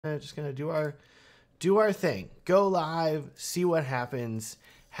just gonna do our thing. Go live, see what happens,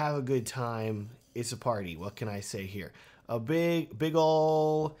 have a good time. It's a party. What can I say here? A big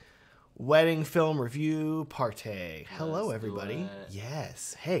ol' wedding film review party. Hello, everybody.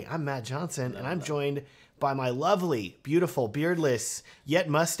 Yes. Hey, I'm Matt Johnson, and I'm joined by my lovely, beautiful, beardless, yet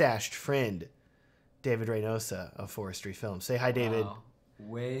mustached friend, David Reynosa of Forestry Films. Say hi, David. Wow.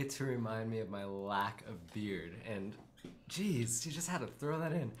 Way to remind me of my lack of beard. And geez, you just had to throw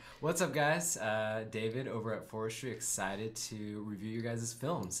that in. What's up, guys? David over at Forestry, excited to review your guys'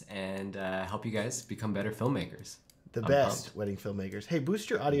 films and help you guys become better filmmakers. The best wedding filmmakers. Hey,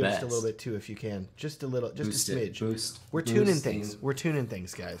 boost your audio just a little bit too if you can. Just a little, just a smidge. We're tuning things. We're tuning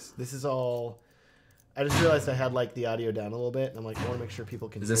things, guys. This is all. I just realized I had like the audio down a little bit, and I'm like, I want to make sure people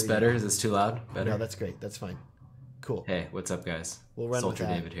can. Is this better? Is this too loud? Better? No, that's great. That's fine. Cool. Hey, what's up, guys? We'll run with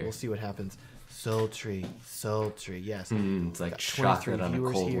that. David here. We'll see what happens. Sultry, yes. It's like chocolate on a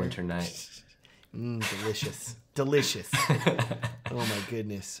cold winter night. Delicious, delicious. Oh my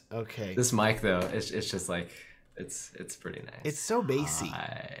goodness. Okay. This mic though, it's just like it's pretty nice. It's so bassy.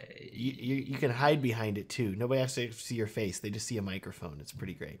 You can hide behind it too. Nobody has to see your face. They just see a microphone. It's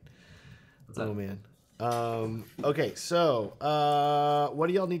pretty great. Oh man. Okay, so what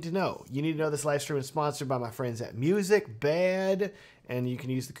do y'all need to know? You need to know this live stream is sponsored by my friends at Music Bad, and you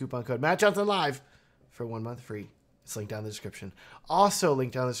can use the coupon code Matt Johnson Live for 1 month free. It's linked down in the description. Also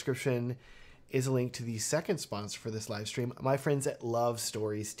linked down in the description is a link to the second sponsor for this live stream, my friends at Love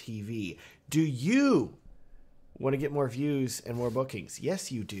Stories TV. Do you want to get more views and more bookings? Yes,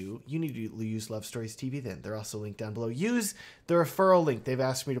 you do. You need to use Love Stories TV then. They're also linked down below. Use the referral link. They've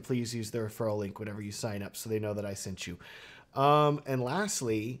asked me to please use the referral link whenever you sign up so they know that I sent you. And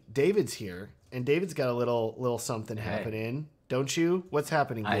lastly, David's here, and David's got a little something happening. Don't you? What's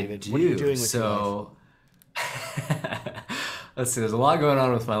happening, David? I do. What are you doing with your life? Let's see, there's a lot going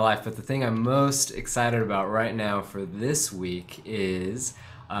on with my life, but the thing I'm most excited about right now for this week is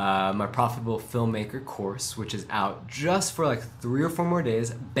my Profitable Filmmaker course, which is out just for like 3 or 4 more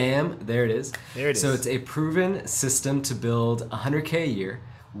days. Bam, there it is. There it is. So it's a proven system to build $100K a year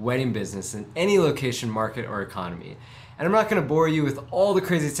wedding business in any location, market, or economy. And I'm not going to bore you with all the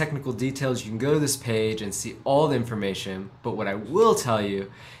crazy technical details. You can go to this page and see all the information. But what I will tell you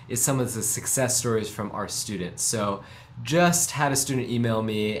is some of the success stories from our students. So just had a student email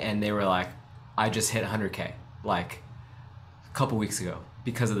me and they were like, I just hit 100K like a couple weeks ago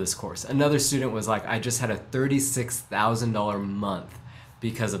because of this course. Another student was like, I just had a $36,000 month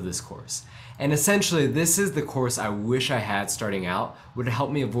because of this course. And essentially, this is the course I wish I had starting out. Would help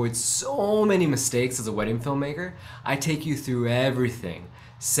me avoid so many mistakes as a wedding filmmaker. I take you through everything: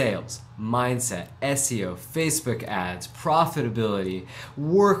 sales, mindset, SEO, Facebook ads, profitability,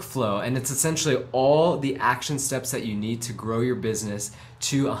 workflow, and it's essentially all the action steps that you need to grow your business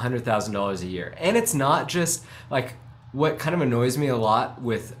to $100,000 a year. And it's not just like, what kind of annoys me a lot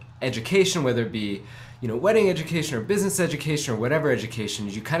with education, whether it be wedding education or business education or whatever education,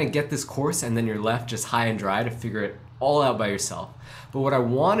 is you kind of get this course and then you're left just high and dry to figure it all out by yourself. But what I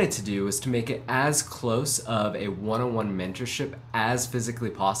wanted to do was to make it as close of a one-on-one mentorship as physically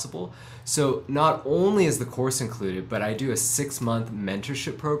possible. So not only is the course included, but I do a 6-month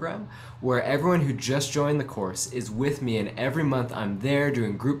mentorship program where everyone who just joined the course is with me, and every month I'm there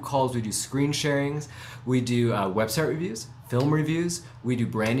doing group calls. We do screen sharings, we do website reviews, film reviews, we do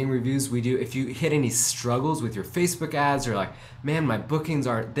branding reviews, we do, if you hit any struggles with your Facebook ads or like, man, my bookings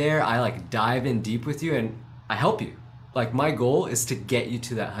aren't there, I like dive in deep with you and I help you. Like, my goal is to get you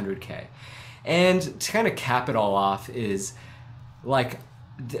to that 100K. And to kind of cap it all off is like,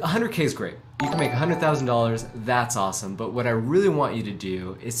 100K is great. You can make $100,000, that's awesome. But what I really want you to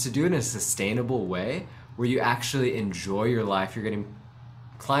do is to do it in a sustainable way where you actually enjoy your life. You're getting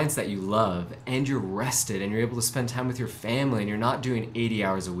clients that you love and you're rested and you're able to spend time with your family and you're not doing 80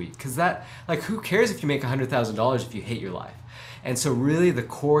 hours a week. Because that, like, who cares if you make $100,000 if you hate your life? And so really the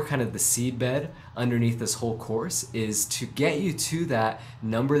core, kind of the seed bed underneath this whole course, is to get you to that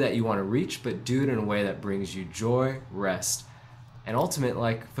number that you want to reach, but do it in a way that brings you joy, rest, and ultimate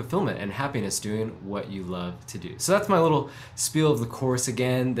like fulfillment and happiness doing what you love to do. So that's my little spiel of the course.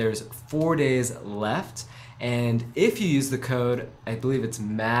 Again, there's 4 days left. And if you use the code, I believe it's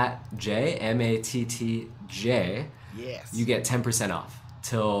MATTJ, M-A-T-T-J, yes, you get 10% off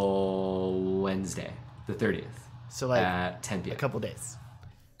till Wednesday, the 30th. So like at 10 p.m. A couple days.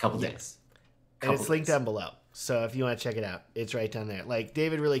 And it's linked down below. So if you want to check it out, it's right down there. Like,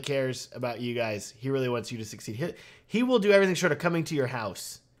 David really cares about you guys. He really wants you to succeed. He will do everything short of coming to your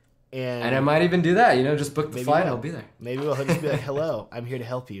house And I might even do that, just book the flight, I'll be there. Maybe we'll just be like, hello, I'm here to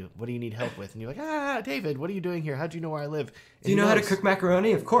help you. What do you need help with? And you're like, David, what are you doing here? How do you know where I live? And do you know how to cook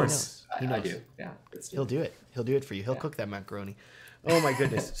macaroni? Of course. He knows. I do, yeah. He'll do it. He'll do it for you. He'll cook that macaroni. Oh my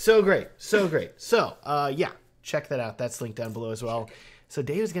goodness. So great. So great. So, check that out. That's linked down below as well. So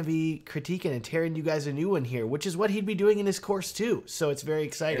Dave's going to be critiquing and tearing you guys a new one here, which is what he'd be doing in his course too. So it's very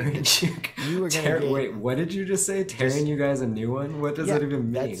exciting. You were going to wait, what did you just say? Tearing you guys a new one? What does that even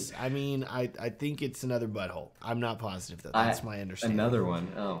mean? I think it's another butthole. I'm not positive though. That's my understanding. Another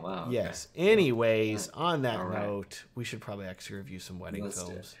one. Oh, wow. Yes. Okay. Anyways, on that note, we should probably actually review some wedding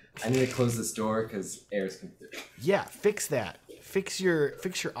films. I need to close this door because air's coming through. Yeah, fix that. Fix your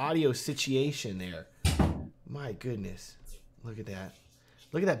audio situation there. My goodness. Look at that.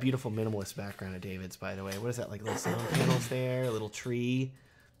 Look at that beautiful minimalist background of David's, by the way. What is that, like little sound panels there, a little tree?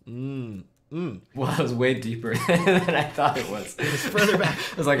 Well, it was way deeper than I thought it was. It's further back.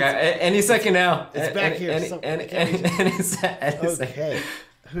 I was like, any second now. It's back here. Okay.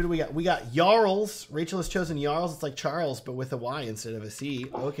 Who do we got? We got Jarls. Rachel has chosen Jarls. It's like Charles, but with a Y instead of a C.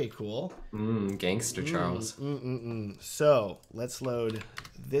 Okay, cool. Gangster Charles. So let's load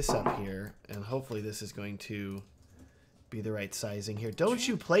this up here, and hopefully this is going to be the right sizing here. Don't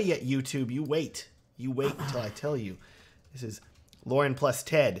you play yet, YouTube. You wait. You wait until I tell you. This is Lauren plus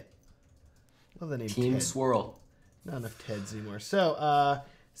Ted. Love the name Team Ted. Swirl. Not enough Teds anymore. So,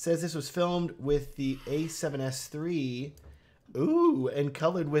 says this was filmed with the A7S III. Ooh, and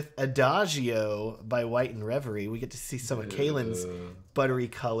colored with Adagio by White and Reverie. We get to see some of Kaylin's buttery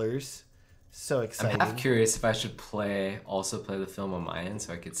colors. So exciting. I'm half curious if I should also play the film on my end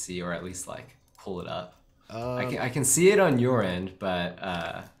so I could see, or at least like pull it up. I can see it on your end,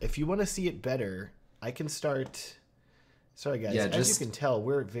 but if you want to see it better, I can start. Sorry, guys. Yeah, as you can tell,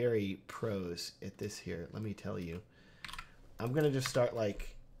 we're very pros at this here. Let me tell you. I'm gonna just start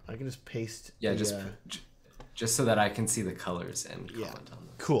like I can just paste. Yeah, just so that I can see the colors and comment on them.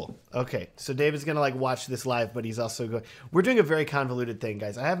 Cool. Okay, so David's gonna like watch this live, but he's also going. We're doing a very convoluted thing,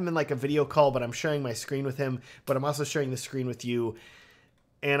 guys. I have him in like a video call, but I'm sharing my screen with him. But I'm also sharing the screen with you.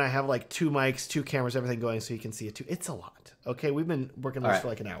 And I have like 2 mics, 2 cameras, everything going so you can see it too. It's a lot. Okay, we've been working on this for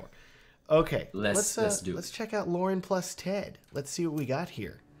like an hour. Okay, let's do it. Let's check out Lauren plus Ted. Let's see what we got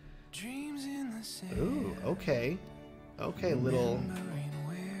here. Ooh, okay. Okay, little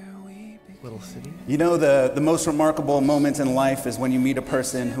city. You know, the most remarkable moment in life is when you meet a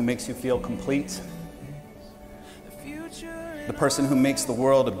person who makes you feel complete. The person who makes the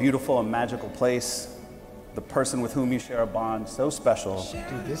world a beautiful and magical place. The person with whom you share a bond so special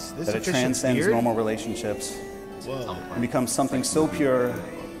that it transcends normal relationships and becomes something so pure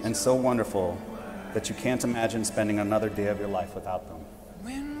and so wonderful that you can't imagine spending another day of your life without them.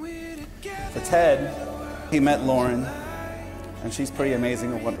 For Ted, he met Lauren, and she's pretty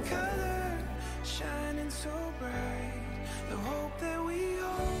amazing and wonderful.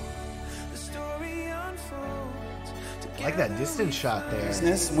 I like that distance shot there.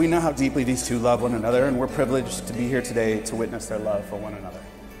 We know how deeply these two love one another, and we're privileged to be here today to witness their love for one another.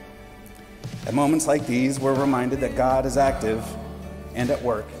 At moments like these, we're reminded that God is active and at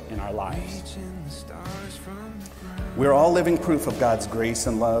work in our lives. We're all living proof of God's grace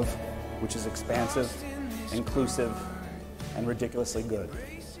and love, which is expansive, inclusive, and ridiculously good.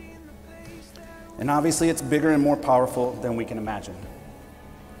 And obviously, it's bigger and more powerful than we can imagine.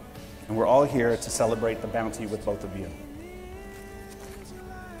 And we're all here to celebrate the bounty with both of you.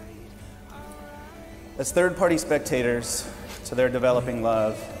 As third-party spectators to their developing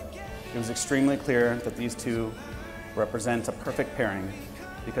love, it was extremely clear that these two represent a perfect pairing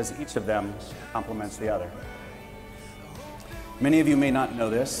because each of them complements the other. Many of you may not know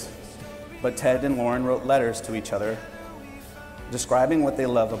this, but Ted and Lauren wrote letters to each other describing what they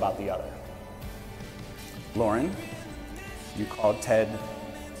love about the other. Lauren, you called Ted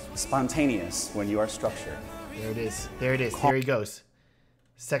spontaneous when you are structured. There it is. There it is. There he goes.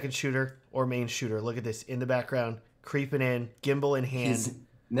 Second shooter or main shooter. Look at this in the background, creeping in, gimbal in hand.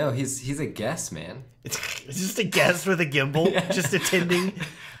 He's a guest, man. It's just a guest with a gimbal, just attending.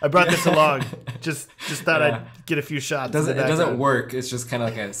 I brought this along. Just thought I'd get a few shots. It doesn't work. It's just kind of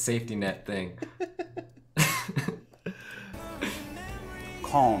like a safety net thing.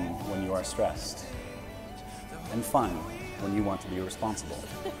 Calm when you are stressed, and fun when you want to be responsible.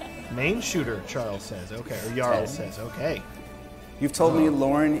 Main shooter, Charles says. Okay, or Jarl says. Okay. You've told me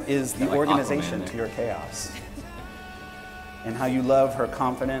Lauren is the organization to your chaos, and how you love her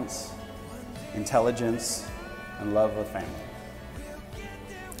confidence, intelligence, and love of family.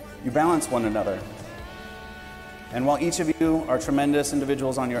 You balance one another, and while each of you are tremendous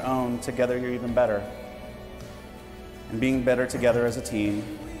individuals on your own, together you're even better. And being better together as a team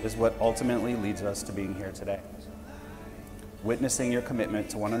is what ultimately leads us to being here today. Witnessing your commitment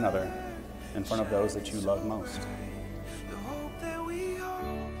to one another in front of those that you love most.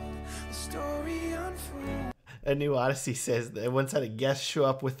 A New Odyssey says that once had a guest show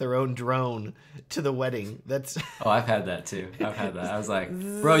up with their own drone to the wedding. That's Oh, I've had that too. I've had that. I was like,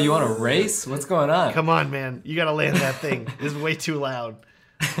 bro, you want to race? What's going on? come on, man. You got to land that thing. This is way too loud.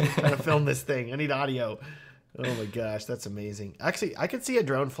 I'm trying to film this thing. I need audio. Oh my gosh, that's amazing. Actually, I could see a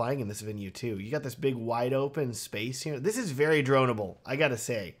drone flying in this venue too. You got this big wide open space here. This is very droneable, I got to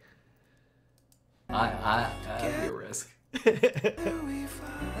say. I'd be a risk.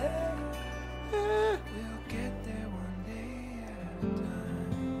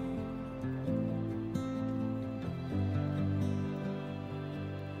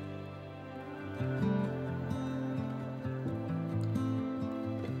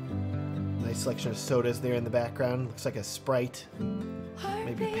 Nice selection of sodas there in the background. Looks like a Sprite,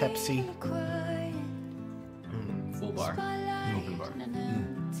 maybe Pepsi. Full bar. Open bar.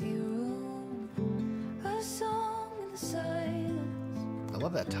 I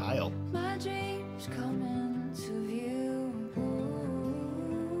love that tile.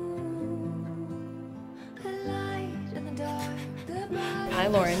 I,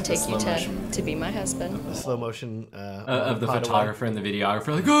 Lauren, take you, Ted, to be my husband. The slow motion Of the pot photographer and the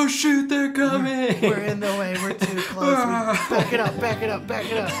videographer, like, oh shoot, they're coming! away. We're in the way. We're too close. Back it up. Back it up. Back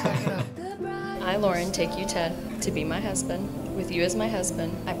it up. Back it up. I, Lauren, take you, Ted, to be my husband. With you as my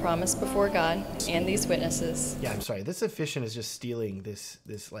husband, I promise before God and these witnesses. Yeah, I'm sorry. This efficient is just stealing this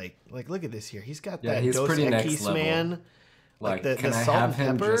like look at this here. He's got Yeah, that he's Dos pretty next Equis, level. man. Like, the can I salt have and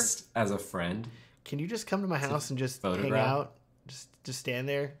him pepper? just as a friend? Can you just come to my house and just hang photograph? out? Just stand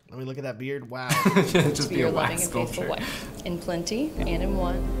there. Let me look at that beard. Wow. Just Be be a your loving wax and faithful sculpture. wife. In plenty and in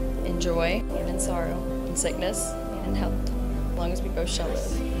want, in joy and in sorrow, in sickness and in health, as long as we both shall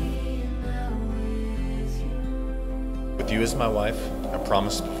live. With you as my wife, I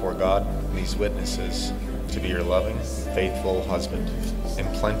promise before God and these witnesses to be your loving, faithful husband, in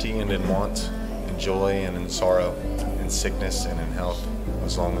plenty and in want, in joy and in sorrow, in sickness and in health,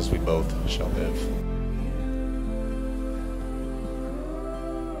 as long as we both shall live.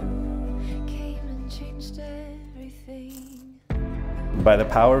 By the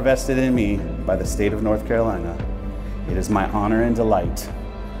power vested in me by the state of North Carolina, it is my honor and delight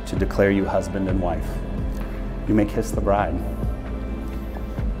to declare you husband and wife. You may kiss the bride.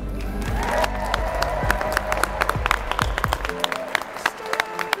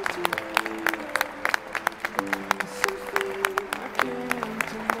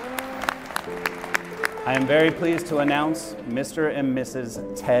 I am very pleased to announce Mr. and Mrs.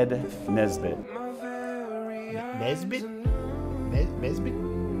 Ted Nesbitt. Nesbitt? Nesbitt?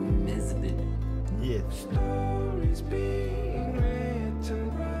 Nesbitt. Yes.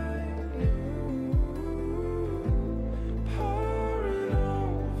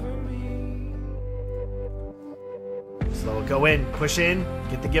 Slow, go in, push in,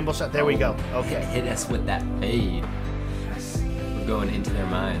 get the gimbal shot. There we go. Okay. Hit us with that fade. We're going into their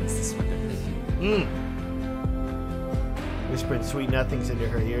minds. This is what they're thinking. Whispering sweet nothings into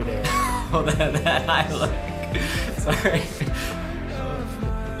her ear there. Oh, that eye look. Sorry.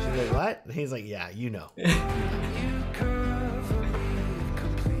 She's like, what? And he's like, yeah, you know.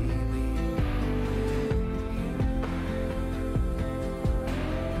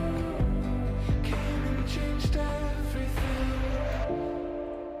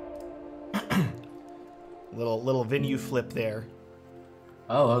 Little venue flip there.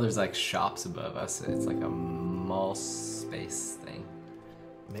 Oh, there's like shops above us. It's like a mall space thing.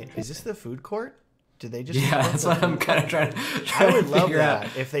 Man, is this the food court? Did they just? Yeah, that's what I'm kind of trying I would to love figure that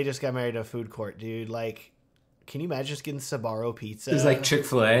out. if they just got married at a food court, dude. Like, can you imagine just getting Sbarro pizza? There's like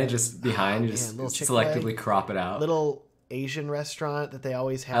Chick-fil-A just behind. You man, just little Chick-fil-A. selectively crop it out. little Asian restaurant that they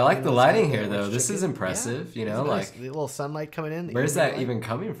always have. I like in the those lighting kind of here though. roast This is chicken. impressive. Yeah, You know, it's nice. like the little sunlight coming in. where's that light. even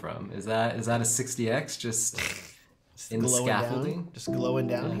coming from? Is that a 60x just Just in the glowing scaffolding? down, just glowing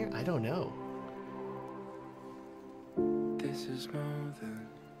down here? I don't know. This is more than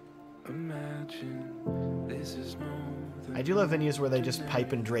imagine. This is more than I do love venues where they just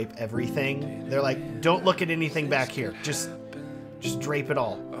pipe and drape everything. They're like, don't look at anything back here. Just drape it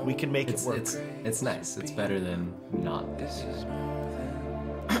all. We can make it work. It's nice. It's better than not. this is more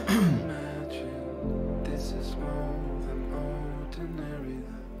than imagine. This is more than ordinary.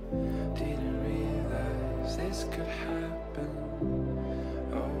 Didn't realize this could happen.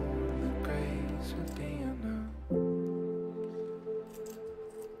 Oh, the grace would be enough.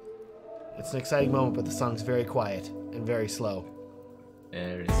 It's an exciting moment, but the song's very quiet and very slow.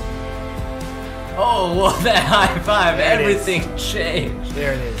 There it is. Oh, well, that high five, There it is. everything changed.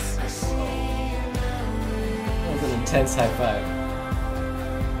 There it is. That was an intense high five.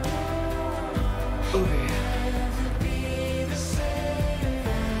 Over here.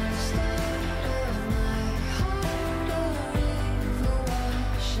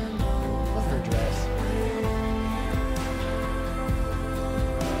 Love her dress.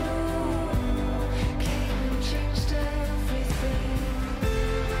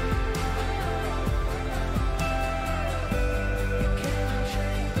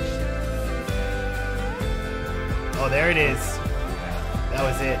 Oh, there it is. That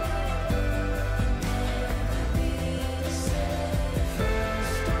was it.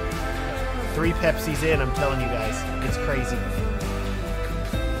 Three Pepsis in, I'm telling you guys. It's crazy.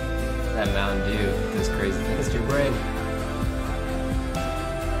 That Mountain Dew does crazy things to your brain.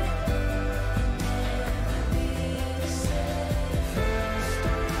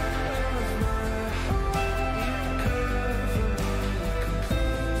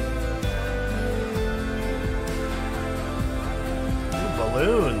 Ooh,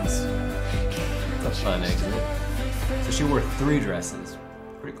 balloons. It's a fun exit. So she wore 3 dresses.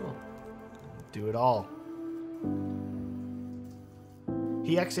 Pretty cool. Do it all.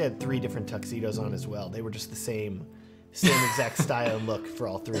 He actually had 3 different tuxedos on as well. They were just the same exact style and look for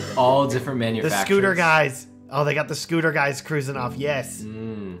all 3 of them. All different The manufacturers. scooter guys. Oh, they got the scooter guys cruising off. Yes.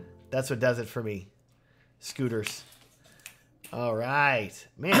 Mm. That's what does it for me. Scooters. All right.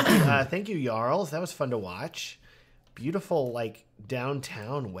 Man, thank you, Jarls. That was fun to watch. Beautiful, like,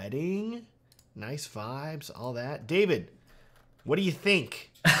 downtown wedding. Nice vibes, all that. David, what do you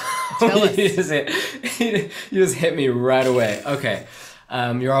think? Tell us. you just hit me right away. Okay.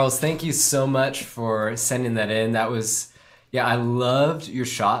 Jarls, thank you so much for sending that in. That was, yeah, I loved your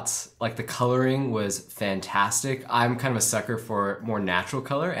shots. Like, the coloring was fantastic. I'm kind of a sucker for more natural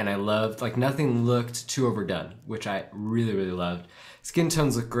color, and I loved, like, nothing looked too overdone, which I really, really loved. Skin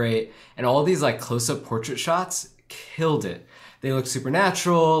tones look great, and all these, like, close-up portrait shots killed it. They look super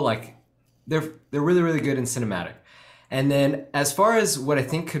natural, like, they're really, really good and cinematic. And then as far as what I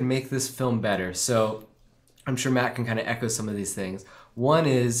think could make this film better, so I'm sure Matt can kind of echo some of these things. One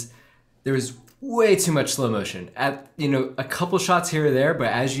is there was way too much slow motion. At, you know, a couple shots here or there, but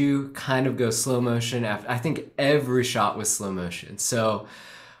as you kind of go slow motion, I think every shot was slow motion. So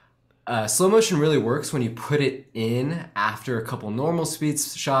slow motion really works when you put it in after a couple normal speed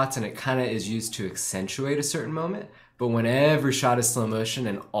shots, and it kind of is used to accentuate a certain moment. But when every shot is slow motion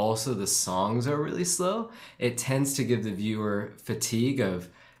and also the songs are really slow, it tends to give the viewer fatigue of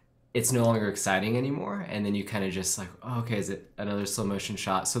it's no longer exciting anymore. And then you kind of just like, oh, okay, is it another slow motion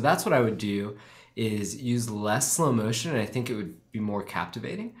shot? So that's what I would do, is use less slow motion, and I think it would be more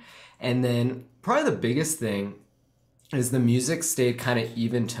captivating. And then probably the biggest thing is the music stayed kind of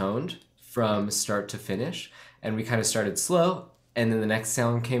even toned from start to finish. And we kind of started slow, and then the next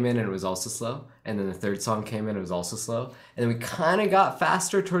song came in and it was also slow. And then the third song came in, it was also slow. And then we kind of got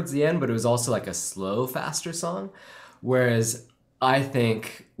faster towards the end, but it was also like a slow, faster song. Whereas I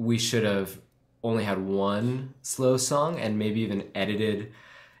think we should have only had one slow song and maybe even edited.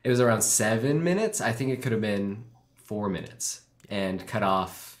 It was around 7 minutes. I think it could have been 4 minutes and cut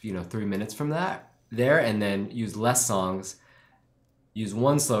off, 3 minutes from that there, and then use less songs, use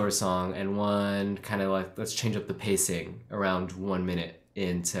one slower song and one kind of like, let's change up the pacing around 1 minute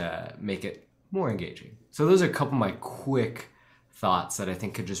in to make it more engaging. So those are a couple of my quick thoughts that I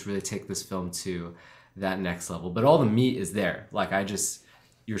think could just really take this film to that next level. But all the meat is there. Like,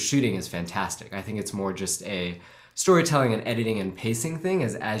 your shooting is fantastic. I think it's more just a storytelling and editing and pacing thing.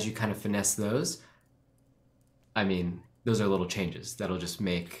 As you kind of finesse those, I mean, those are little changes that'll just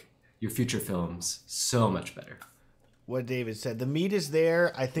make your future films so much better. What David said, the meat is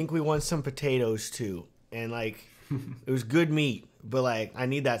there. I think we want some potatoes too. And like, it was good meat, but like, I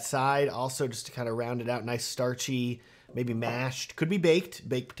need that side also just to kind of round it out. Nice starchy, maybe mashed, could be baked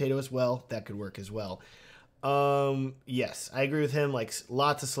potato as well. That could work as well. Yes, I agree with him. Like,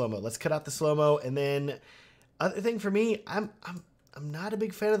 lots of slow-mo. Let's cut out the slow-mo. And then other thing for me, I'm not a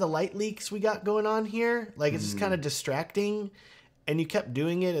big fan of the light leaks we got going on here. Like, it's just kind of distracting, and you kept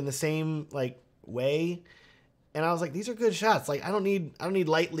doing it in the same like way. And I was like, these are good shots. Like, I don't need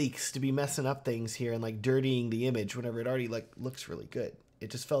light leaks to be messing up things here and like dirtying the image whenever it already like looks really good. It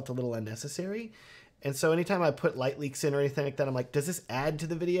just felt a little unnecessary. And so anytime I put light leaks in or anything like that, I'm like, does this add to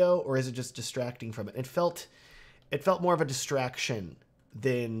the video or is it just distracting from it? It felt more of a distraction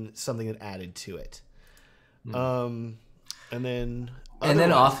than something that added to it. And then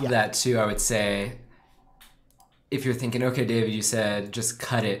off of that too, I would say, if you're thinking, okay, David, you said just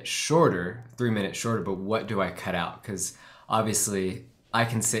cut it shorter, 3 minutes shorter, but what do I cut out? Because obviously I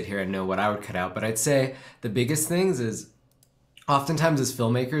can sit here and know what I would cut out, but I'd say the biggest things is oftentimes as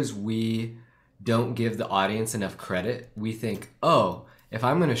filmmakers, we don't give the audience enough credit. We think, oh, if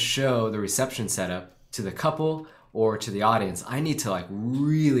I'm going to show the reception setup to the couple or to the audience, I need to like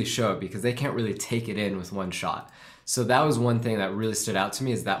really show it because they can't really take it in with one shot. So that was one thing that really stood out to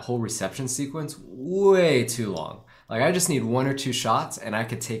me, is that whole reception sequence, way too long. Like I just need 1 or 2 shots and I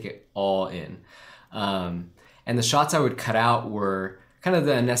could take it all in. And the shots I would cut out were kind of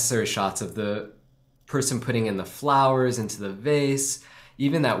the unnecessary shots of the person putting in the flowers into the vase,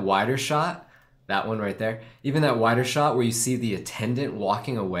 even that wider shot, that one right there, even that wider shot where you see the attendant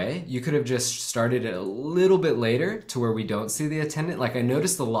walking away, you could have just started it a little bit later to where we don't see the attendant. Like I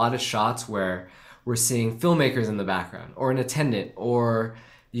noticed a lot of shots where we're seeing filmmakers in the background or an attendant or,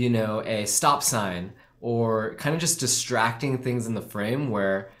 you know, a stop sign or kind of just distracting things in the frame,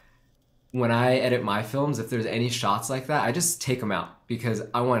 where when I edit my films, if there's any shots like that, I just take them out because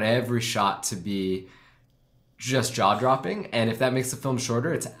I want every shot to be just jaw-dropping. And if that makes the film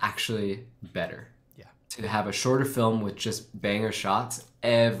shorter, it's actually better. Yeah. To have a shorter film with just banger shots,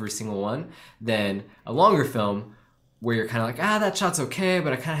 every single one, than a longer film where you're kind of like, that shot's okay,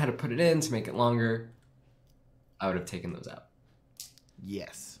 but I kind of had to put it in to make it longer. I would have taken those out.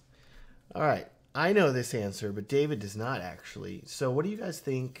 Yes. All right. I know this answer, but David does not actually. So what do you guys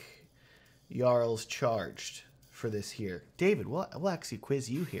think Jarl's charged for this here? David, we'll actually quiz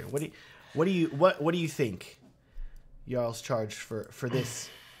you here. What do you think Jarl's charged for this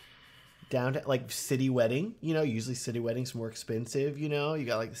downtown, like, city wedding? You know, usually city weddings more expensive. You know, you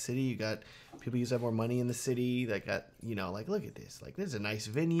got like the city, you got people usually have more money in the city. That got, you know, like, look at this, like, this is a nice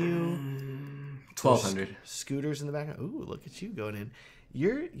venue. 1,200 scooters in the background. Ooh, look at you going in.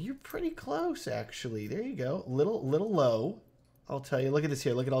 You're pretty close, actually. There you go. Little low, I'll tell you. Look at this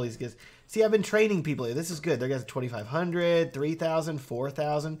here. Look at all these guys. See, I've been training people here. This is good. Their guys at $2,500, $3,000,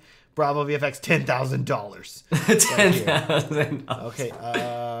 $4,000. Bravo VFX, $10,000. $10,000. Okay.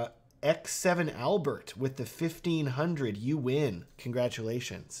 X7 Albert with the 1,500. You win.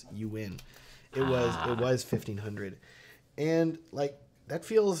 Congratulations. You win. It was $1,500, and like that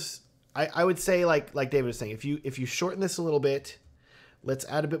feels. I would say like David was saying, if you shorten this a little bit, let's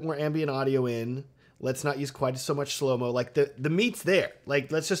add a bit more ambient audio in. Let's not use quite so much slow-mo. Like the meat's there.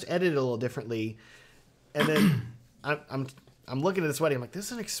 Like, let's just edit it a little differently. And then I'm looking at this wedding. I'm like, this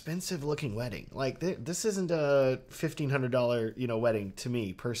is an expensive looking wedding. Like this isn't a $1,500 wedding to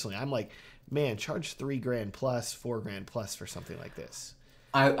me personally. I'm like, man, charge $3,000 plus, $4,000 plus for something like this.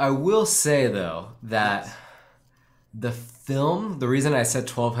 I will say though that the film, the reason I said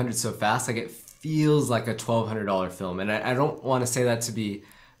 $1,200 so fast, like it feels like a $1,200 film, and I don't want to say that to be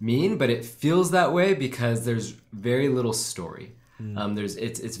mean, but it feels that way because there's very little story.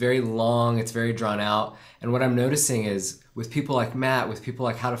 It's very long, it's very drawn out, and what I'm noticing is with people like Matt, with people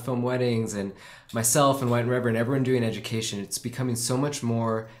like How to Film Weddings, and myself and White and Rubber, and everyone doing education, it's becoming so much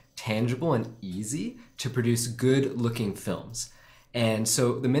more tangible and easy to produce good-looking films. And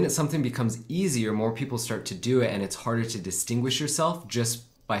so the minute something becomes easier, more people start to do it, and it's harder to distinguish yourself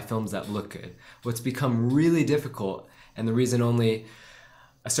just by films that look good. What's become really difficult, and the reason only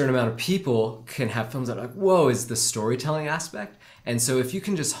a certain amount of people can have films that are like, whoa, is the storytelling aspect. And so if you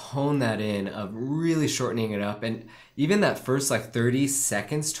can just hone that in of really shortening it up, and even that first like 30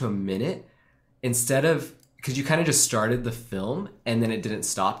 seconds to a minute, instead of, because you kind of just started the film and then it didn't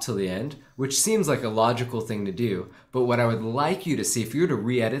stop till the end, which seems like a logical thing to do. But what I would like you to see, if you were to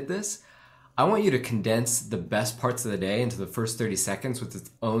re-edit this, I want you to condense the best parts of the day into the first 30 seconds with its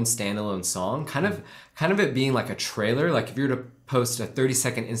own standalone song, kind of it being like a trailer. Like if you were to post a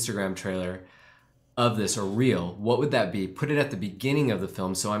 30-second Instagram trailer of this or reel, what would that be? Put it at the beginning of the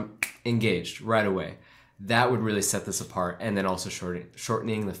film so I'm engaged right away. That would really set this apart, and then also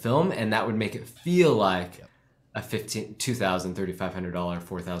shortening the film, and that would make it feel like a $2,000, $3,500,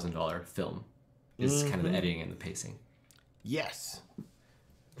 $4,000 film is kind of the editing and the pacing. Yes.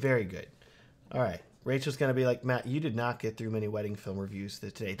 Very good. All right. Rachel's going to be like, Matt, you did not get through many wedding film reviews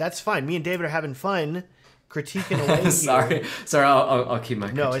today. That's fine. Me and David are having fun critiquing away Sorry. I'll keep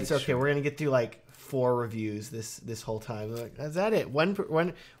my No, it's okay. short. We're going to get through like 4 reviews this whole time. Like, is that it?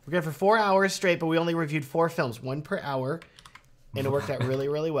 We're good for 4 hours straight, but we only reviewed 4 films, 1 per hour, and it worked out really,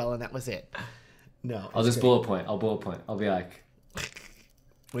 really well, and that was it. No. I'll just bullet point. I'll be like...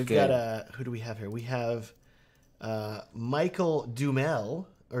 We've got, who do we have here? We have Michael Dumel,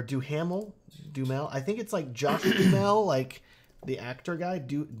 or Duhamel. I think it's like Josh Duhamel, like the actor guy.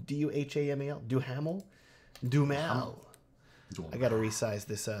 Duhamel. Dumel. I got to resize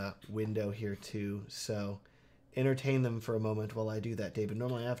this window here too. So entertain them for a moment while I do that, David.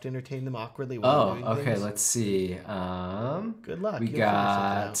 Normally I have to entertain them awkwardly while I'm doing okay. things. Let's see. Good luck. We You'll figure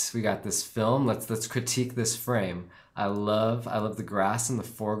got something this film. Let's critique this frame. I love the grass in the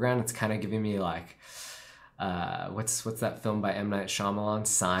foreground. It's kind of giving me like what's that film by M. Night Shyamalan?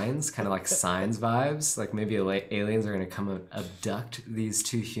 Signs, kind of like Signs vibes. Like maybe aliens are gonna come abduct these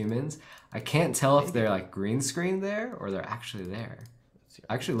two humans. I can't tell if they're like green screen there or they're actually there.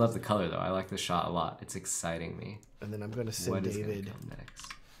 I actually love the color though. I like the shot a lot. It's exciting me. And then I'm going to send David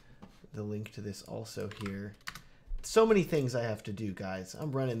next? the link to this also here. So many things I have to do, guys.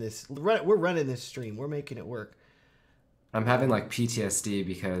 I'm running this. We're running this stream. We're making it work. I'm having like PTSD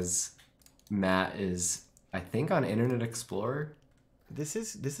because Matt is, I think, on Internet Explorer. This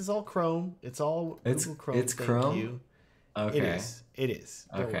is all Chrome. It's all Google Chrome. It's Chrome. You. Okay. It is.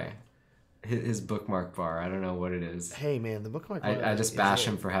 Don't Okay. worry. His bookmark bar. I don't know what it is. Hey man, the bookmark bar. I just bash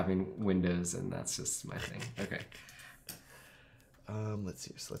him for having Windows, and that's just my thing. Okay. Let's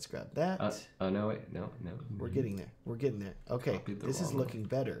see. So let's grab that. Oh no! Wait, no. We're getting there. We're getting there. Okay, Copied the this is wrong looking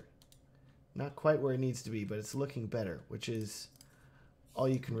better. Not quite where it needs to be, but it's looking better, which is all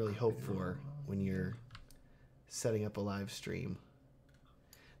you can really hope for when you're setting up a live stream.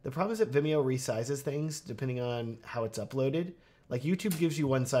 The problem is that Vimeo resizes things depending on how it's uploaded. Like YouTube gives you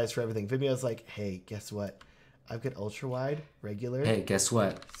one size for everything. Vimeo's like, hey, guess what? I've got ultra wide, regular. Hey, guess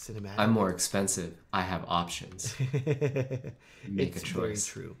what? Cinematic. I'm more expensive. I have options. Make It's a choice.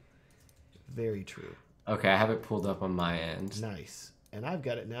 Very true. Very true. Okay, I have it pulled up on my end. Nice. And I've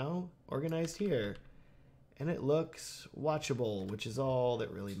got it now organized here. And it looks watchable, which is all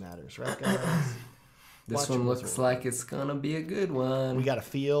that really matters, right, guys? This one looks like it's gonna be a good one. We got a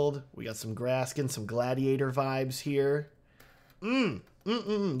field. We got some grass, getting some gladiator vibes here.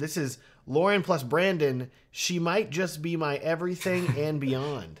 This is Lauren plus Brandon. She might just be my everything and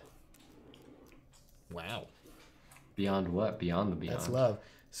beyond. Wow. Beyond what? Beyond the beyond. That's love.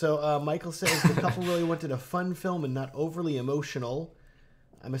 So Michael says the couple really wanted a fun film and not overly emotional.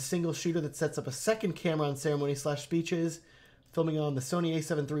 I'm a single shooter that sets up a second camera on ceremony/speeches, filming on the Sony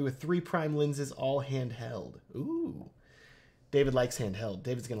a7 III with 3 prime lenses, all handheld. Ooh. David likes handheld.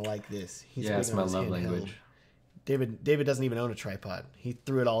 David's going to like this. He's yeah, big it's on my his love handheld. language. David doesn't even own a tripod. He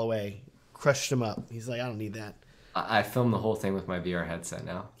threw it all away, crushed him up. He's like, I don't need that. I film the whole thing with my VR headset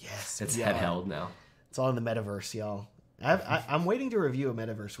now. Yes, It's VR. head held now. It's all in the metaverse, y'all. I'm waiting to review a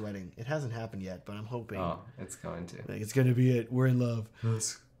metaverse wedding. It hasn't happened yet, but I'm hoping. Oh, it's going to. Like, it's going to be it. We're in love.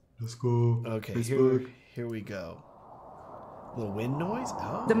 Let's go. Okay, here we go. Little wind noise?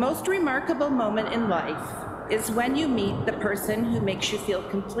 Oh. The most remarkable moment in life is when you meet the person who makes you feel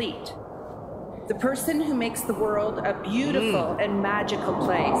complete. The person who makes the world a beautiful and magical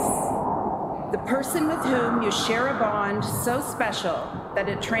place. The person with whom you share a bond so special that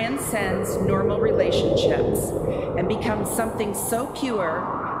it transcends normal relationships and becomes something so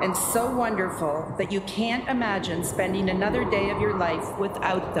pure and so wonderful that you can't imagine spending another day of your life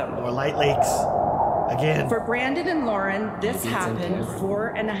without them. More light lakes. Again. For Brandon and Lauren, this happened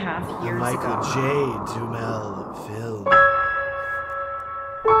 4.5 years Michael ago. J. Dumel film.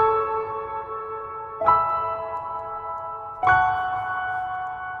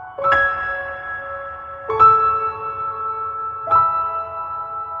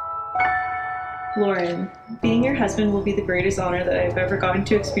 Lauren, being your husband will be the greatest honor that I've ever gotten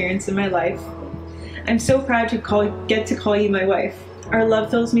to experience in my life. I'm so proud to get to call you my wife. Our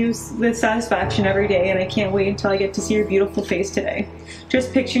love fills me with satisfaction every day, and I can't wait until I get to see your beautiful face today.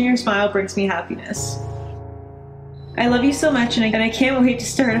 Just picturing your smile brings me happiness. I love you so much, and I can't wait to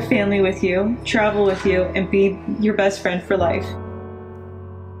start a family with you, travel with you, and be your best friend for life.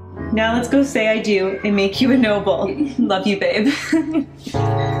 Now let's go say I do and make you a noble. Love you, babe.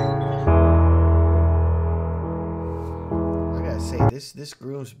 This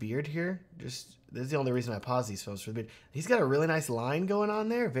groom's beard here, this is the only reason I pause these films for the beard. He's got a really nice line going on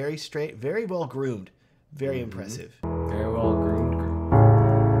there. Very straight, very well groomed. Very impressive. Very well groomed.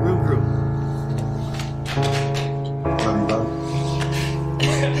 Groom.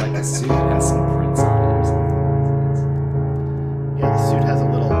 Like the suit has some prints on it or something. Yeah, the suit has a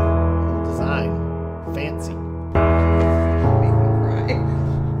little design. Fancy. Make me cry.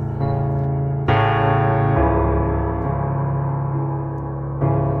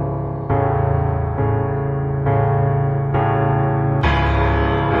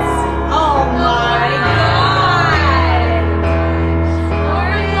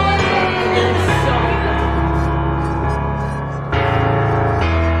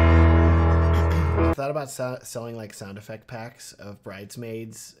 Selling like sound effect packs of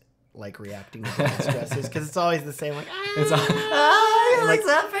bridesmaids like reacting to dance dresses because it's always the same like It's like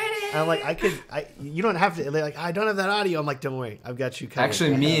so pretty. I'm like, you don't have to. They're like, I don't have that audio. I'm like, don't worry, I've got you covered.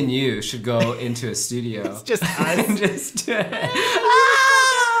 Actually, me and you should go into a studio. It's just us. And just do it.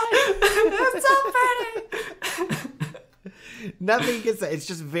 That's so pretty. Nothing gets that. It's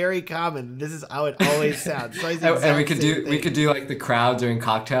just very common. This is how it always sounds. So and we could do like the crowd during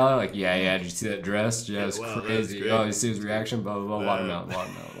cocktail, like, yeah, did you see that dress? Yeah, it's crazy. Oh, you see his reaction? Blah blah blah. Watermelon.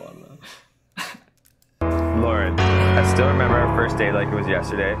 Lauren, I still remember our first date like it was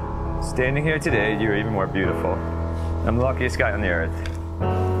yesterday. Standing here today, you're even more beautiful. I'm the luckiest guy on the earth.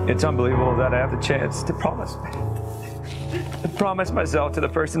 It's unbelievable that I have the chance to promise myself to the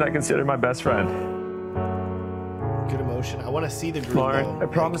person I consider my best friend. Good emotion. I want to see the group. Lauren, I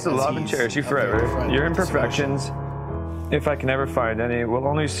promise to love and cherish you forever. Your imperfections, if I can ever find any, will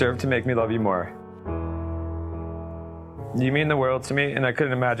only serve to make me love you more. You mean the world to me, and I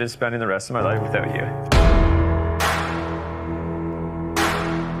couldn't imagine spending the rest of my life without you.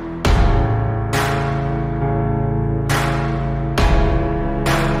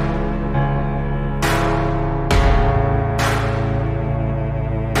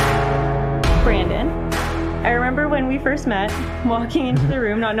 Brandon, I remember when we first met, walking into the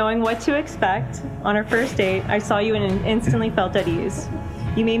room not knowing what to expect. On our first date, I saw you and instantly felt at ease.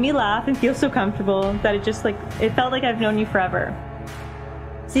 You made me laugh and feel so comfortable that it felt like I've known you forever.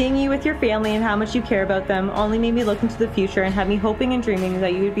 Seeing you with your family and how much you care about them only made me look into the future and had me hoping and dreaming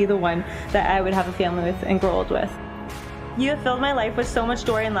that you would be the one that I would have a family with and grow old with. You have filled my life with so much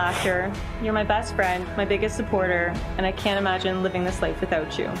joy and laughter. You're my best friend, my biggest supporter, and I can't imagine living this life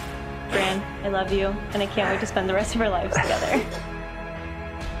without you. Fran, I love you, and I can't wait to spend the rest of our lives together.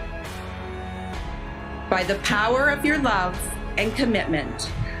 By the power of your love and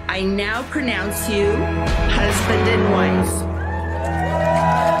commitment, I now pronounce you husband and wife.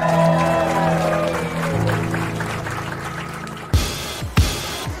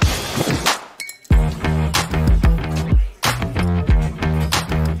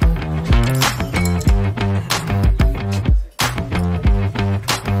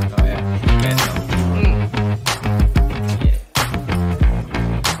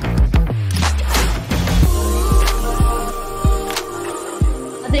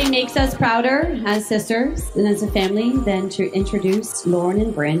 Makes us prouder as sisters and as a family than to introduce Lauren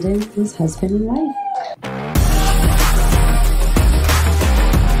and Brandon as husband and wife.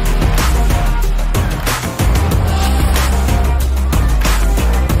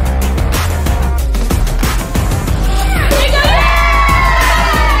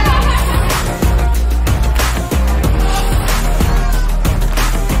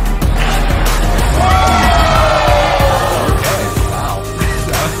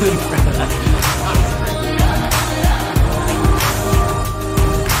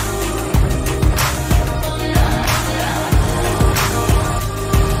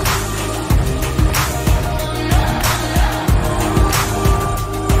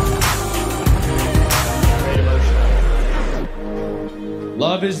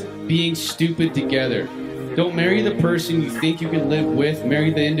 Love is being stupid together. Don't marry the person you think you can live with,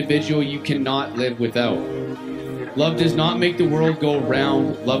 marry the individual you cannot live without. Love does not make the world go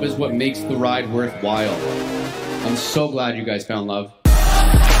round. Love is what makes the ride worthwhile. I'm so glad you guys found love.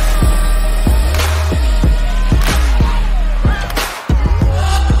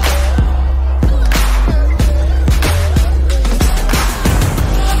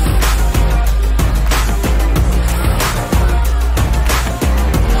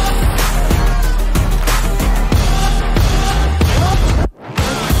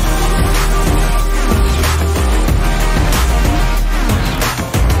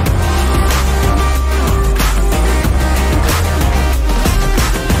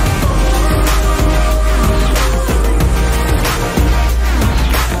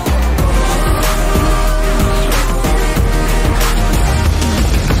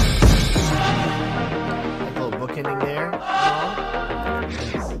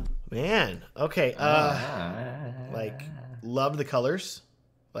 Okay, like, love the colors,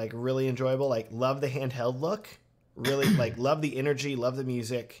 like, really enjoyable, like, love the handheld look, really, like, love the energy, love the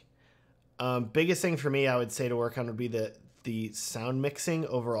music. Biggest thing for me, I would say, to work on would be the sound mixing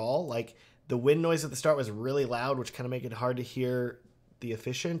overall. Like, the wind noise at the start was really loud, which kind of made it hard to hear the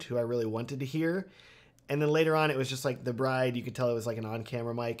officiant, who I really wanted to hear. And then later on, it was just, like, the bride, you could tell it was, like, an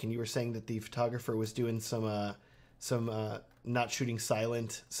on-camera mic, and you were saying that the photographer was doing some not shooting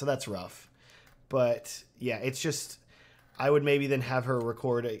silent, so that's rough. But yeah, it's just, I would maybe then have her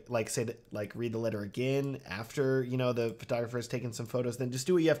record, like, say that, like, read the letter again after, you know, the photographer has taken some photos. Then just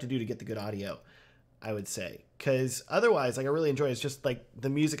do what you have to do to get the good audio, I would say. Because otherwise, like, I really enjoy it. It's just, like, the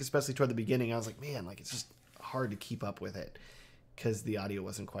music, especially toward the beginning, I was like, man, like, it's just hard to keep up with it. because the audio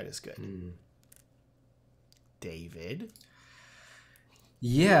wasn't quite as good. David?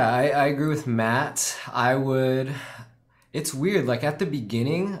 Yeah, I agree with Matt. It's weird. Like at the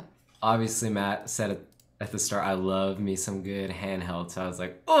beginning, obviously Matt said at the start, I love me some good handheld. So I was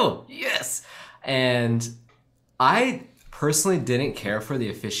like, oh, yes. And I personally didn't care for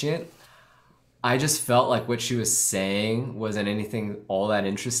the officiant. I just felt like what she was saying wasn't anything all that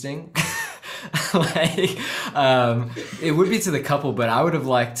interesting. Like, it would be to the couple, but I would have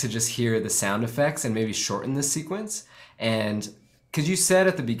liked to just hear the sound effects and maybe shorten the sequence. And because you said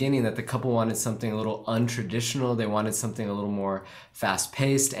at the beginning that the couple wanted something a little untraditional, they wanted something a little more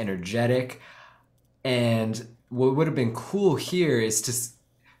fast-paced, energetic. And what would have been cool here is to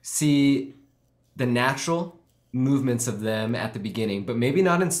see the natural movements of them at the beginning, but maybe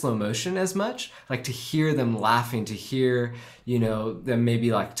not in slow motion as much, like to hear them laughing, to hear, you know, them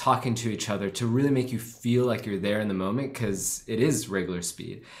maybe like talking to each other, to really make you feel like you're there in the moment, because it is regular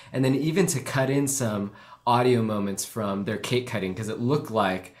speed. And then even to cut in some audio moments from their cake cutting, because it looked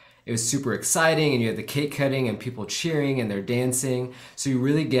like it was super exciting and you had the cake cutting and people cheering and they're dancing. So you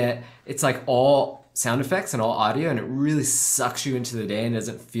really get, it's like all sound effects and all audio, and it really sucks you into the day and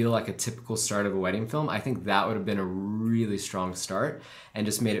doesn't feel like a typical start of a wedding film. I think that would have been a really strong start and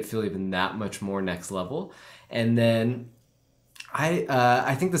just made it feel even that much more next level. And then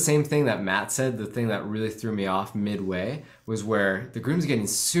I think the same thing that Matt said, the thing that really threw me off midway was where the groom's getting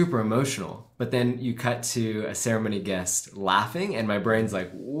super emotional, but then you cut to a ceremony guest laughing and my brain's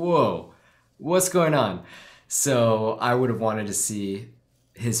like, whoa, what's going on? So I would have wanted to see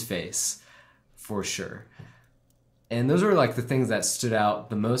his face for sure. And those were like the things that stood out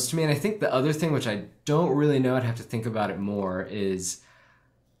the most to me. And I think the other thing, which I don't really know, I'd have to think about it more, is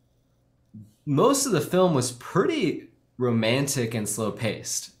most of the film was pretty romantic and slow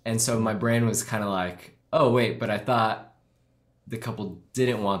paced. And so my brain was kind of like, oh wait, but I thought the couple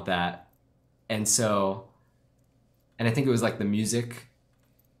didn't want that. And I think it was like the music.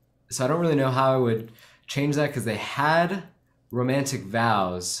 So I don't really know how I would change that, because they had romantic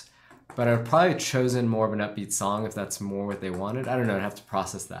vows, but I'd probably chosen more of an upbeat song if that's more what they wanted. I don't know. I'd have to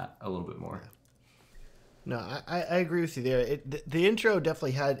process that a little bit more. No, I agree with you there. The intro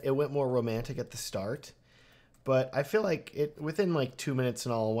definitely went more romantic at the start, but I feel like within like 2 minutes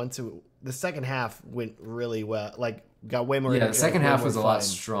and all, the second half went really well, like got way more. Yeah, the second half was fun. a lot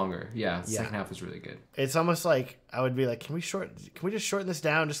stronger. Yeah, the second half was really good. It's almost like I would be like, can we just shorten this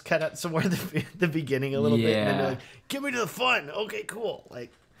down, just cut out somewhere at the beginning a little bit, and then be like, get me to the fun. Okay, cool.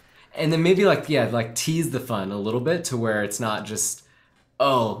 Like. And then maybe like tease the fun a little bit to where it's not just,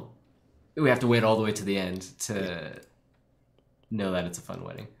 oh, we have to wait all the way to the end to know that it's a fun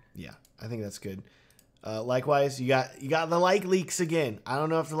wedding. Yeah, I think that's good. Likewise, you got the light leaks again. I don't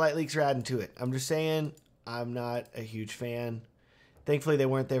know if the light leaks are adding to it. I'm just saying, I'm not a huge fan. Thankfully, they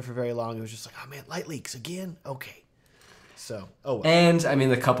weren't there for very long. It was just like, oh man, light leaks again? Okay. So, oh well. And, I mean,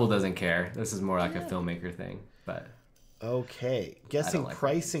 the couple doesn't care. This is more like a filmmaker thing, but... Okay, guessing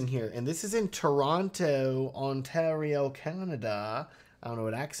pricing here, and this is in Toronto, Ontario, Canada. I don't know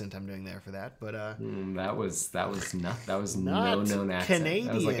what accent I'm doing there for that, but that was not no known accent. Canadian,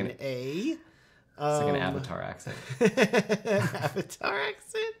 that was like an, It's like an Avatar accent. Avatar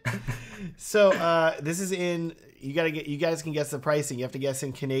accent. So this is in. You guys can guess the pricing. You have to guess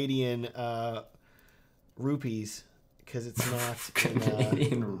in Canadian rupees. Because it's not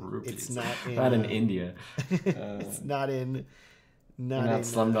Canadian rupees. It's not in India. It's not in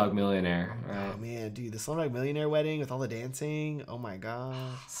Slumdog Millionaire. Right? Oh man, dude, the Slumdog Millionaire wedding with all the dancing. Oh my god,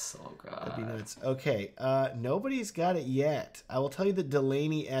 so god, that'd be nuts. Okay, nobody's got it yet. I will tell you that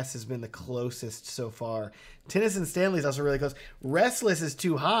Delaney S has been the closest so far. Tennyson Stanley's also really close. Restless is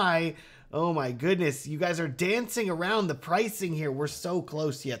too high. Oh my goodness, you guys are dancing around the pricing here. We're so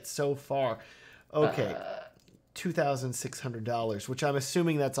close yet so far. Okay. $2,600, which I'm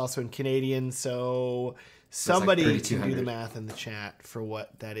assuming that's also in Canadian. So somebody like can do the math in the chat for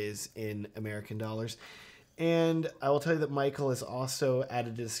what that is in American dollars. And I will tell you that Michael has also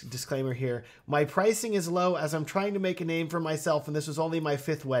added a disclaimer here. My pricing is low as I'm trying to make a name for myself, and this was only my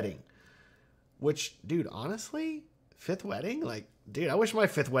 5th wedding. Which, dude, honestly, 5th wedding? Like, dude, I wish my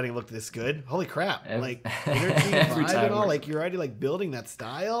 5th wedding looked this good. Holy crap. Like, energy, vibe and all. Like, you're already, like, building that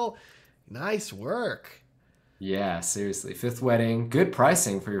style. Nice work. Yeah, seriously. 5th wedding. Good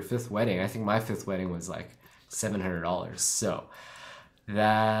pricing for your 5th wedding. I think my 5th wedding was like $700. So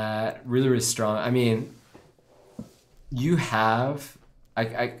that really strong. I mean, you have,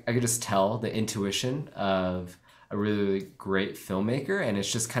 I could just tell the intuition of a really great filmmaker, and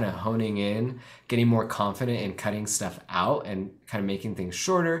it's just kind of honing in, getting more confident in cutting stuff out and kind of making things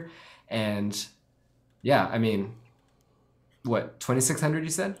shorter. And yeah, I mean, what, 2,600 you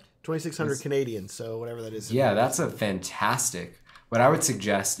said? 2,600 Canadian, so whatever that is. Yeah, that's a fantastic. What I would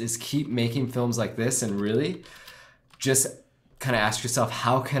suggest is keep making films like this and really just kind of ask yourself,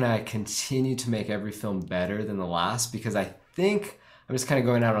 how can I continue to make every film better than the last? Because I think, I'm just kind of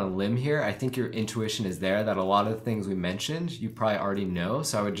going out on a limb here, I think your intuition is there that a lot of the things we mentioned, you probably already know.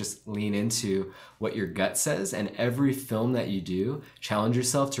 So I would just lean into what your gut says, and every film that you do, challenge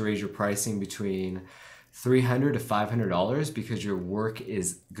yourself to raise your pricing between $300 to $500 because your work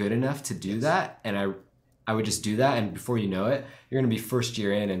is good enough to do that. And I would just do that, and before you know it, you're going to be first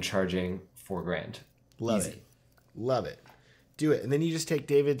year in and charging $4,000. Love it. Love it. Do it. And then you just take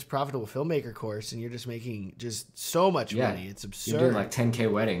David's profitable filmmaker course and you're just making just so much money. It's absurd. You're doing like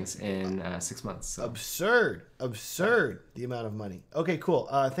 10K weddings in 6 months. So. Absurd the amount of money. Okay, cool.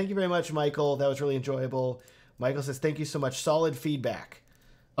 Thank you very much, Michael. That was really enjoyable. Michael says, thank you so much. Solid feedback.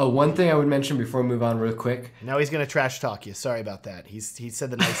 Oh, one thing I would mention before we move on real quick. Now he's going to trash talk you. Sorry about that. He said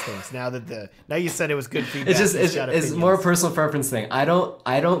the nice things. Now you said it was good feedback. It's more a personal preference thing. I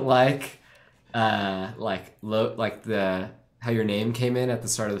don't like how your name came in at the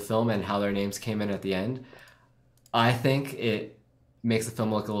start of the film and how their names came in at the end. I think it makes the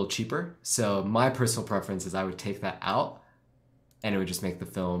film look a little cheaper. So my personal preference is I would take that out, and it would just make the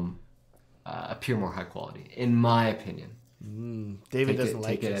film appear more high quality, in my opinion. David doesn't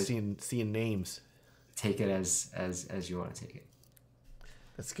like seeing names. Take it as you want to take it.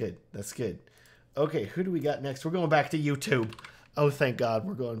 That's good. That's good. Okay, who do we got next? We're going back to YouTube. Oh, thank God,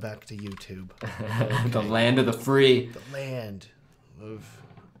 we're going back to YouTube. Okay. The land of the free. The land of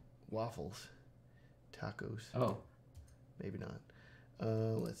waffles, tacos. Oh, maybe not.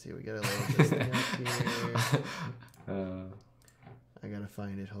 Let's see. We gotta load this thing up here. I gotta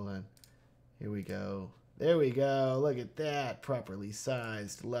find it. Hold on. Here we go. There we go. Look at that. Properly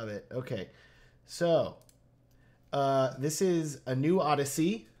sized. Love it. Okay. So, this is A New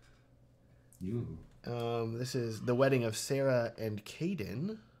Odyssey. This is the wedding of Sarah and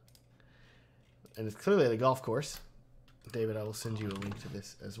Caden. And it's clearly at a golf course. David, I will send you a link to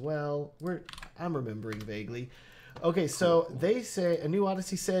this as well. I'm remembering vaguely. Okay, so they say, A New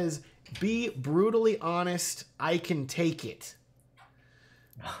Odyssey says, be brutally honest, I can take it.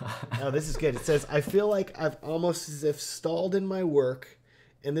 Oh, this is good. It says, I feel like I've almost as if stalled in my work,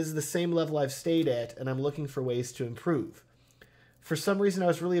 and this is the same level I've stayed at, and I'm looking for ways to improve. For some reason, I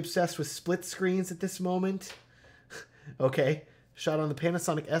was really obsessed with split screens at this moment. Okay. Shot on the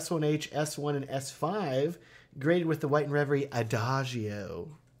Panasonic S1H, S1, and S5. Graded with the White and Reverie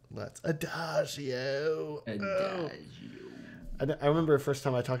Adagio. Let's Adagio. Oh. I remember the first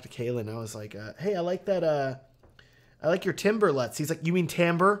time I talked to Kaylin, I was like, hey, I like that... I like your timbre LUTs. He's like, you mean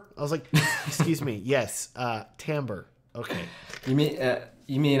timbre? I was like, excuse me. Yes, timbre. Okay. You mean?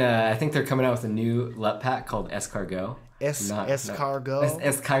 I think they're coming out with a new LUT pack called Escargot. Escargot.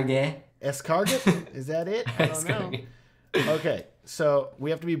 Escargot. Escargot? Is that it? I don't know. Okay, so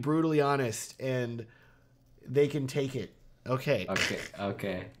we have to be brutally honest, and they can take it. Okay.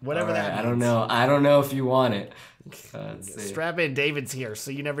 Okay. Whatever that means. I don't know if you want it. Strap in. David's here,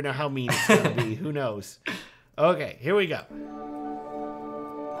 so you never know how mean it's going to be. Who knows? Okay, here we go.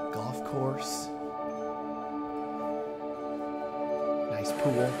 Golf course. Nice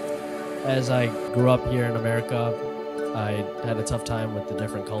pool. As I grew up here in America, I had a tough time with the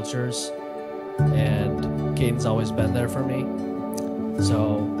different cultures, and Caden's always been there for me.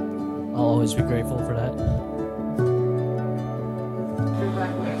 So I'll always be grateful for that.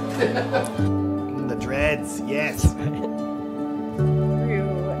 The dreads, yes. Through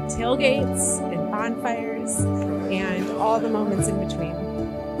tailgates and bonfires and all the moments in between.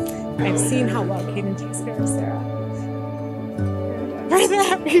 I've seen how well Caden takes care of Sarah. For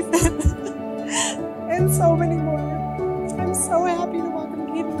that reason, and so many more, I'm so happy to welcome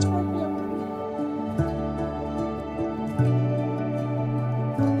Caden to our family.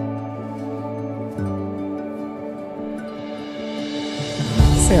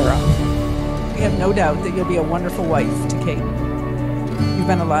 Sarah, we have no doubt that you'll be a wonderful wife to Caden. You've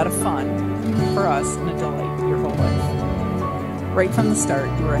been a lot of fun for us and a delight your whole life. Right from the start,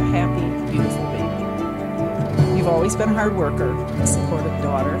 you were a happy, beautiful baby. You've always been a hard worker, a supportive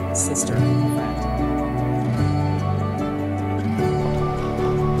daughter, sister, and friend.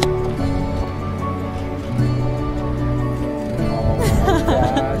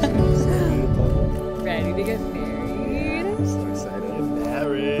 Ready to get married? So excited to get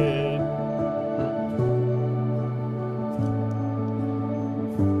married.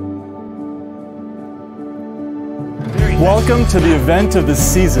 Welcome to the event of the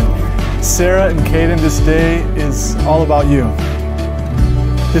season. Sarah and Caden, this day is all about you.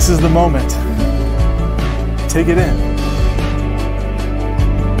 This is the moment. Take it in.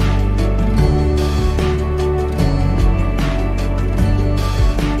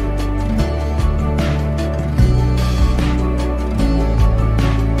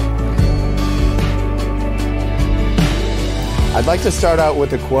 I'd like to start out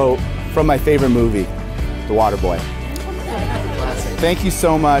with a quote from my favorite movie, The Waterboy. Thank you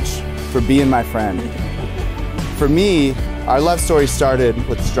so much for being my friend. For me, our love story started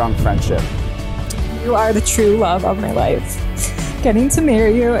with strong friendship. You are the true love of my life. Getting to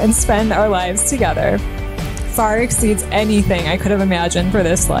marry you and spend our lives together far exceeds anything I could have imagined for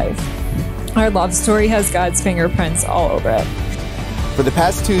this life. Our love story has God's fingerprints all over it. For the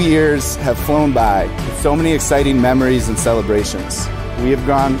past 2 years have flown by with so many exciting memories and celebrations. We have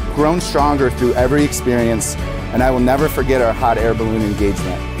grown stronger through every experience, and I will never forget our hot air balloon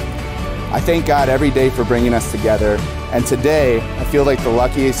engagement. I thank God every day for bringing us together, and today I feel like the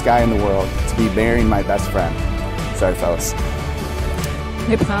luckiest guy in the world to be marrying my best friend. Sorry, fellas.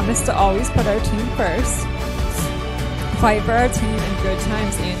 I promise to always put our team first, fight for our team in good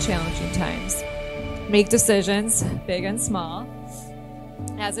times and challenging times, make decisions, big and small,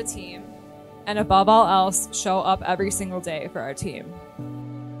 as a team, and above all else, show up every single day for our team.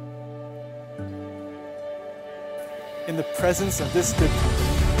 In the presence of this good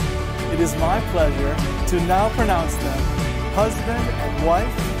couple, it is my pleasure to now pronounce them husband and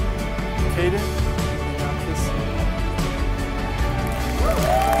wife. Caden, you got this.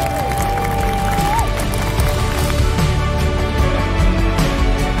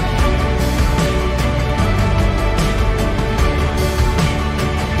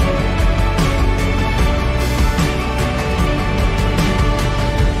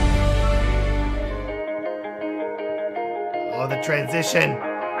 Oh, the transition.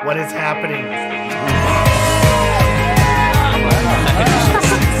 What is happening?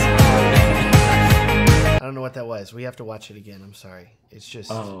 I don't know what that was. We have to watch it again. I'm sorry. It's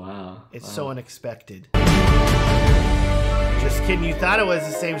just... Oh, wow. It's Wow. so unexpected. Just kidding. You thought it was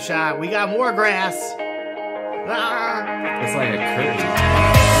the same shot. We got more grass. Ah! It's like a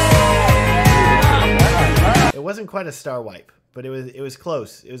curtain. It wasn't quite a star wipe, but it was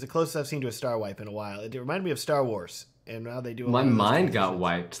close. It was the closest I've seen to a star wipe in a while. It reminded me of Star Wars, and now they do. My mind got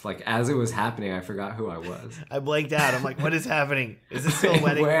wiped. Like as it was happening, I forgot who I was. I blanked out. I'm like, what is happening? Is this still a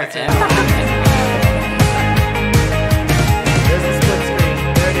wedding? Where What's am happening? There's the split screen.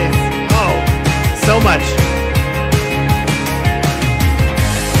 There it is. Oh, so much.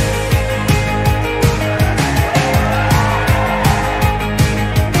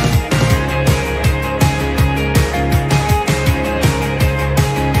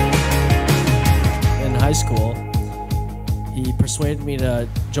 High school, he persuaded me to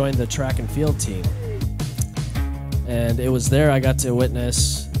join the track and field team. And it was there I got to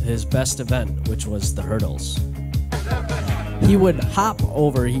witness his best event, which was the hurdles. He would hop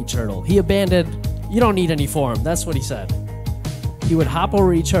over each hurdle. He abandoned, you don't need any form, that's what he said. He would hop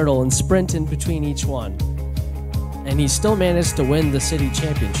over each hurdle and sprint in between each one. And he still managed to win the city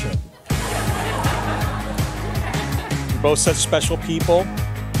championship. You're both such special people.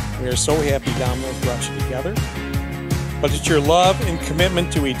 We are so happy Domino's brought you together. But it's your love and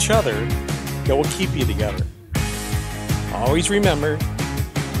commitment to each other that will keep you together. Always remember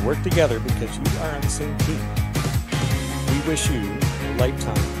to work together because you are on the same team. We wish you a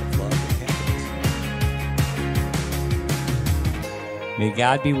lifetime of love and happiness. May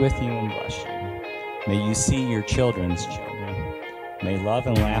God be with you and bless you. May you see your children's children. May love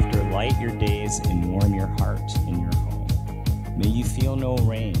and laughter light your days and warm your heart in your home. May you feel no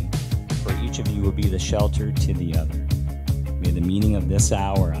rain, for each of you will be the shelter to the other. May the meaning of this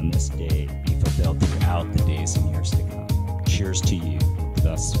hour on this day be fulfilled throughout the days and years to come. Cheers to you,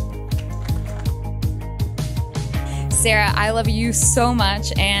 thus. Sarah, I love you so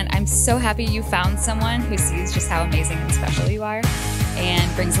much, and I'm so happy you found someone who sees just how amazing and special you are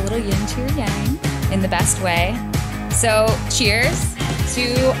and brings a little yin to your yang in the best way. So cheers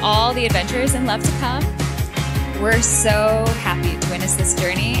to all the adventures and love to come. We're so happy to witness this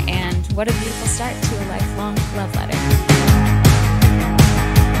journey, and what a beautiful start to a lifelong love letter.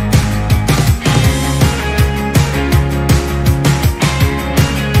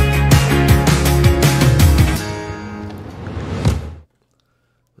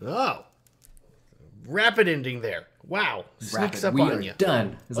 Oh, rapid ending there. Wow, sneaks up We on are you.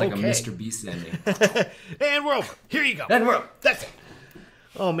 done. It's like a Okay. Mr. Beast ending. And we're over. Here you go. And we're over. That's it.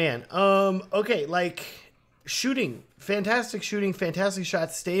 Oh man. Okay, like shooting, fantastic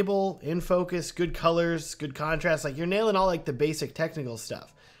shots, stable, in focus, good colors, good contrast. Like you're nailing all like the basic technical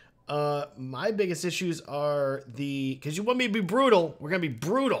stuff. My biggest issues are because you want me to be brutal. We're gonna be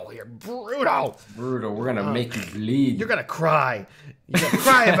brutal here. Brutal. Brutal. We're gonna make you bleed. You're gonna cry. You're gonna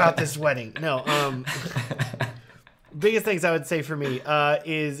cry about this wedding. No. Biggest things I would say for me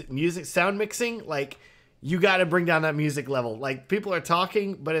is music, sound mixing. Like you got to bring down that music level. Like people are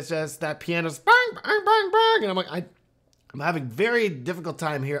talking, but it's just that piano's bang bang bang bang, and I'm like, I'm having very difficult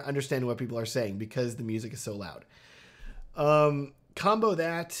time here understanding what people are saying because the music is so loud. Combo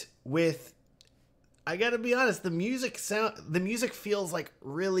that with, I gotta be honest, the music feels like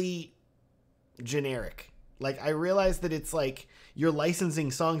really generic. Like, I realize that it's like you're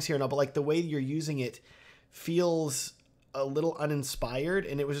licensing songs here and all, but like the way you're using it feels a little uninspired,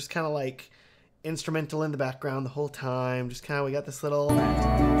 and it was just kind of like instrumental in the background the whole time. Just kind of, we got this little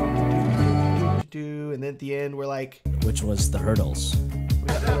and then at the end we're like, which was the Hurdles.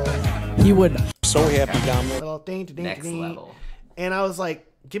 He would so happy down there. Little Next level. And I was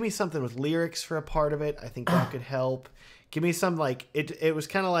like, give me something with lyrics for a part of it. I think that could help. Give me some, like, it was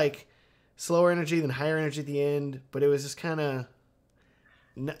kind of like slower energy than higher energy at the end, but it was just kind of,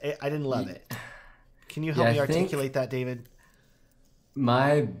 I didn't love it. Can you help me articulate that, David?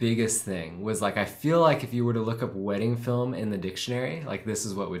 My biggest thing was, like, I feel like if you were to look up wedding film in the dictionary, like, this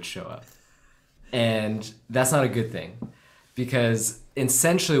is what would show up. And that's not a good thing, because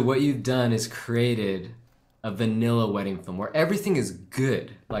essentially what you've done is created a vanilla wedding film where everything is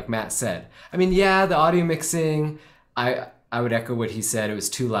good, like Matt said. I mean, yeah, the audio mixing, I would echo what he said, it was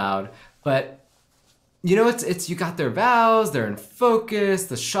too loud, but you know, it's you got their vows, they're in focus,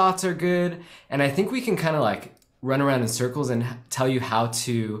 the shots are good, and I think we can kind of like run around in circles and tell you how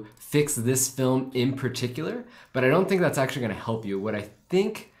to fix this film in particular, but I don't think that's actually going to help you. What I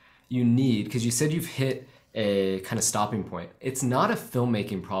think you need, because you said you've hit a kind of stopping point, it's not a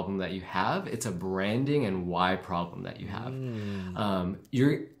filmmaking problem that you have, it's a branding and why problem that you have.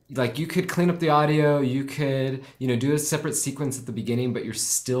 You're like, you could clean up the audio, you could, you know, do a separate sequence at the beginning, but you're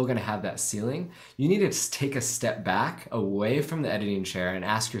still going to have that ceiling. You need to take a step back away from the editing chair and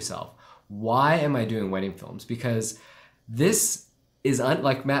ask yourself, why am I doing wedding films? Because this is,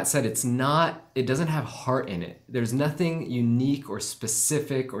 like Matt said, it doesn't have heart in it. There's nothing unique or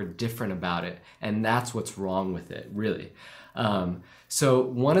specific or different about it. And that's what's wrong with it, really. So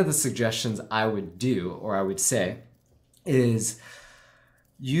one of the suggestions I would do, or I would say, is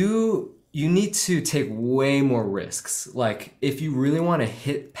you need to take way more risks. Like, if you really want to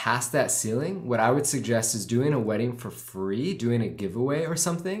hit past that ceiling, what I would suggest is doing a wedding for free, doing a giveaway or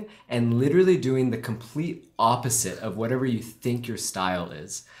something, and literally doing the complete opposite of whatever you think your style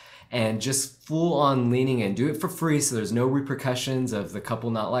is. And just full on leaning in, do it for free so there's no repercussions of the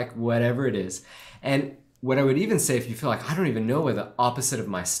couple not like whatever it is. And what I would even say, if you feel like, I don't even know what the opposite of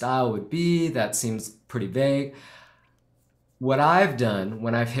my style would be, that seems pretty vague. What I've done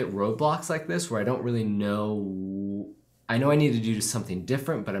when I've hit roadblocks like this, where I don't really know, I know I need to do something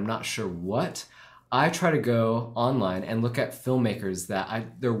different, but I'm not sure what, I try to go online and look at filmmakers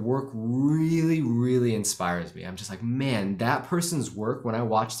that their work really, really inspires me. I'm just like, man, that person's work, when I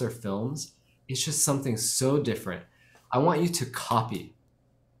watch their films, it's just something so different. I want you to copy,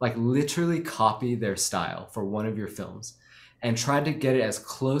 like literally copy their style for one of your films, and try to get it as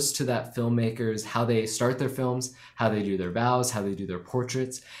close to that filmmaker's, how they start their films, how they do their vows, how they do their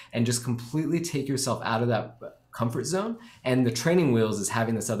portraits, and just completely take yourself out of that comfort zone. And the training wheels is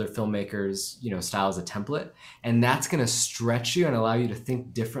having this other filmmaker's, you know, style as a template. And that's gonna stretch you and allow you to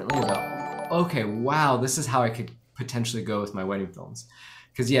think differently about, okay, wow, this is how I could potentially go with my wedding films.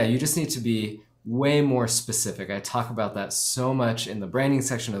 Because yeah, you just need to be way more specific. I talk about that so much in the branding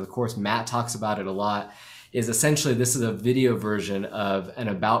section of the course. Matt talks about it a lot. Is essentially, this is a video version of an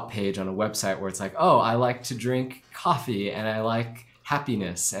about page on a website where it's like, oh, I like to drink coffee and I like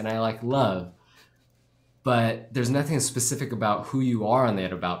happiness and I like love. But there's nothing specific about who you are on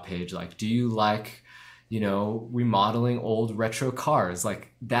that about page. Like, do you like, you know, remodeling old retro cars?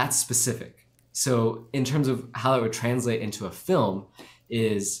 Like, that's specific. So in terms of how that would translate into a film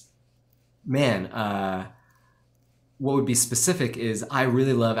is, man, what would be specific is, I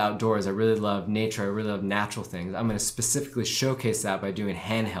really love outdoors, I really love nature, I really love natural things. I'm going to specifically showcase that by doing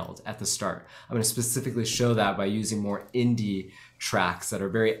handheld at the start. I'm going to specifically show that by using more indie tracks that are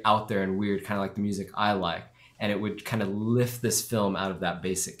very out there and weird, kind of like the music I like. And it would kind of lift this film out of that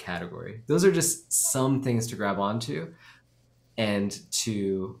basic category. Those are just some things to grab onto and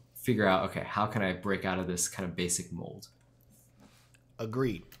to figure out, okay, how can I break out of this kind of basic mold?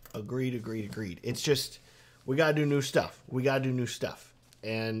 Agreed. It's just, we got to do new stuff.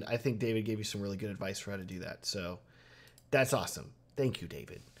 And I think David gave you some really good advice for how to do that. So that's awesome. Thank you,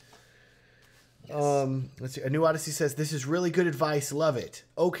 David. Yes. Let's see. A New Odyssey says, this is really good advice. Love it.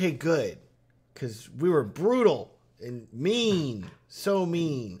 Okay, good. Because we were brutal and mean. So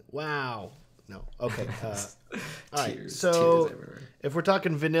mean. Wow. No. Okay. All right. So if we're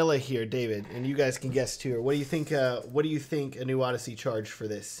talking vanilla here, David, and you guys can guess too, what do you think? What do you think A New Odyssey charged for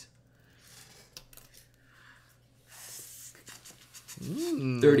this?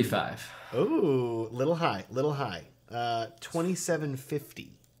 35. Ooh, little high. $2,750.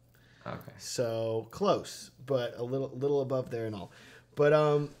 Okay. So close, but a little above there and all.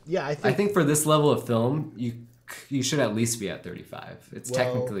 But yeah, I think for this level of film, you should at least be at 35. It's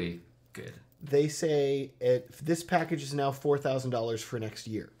technically good. They say this package is now $4,000 for next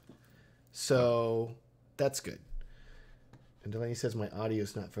year. So that's good. And Delaney says my audio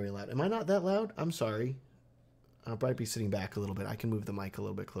is not very loud. Am I not that loud? I'm sorry. I'll probably be sitting back a little bit. I can move the mic a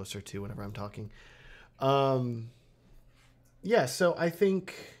little bit closer too whenever I'm talking. Yeah, so I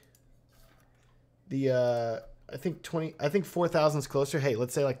think I think 4,000 is closer. Hey,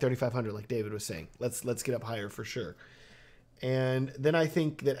 let's say like 3,500, like David was saying. Let's get up higher for sure. And then I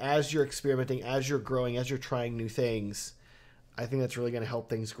think that as you're experimenting, as you're growing, as you're trying new things, I think that's really going to help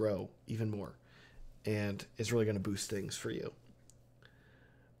things grow even more, and is really going to boost things for you.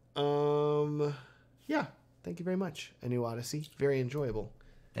 Yeah. Thank you very much. A New Odyssey, very enjoyable.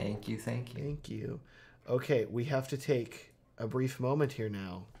 Thank you. Thank you. Okay, we have to take a brief moment here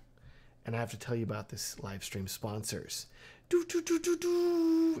now. And I have to tell you about this live stream sponsors.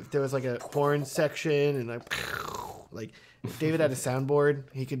 If there was like a porn section and like if David had a soundboard,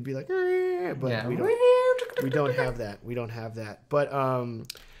 he could be like, but yeah. we don't have that. We don't have that. But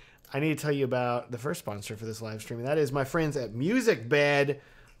I need to tell you about the first sponsor for this live stream, and that is my friends at Music Bed.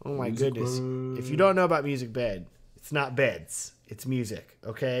 Oh my goodness. If you don't know about Music Bed, it's not beds. It's music,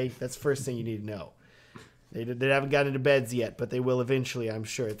 okay? That's the first thing you need to know. They haven't gotten into beds yet, but they will eventually, I'm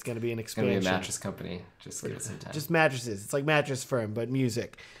sure. It's going to be an expansion. It's going to be a mattress company. Just give it some time. Just mattresses. It's like Mattress Firm, but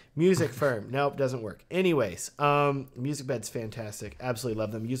music. Music Firm. Nope, doesn't work. Anyways, Music Bed's fantastic. Absolutely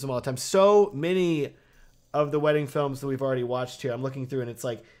love them. Use them all the time. So many of the wedding films that we've already watched here, I'm looking through and it's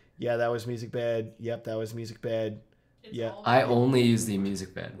like, yeah, that was Music Bed. Yep, that was Music Bed. Yeah. I only use the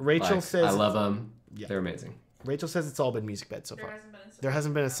Music Bed. Rachel says... I love them. Yeah. They're amazing. Rachel says it's all been Music Bed so far. There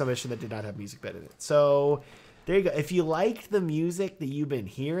hasn't been a submission that did not have Music Bed in it. So there you go. If you liked the music that you've been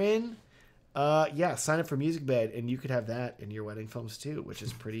hearing, yeah, sign up for Music Bed and you could have that in your wedding films too, which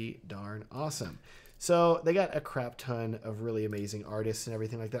is pretty darn awesome. So they got a crap ton of really amazing artists and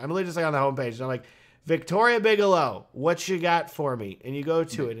everything like that. I'm literally just like on the homepage and I'm like, Victoria Bigelow, what you got for me? And you go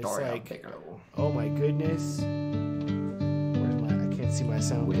to it and it's like, Bigelow. Oh my goodness. Where's my, I can't see my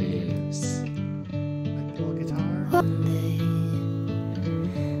sound. Waves. Little guitar. One day,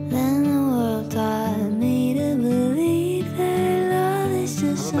 then the world taught me to believe that love is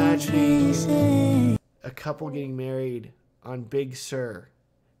just something you say. A couple getting married on Big Sur,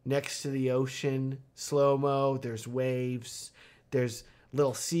 next to the ocean, slow-mo. There's waves. There's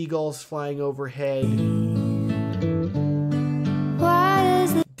little seagulls flying overhead.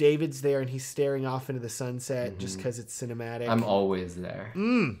 David's there and he's staring off into the sunset just because it's cinematic. I'm always there.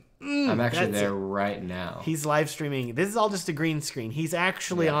 I'm actually there right now. He's live streaming. This is all just a green screen. He's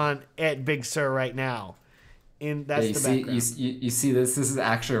actually on at Big Sur right now. And that's the background. You see this? This is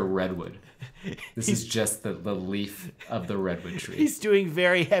actually a redwood. This is just the leaf of the redwood tree. He's doing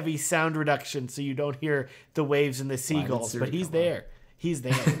very heavy sound reduction so you don't hear the waves and the seagulls, but he's there. He's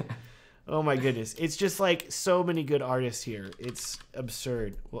there. Oh my goodness. It's just like so many good artists here. It's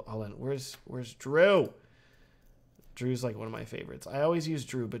absurd. Well, hold on. Where's Drew? Drew's like one of my favorites. I always use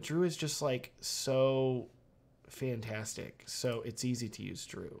Drew, but Drew is just like so fantastic. So it's easy to use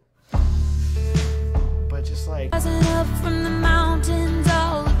Drew. But just like Rising up from the mountains,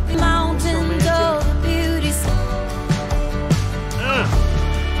 all the mountains, all the beauty.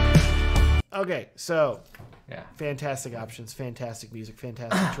 Okay, so yeah, fantastic options, fantastic music,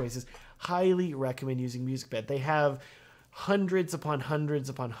 fantastic choices. Highly recommend using Music Bed. They have hundreds upon hundreds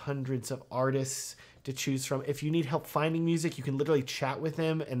upon hundreds of artists to choose from. If you need help finding music, you can literally chat with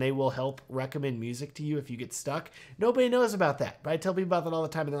them and they will help recommend music to you if you get stuck. Nobody knows about that, but I tell people about that all the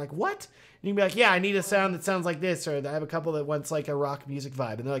time and they're like, what? And you can be like, yeah, I need a sound that sounds like this, or I have a couple that wants like a rock music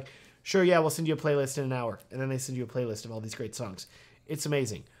vibe. And they're like, sure, yeah, we'll send you a playlist in an hour. And then they send you a playlist of all these great songs. It's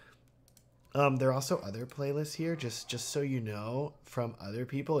amazing. There are also other playlists here, just so you know, from other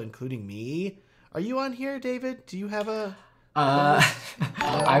people, including me. Are you on here, David? Do you have a...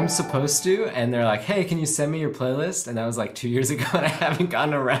 I'm supposed to, and they're like, hey, can you send me your playlist? And that was like 2 years ago, and I haven't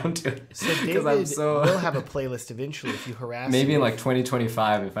gotten around to it. So David will have a playlist eventually if you harass Maybe him. in like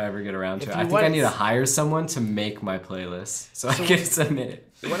 2025 if I ever get around to it. I think I need to hire someone to make my playlist so I can submit it.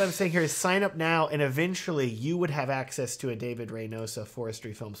 What I'm saying here is sign up now, and eventually you would have access to a David Reynosa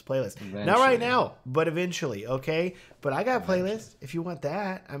Forestry Films playlist. Eventually. Not right now, but eventually, okay? But I got a playlist if you want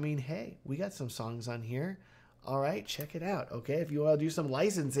that. I mean, hey, we got some songs on here. All right, check it out, okay? If you want to do some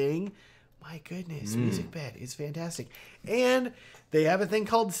licensing, my goodness, Music Bed is fantastic. And they have a thing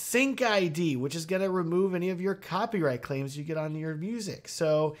called Sync ID, which is going to remove any of your copyright claims you get on your music.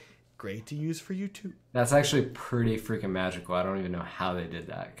 So great to use for YouTube. That's actually pretty freaking magical. I don't even know how they did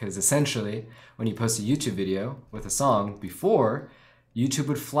that. Because essentially, when you post a YouTube video with a song, before, YouTube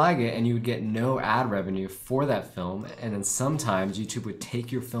would flag it and you would get no ad revenue for that film. And then sometimes YouTube would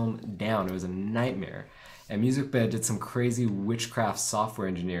take your film down. It was a nightmare. And MusicBed did some crazy witchcraft software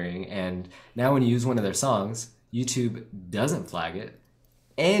engineering. And now when you use one of their songs, YouTube doesn't flag it.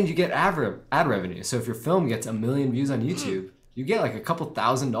 And you get ad revenue. So if your film gets 1 million views on YouTube, you get like a couple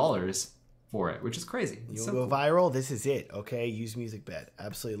 $1,000s for it, which is crazy. You'll go viral. This is it. Okay, use MusicBed.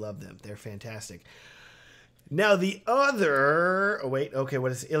 Absolutely love them. They're fantastic. Now the other. Oh wait. Okay.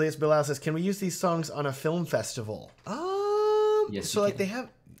 What is Ilias Bilal says? Can we use these songs on a film festival? Yes. So like they have.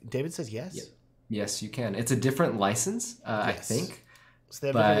 David says yes. Yep. Yes, you can. It's a different license, I think. So they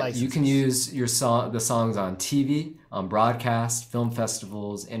have different but licenses. you can use the songs on TV, on broadcast, film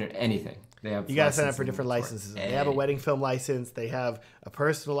festivals, anything. They have. You gotta sign up for different licenses. They have a wedding film license. They have a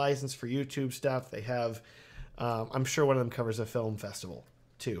personal license for YouTube stuff. They have. I'm sure one of them covers a film festival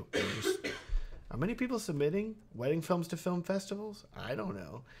too. Are many people submitting wedding films to film festivals? I don't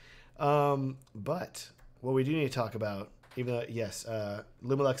know. But what we do need to talk about, even though yes,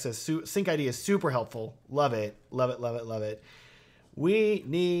 Lumalux says Sync ID is super helpful. Love it. Love it. Love it. Love it. We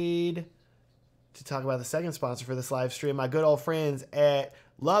need to talk about the second sponsor for this live stream, my good old friends at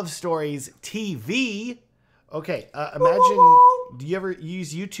Love Stories TV. Okay, imagine, do you ever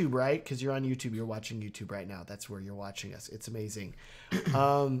use YouTube, right? Because you're on YouTube, you're watching YouTube right now. That's where you're watching us. It's amazing.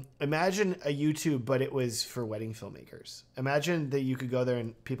 Imagine a YouTube, but it was for wedding filmmakers. Imagine that you could go there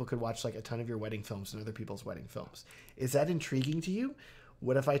and people could watch like a ton of your wedding films and other people's wedding films. Is that intriguing to you?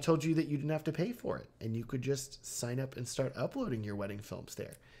 What if I told you that you didn't have to pay for it and you could just sign up and start uploading your wedding films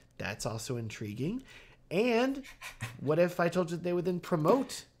there? That's also intriguing. And what if I told you that they would then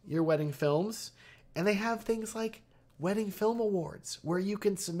promote your wedding films and they have things like wedding film awards where you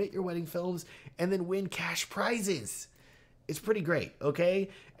can submit your wedding films and then win cash prizes? It's pretty great, okay?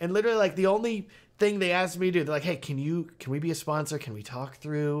 And literally like the only thing they asked me to do, they're like, hey, can we be a sponsor? Can we talk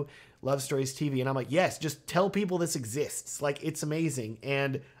through Love Stories TV? And I'm like, yes, just tell people this exists. Like, it's amazing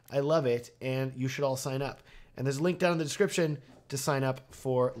and I love it and you should all sign up. And there's a link down in the description to sign up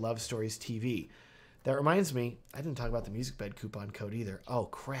for Love Stories TV. That reminds me, I didn't talk about the MusicBed coupon code either. Oh,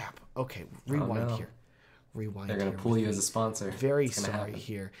 crap. Okay, rewind here. Rewind. They're going to pull you as a sponsor. Very sorry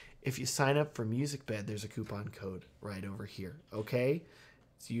here. If you sign up for MusicBed, there's a coupon code right over here, okay?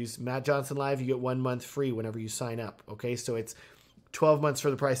 So use Matt Johnson Live, you get 1 month free whenever you sign up, okay? So it's 12 months for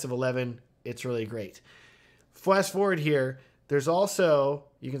the price of 11. It's really great. Fast forward here, there's also,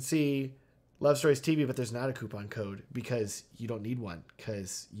 you can see Love Stories TV, but there's not a coupon code because you don't need one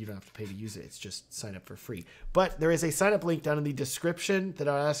because you don't have to pay to use it. It's just sign up for free. But there is a sign up link down in the description that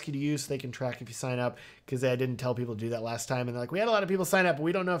I'll ask you to use so they can track if you sign up, because I didn't tell people to do that last time. And they're like, we had a lot of people sign up, but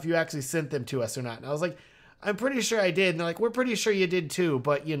we don't know if you actually sent them to us or not. And I was like, I'm pretty sure I did. And they're like, we're pretty sure you did too,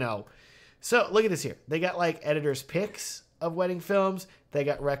 but you know. So look at this here. They got like editors' picks of wedding films. They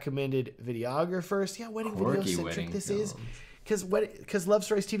got recommended videographers. Yeah, wedding video centric this is. Because Love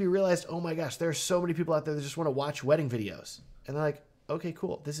Stories TV realized, oh my gosh, there are so many people out there that just want to watch wedding videos. And they're like, okay,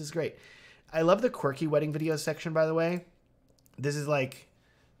 cool. This is great. I love the quirky wedding videos section, by the way. This is like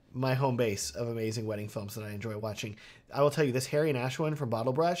my home base of amazing wedding films that I enjoy watching. I will tell you, this Harry and Ash one from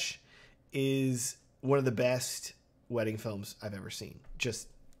Bottle Brush is one of the best wedding films I've ever seen. Just,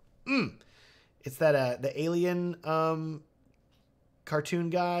 It's that, the alien cartoon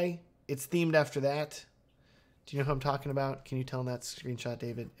guy. It's themed after that. Do you know who I'm talking about? Can you tell in that screenshot,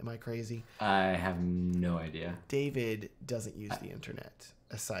 David? Am I crazy? I have no idea. David doesn't use the internet,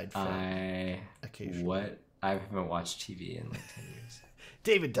 aside from occasionally. What? I haven't watched TV in like 10 years.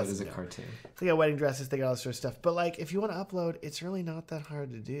 David doesn't What is a know. cartoon? They got wedding dresses, they got all this sort of stuff. But like, if you want to upload, it's really not that hard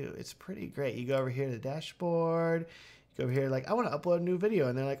to do. It's pretty great. You go over here to the dashboard. You go over here, like, I want to upload a new video.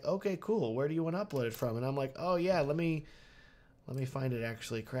 And they're like, okay, cool. Where do you want to upload it from? And I'm like, oh yeah, let me find it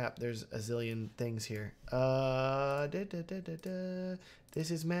actually. Crap, there's a zillion things here. This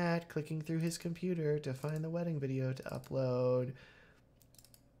is Matt clicking through his computer to find the wedding video to upload.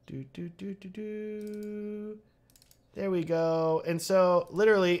 There we go. And so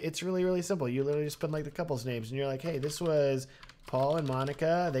literally it's really, really simple. You literally just put like the couple's names and you're like, hey, this was Paul and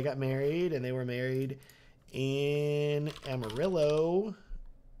Monica. They got married and they were married in Amarillo.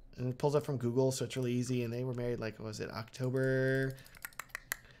 And it pulls up from Google, so it's really easy. And they were married, like, what was it, October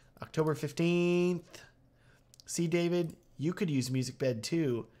 15th. See, David, you could use MusicBed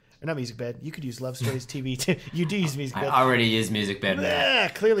too, Or not Music Bed. You could use Love Stories TV too. You do use Music Bed. I already use Music Bed, Matt. Yeah,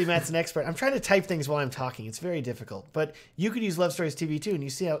 clearly Matt's an expert. I'm trying to type things while I'm talking. It's very difficult. But you could use Love Stories TV too, and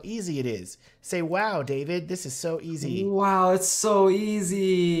you see how easy it is. Say, wow, David, this is so easy. Wow, it's so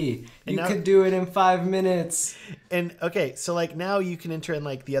easy. And You now- could do it in 5 minutes. And okay, so like now you can enter in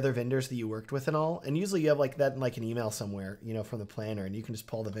like the other vendors that you worked with and all. And usually you have like that in like an email somewhere, you know, from the planner, and you can just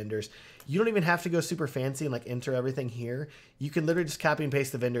pull the vendors. You don't even have to go super fancy and like enter everything here. You can literally just copy and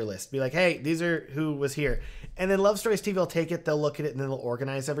paste the vendor list. Be like, hey, these are who was here. And then Love Stories TV will take it, they'll look at it, and then they'll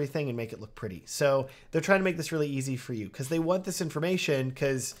organize everything and make it look pretty. So they're trying to make this really easy for you because they want this information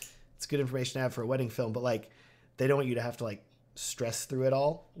because it's good information to have for a wedding film, but like they don't want you to have to like stress through it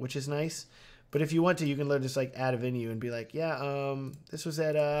all, which is nice. But if you want to, you can literally just like add a venue and be like, yeah, this was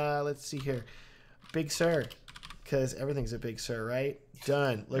at, let's see here, Big Sur, because everything's a Big Sur, right?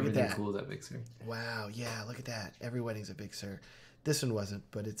 Done. Look Everything at that. cool at Big Sur. Wow, yeah, look at that. Every wedding's a Big Sur. This one wasn't,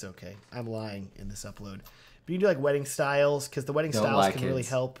 but it's okay. I'm lying in this upload. But you can do like wedding styles, because the wedding Don't styles lie, can really kids.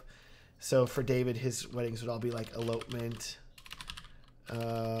 help. So for David, his weddings would all be like elopement.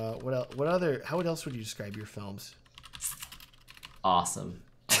 What else? How else would you describe your films? Awesome.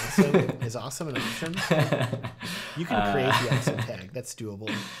 Awesome? Is awesome an option? You can create the awesome tag. That's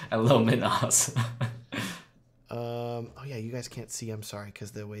doable. Elopement awesome. Oh yeah, you guys can't see. I'm sorry,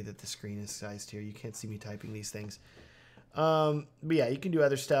 because the way that the screen is sized here, you can't see me typing these things. But yeah, you can do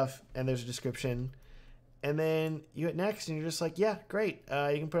other stuff, and there's a description, and then you hit next, and you're just like, yeah, great.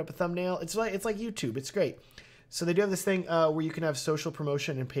 You can put up a thumbnail. It's like YouTube. It's great. So they do have this thing where you can have social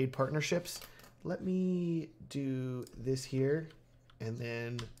promotion and paid partnerships. Let me do this here, and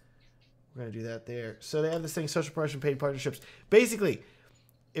then we're gonna do that there. So they have this thing, social promotion, paid partnerships. Basically,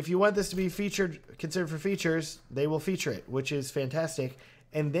 if you want this to be considered for features, they will feature it, which is fantastic.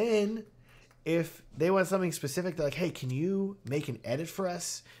 And then if they want something specific, they're like, hey, can you make an edit for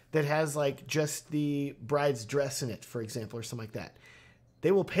us that has like just the bride's dress in it, for example, or something like that?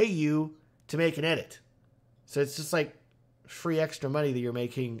 They will pay you to make an edit. So it's just like free extra money that you're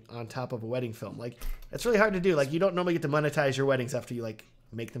making on top of a wedding film. Like, it's really hard to do. Like, you don't normally get to monetize your weddings after you like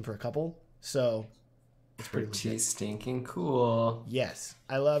make them for a couple. So it's pretty stinking cool. Yes,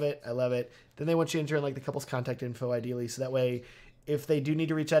 I love it. I love it. Then they want you to enter in like the couple's contact info, ideally, so that way, if they do need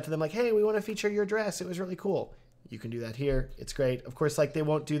to reach out to them, like, hey, we want to feature your dress, it was really cool, you can do that here. It's great. Of course, like they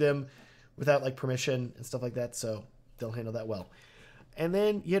won't do them without like permission and stuff like that, so they'll handle that well. And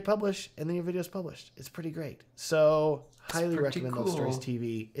then you hit publish, and then your video's published. It's pretty great. So highly recommend Love Stories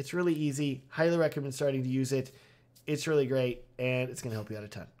TV. It's really easy. Highly recommend starting to use it. It's really great, and it's gonna help you out a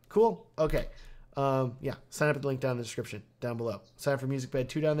ton. Cool. Okay. Yeah, sign up at the link down in the description down below. Sign up for Music Bed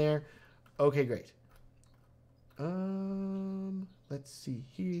 2 down there. Okay, great. Let's see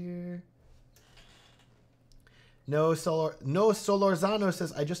here. No Solorzano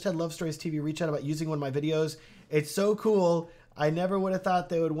says, I just had Love Stories TV reach out about using one of my videos. It's so cool. I never would have thought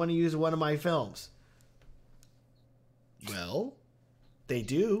they would want to use one of my films. Well, they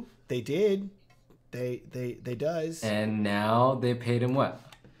do. They did. They does. And now they paid him what?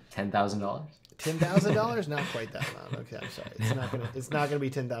 $10,000? $10,000? Not quite that amount. Okay, I'm sorry. It's not gonna be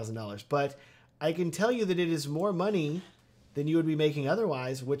 $10,000. But I can tell you that it is more money than you would be making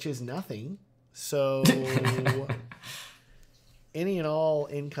otherwise, which is nothing. So any and all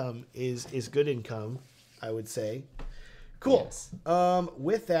income is good income, I would say. Cool. Yes.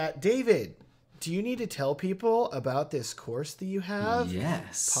 With that, David, do you need to tell people about this course that you have?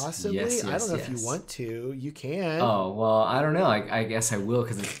 Yes. Possibly? Yes, I don't know if yes. you want to. You can. Oh, well, I don't know. I guess I will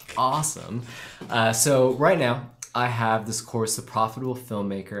because it's awesome. So right now, I have this course, The Profitable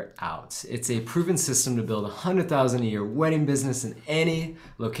Filmmaker, out. It's a proven system to build $100,000 a year wedding business in any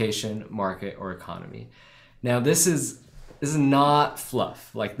location, market, or economy. Now, this is not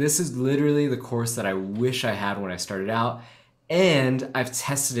fluff. Like, this is literally the course that I wish I had when I started out. And I've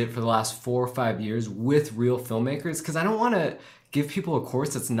tested it for the last 4 or 5 years with real filmmakers because I don't want to give people a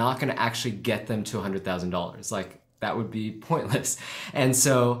course that's not going to actually get them to $100,000. Like, that would be pointless. And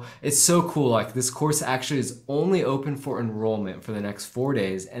so it's so cool. Like, this course actually is only open for enrollment for the next 4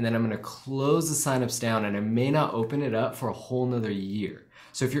 days. And then I'm going to close the signups down, and I may not open it up for a whole nother year.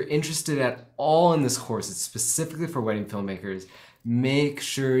 So if you're interested at all in this course, it's specifically for wedding filmmakers, make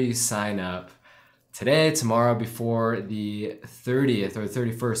sure you sign up today, tomorrow, before the 30th or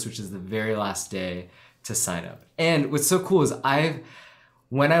 31st, which is the very last day to sign up. And what's so cool is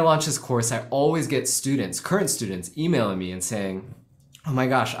when I launch this course, I always get current students emailing me and saying, oh my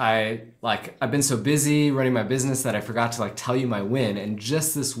gosh, I've been so busy running my business that I forgot to tell you my win. And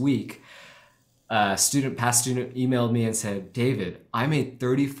just this week, past student emailed me and said, David, I made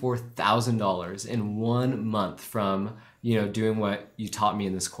 $34,000 in 1 month from doing what you taught me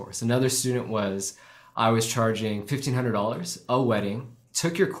in this course. Another student was, I was charging $1,500 a wedding,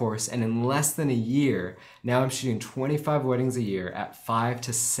 took your course, and in less than a year, now I'm shooting 25 weddings a year at $5,000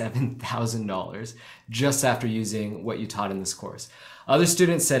 to $7,000 just after using what you taught in this course. Other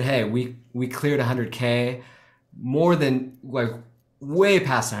students said, hey, we cleared 100K, more than way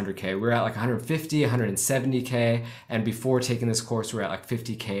past 100K. We're at like 150, 170K. And before taking this course, we're at like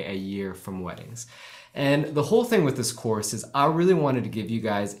 50K a year from weddings. And the whole thing with this course is I really wanted to give you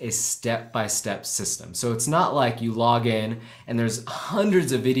guys a step-by-step system. So it's not like you log in and there's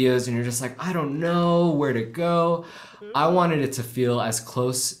hundreds of videos and you're just like, I don't know where to go. I wanted it to feel as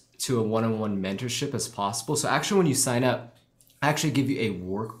close to a one-on-one mentorship as possible. So actually when you sign up, I actually give you a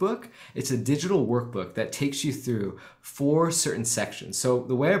workbook. It's a digital workbook that takes you through 4 certain sections. So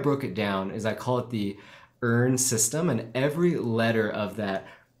the way I broke it down is I call it the EARN system, and every letter of that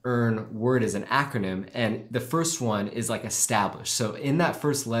EARN word is an acronym, and the first one is like established. So in that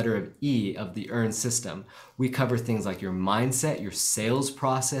first letter of E of the EARN system, we cover things like your mindset, your sales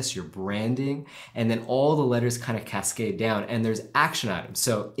process, your branding, and then all the letters kind of cascade down, and there's action items.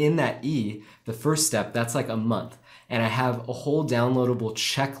 So in that E, the first step, that's like a month. And I have a whole downloadable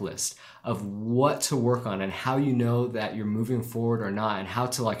checklist of what to work on and how you know that you're moving forward or not, and how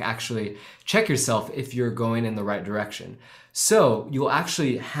to like actually check yourself if you're going in the right direction. So you'll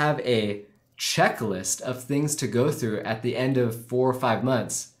actually have a checklist of things to go through at the end of 4 or 5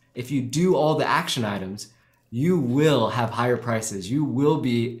 months. If you do all the action items, you will have higher prices. You will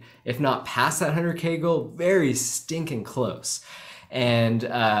be, if not past that 100K goal, very stinking close. And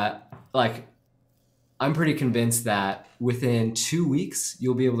I'm pretty convinced that within 2 weeks,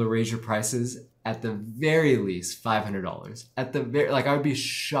 you'll be able to raise your prices at the very least $500. I would be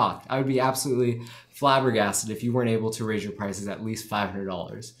shocked. I would be absolutely flabbergasted if you weren't able to raise your prices at least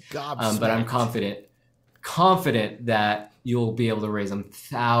 $500. But I'm confident that you'll be able to raise them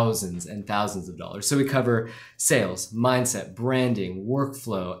thousands and thousands of dollars. So we cover sales, mindset, branding,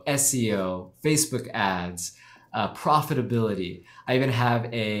 workflow, SEO, Facebook ads, profitability. I even have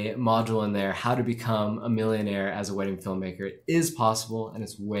a module in there, how to become a millionaire as a wedding filmmaker. It is possible, and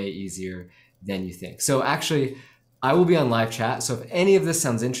it's way easier than you think. So actually, I will be on live chat. So if any of this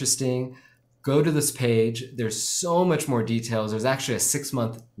sounds interesting, go to this page. There's so much more details. There's actually a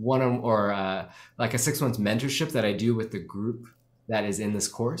 6-month like a 6-month mentorship that I do with the group that is in this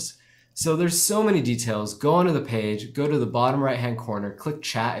course. So there's so many details. Go onto the page, go to the bottom right-hand corner, click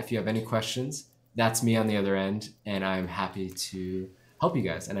chat if you have any questions. That's me on the other end, and I'm happy to help you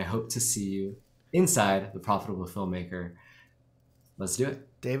guys. And I hope to see you inside the Profitable Filmmaker. Let's do it.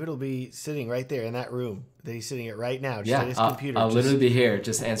 David will be sitting right there in that room that he's sitting at right now, just yeah, at his computer. I'll literally be here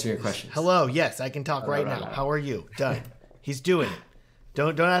just answering your questions. Hello, yes, I can talk right now. How are you? Done. He's doing it.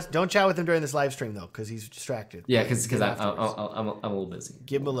 Don't chat with him during this live stream though, because he's distracted. Yeah, because I'm a little busy.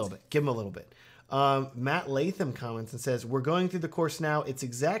 Give him a little bit. Give him a little bit. Matt Latham comments and says, we're going through the course now. It's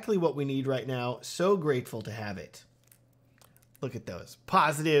exactly what we need right now. So grateful to have it. Look at those.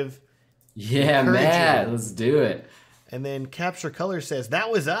 Positive. Yeah, Matt, let's do it. And then Capture Color says,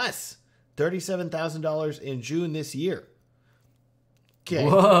 that was us. $37,000 in June this year. Okay.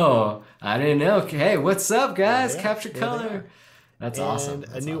 Whoa, I didn't know. Okay, what's up, guys? Yeah, Capture Color. That's awesome.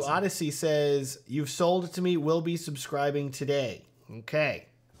 And a new Odyssey says, you've sold it to me. We'll be subscribing today. Okay.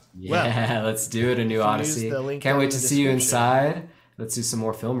 Yeah, let's do it, a new Odyssey. Can't wait to see you inside. Let's do some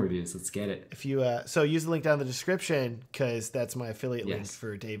more film reviews. Let's get it. If you so use the link down in the description, because that's my affiliate link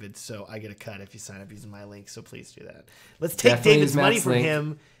for David. So I get a cut if you sign up using my link. So please do that. Let's take David's money from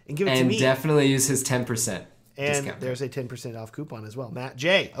him and give it to me. And definitely use his 10%. And there's a 10% off coupon as well. Matt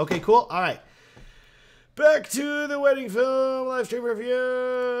J. Okay, cool. All right. Back to the wedding film live stream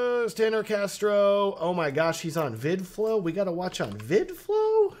reviews. Tanner Castro. Oh my gosh, he's on VidFlow. We got to watch on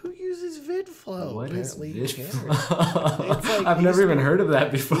VidFlow. Who uses VidFlow? What is VidFlow? I've never even heard of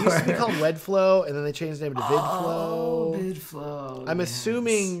that before. It used to be called WedFlow, and then they changed the name to VidFlow. Oh, VidFlow. I'm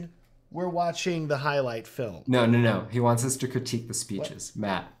assuming we're watching the highlight film. No. He wants us to critique the speeches. What?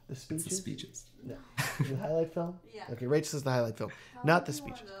 Matt. The speeches? It's the speeches. No. The highlight film? Yeah. Okay, Rachel says the highlight film, not the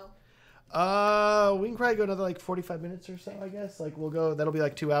speeches. We can probably go another like 45 minutes or so, I guess. Like we'll go, that'll be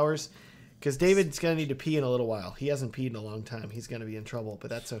like 2 hours. Because David's going to need to pee in a little while. He hasn't peed in a long time. He's going to be in trouble, but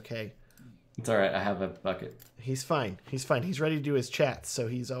that's okay. It's all right. I have a bucket. He's fine. He's fine. He's ready to do his chats, so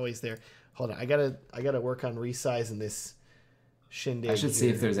he's always there. Hold on. I gotta work on resizing this shindig. I should see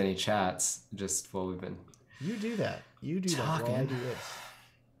if there's any chats just while we've been You do that. You do talking. that while I do this.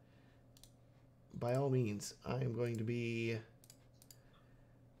 By all means, I am going to be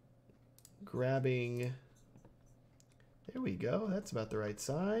grabbing. There we go. That's about the right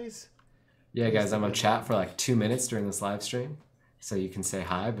size. Yeah, guys, I'm on chat for like 2 minutes during this live stream, so you can say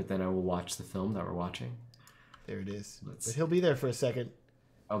hi, but then I will watch the film that we're watching. There it is. But he'll be there for a second.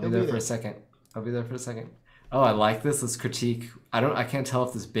 I'll be there for a second. I'll be there for a second. Oh, I like this. Let's critique. I can't tell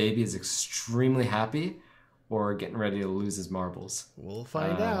if this baby is extremely happy or getting ready to lose his marbles. We'll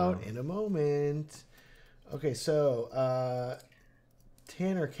find out in a moment. Okay, so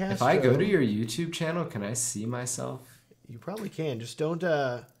Tanner Castro. If I go to your YouTube channel, can I see myself? You probably can. Just don't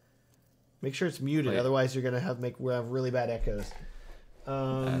make sure it's muted. Otherwise, you're gonna have really bad echoes.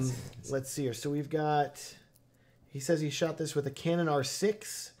 Let's see here. So we've got. He says he shot this with a Canon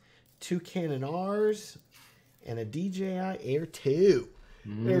R6, 2 Canon Rs, and a DJI Air 2.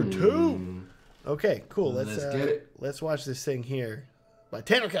 Air 2. Okay, cool. Let's get it. Let's watch this thing here by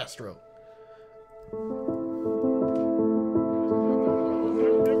Tanner Castro.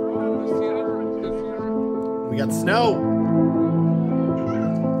 We got snow.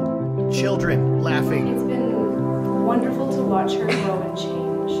 Children laughing. It's been wonderful to watch her grow and change.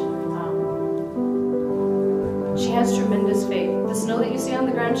 She has tremendous faith. The snow that you see on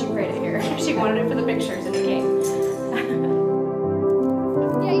the ground, she prayed it here. She wanted it for the pictures, and it came.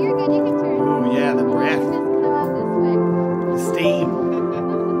 Yeah, you're good. You can turn. Oh yeah, the breath. Just come out this way. The steam.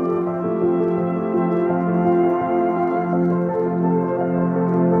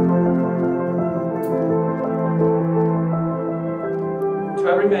 To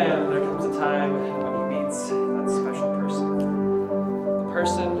every man, there comes a time when he meets that special person. The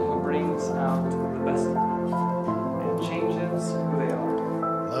person who brings out the best in them and changes who they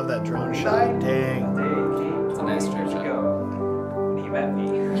are. Love that drone shot. Dang. The day came It's a nice drone shot. when he met me.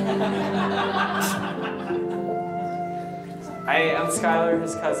 I am Skylar,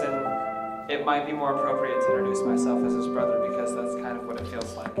 his cousin. It might be more appropriate to introduce myself as his brother because that's kind of what it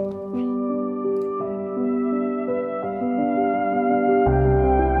feels like.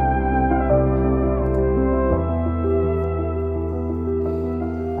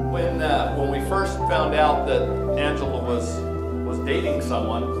 When we first found out that Angela was dating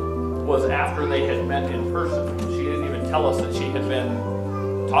someone was after they had met in person. She didn't even tell us that she had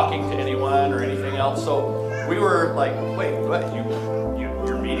been talking to anyone or anything else. So we were like, wait, what?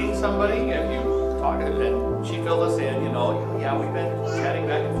 You're meeting somebody? Have you talked? And she filled us in, yeah, we've been chatting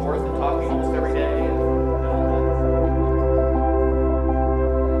back and forth and talking almost every day.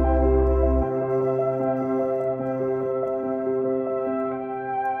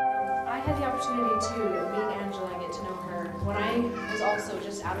 I had the opportunity to meet Angela and get to know her when I was also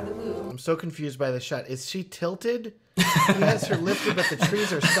just out of the blue. I'm so confused by this shot. Is she tilted? He has her lifted, but the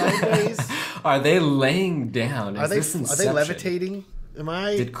trees are sideways. Are they laying down? Are they levitating?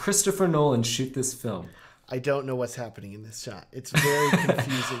 Did Christopher Nolan shoot this film? I don't know what's happening in this shot. It's very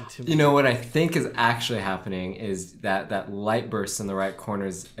confusing to me. You know what I think is actually happening is that light burst in the right corner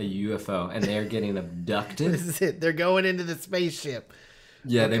is a UFO, and they are getting abducted. This is it. They're going into the spaceship.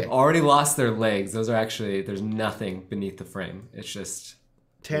 Yeah, Okay. they've already lost their legs. Those are actually, there's nothing beneath the frame. It's just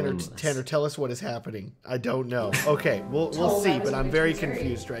Tanner, tell us what is happening. I don't know. Okay, we'll see, but I'm very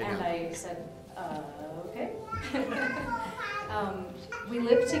confused right and now. I said, okay. We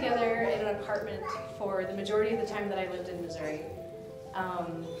lived together in an apartment for the majority of the time that I lived in Missouri.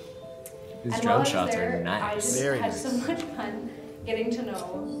 These and drone while I was shots there, are nice. I just Very had nice. so much fun getting to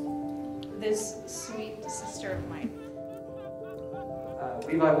know this sweet sister of mine.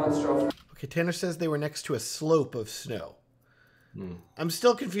 Levi once drove. Okay, Tanner says they were next to a slope of snow. I'm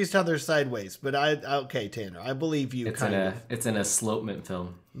still confused how they're sideways, but okay, Tanner, I believe you. It's an elopement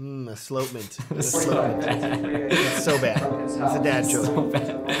film. A slopement. It's so bad. It's a dad joke. So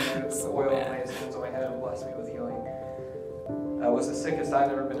bad. So my head and blessed me with healing. That was the sickest I'd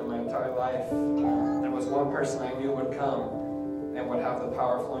ever been in my entire life. There was one person I knew would come and would have the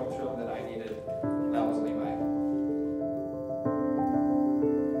power flowing through him that I needed, and that was Levi.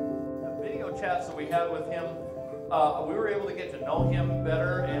 The video chats that we had with him, we were able to get to know him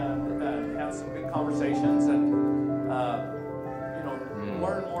better and have some good conversations and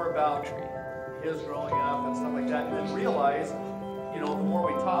learn more about his growing up and stuff like that, and then realize, the more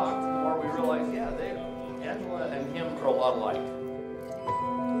we talked, the more we realized, Angela and him are a lot alike.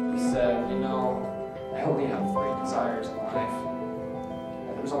 He said, I only have 3 desires in life.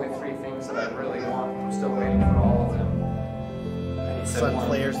 And there's only 3 things that I really want. I'm still waiting for all of them. And he said, Sun 1,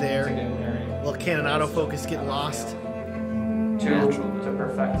 flares there. to get married. Little Canon autofocus getting lost. 2, to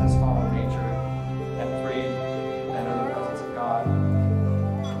perfect his fallen nature. And 3, enter the presence of God.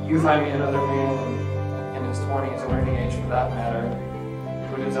 You find me another man in his 20s or any age for that matter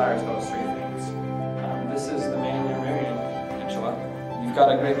who desires those 3 things. This is the man you're marrying, Angela. You've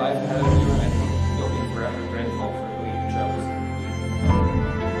got a great life ahead of you, and I think you'll be forever grateful for who you chose.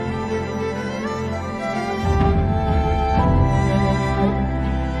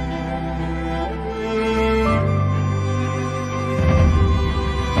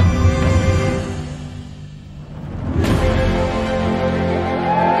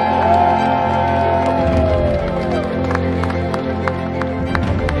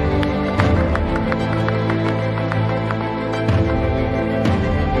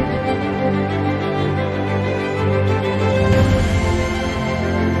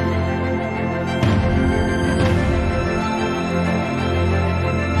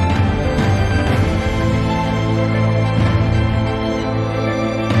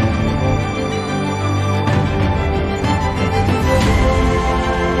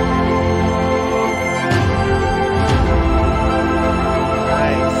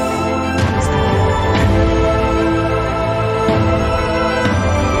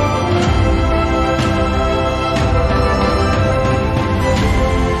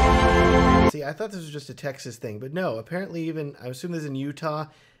 Texas thing, but no. Apparently, even I assume this is in Utah.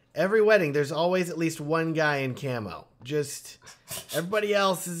 Every wedding, there's always at least one guy in camo. Just everybody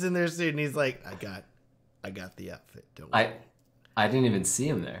else is in their suit, and he's like, I got the outfit. Don't worry. I didn't even see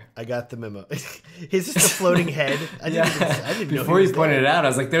him there. I got the memo. He's just a floating head. I didn't know. Before you pointed it out, I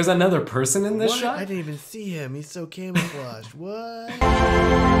was like, "There's another person in this shot." I didn't even see him. He's so camouflaged. What?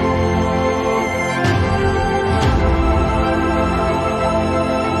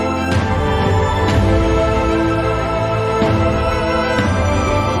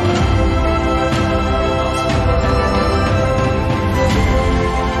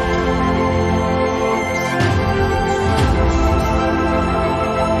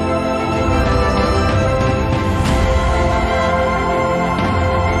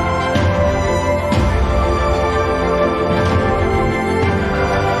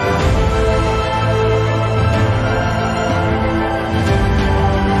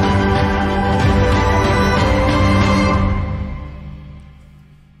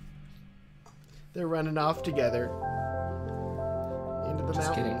 They're running off together into the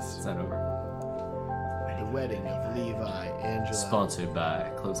Just kidding. mountains. It's not over. The wedding of Levi, Angela. Sponsored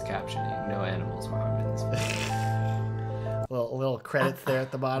by closed captioning. No animals were harmed in this video. little credits there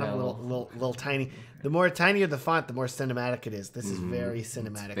at the bottom. No. Little tiny. The more tinier the font, the more cinematic it is. This is very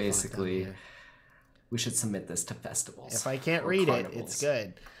cinematic. It's basically, we should submit this to festivals. If I can't or read carnivals. it, it's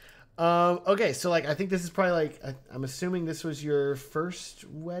good. Okay, so like I think this is probably like I'm assuming this was your first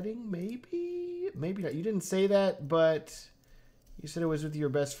wedding, maybe not. You didn't say that, but you said it was with your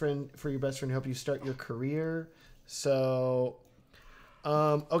best friend for your best friend to help you start your career. So,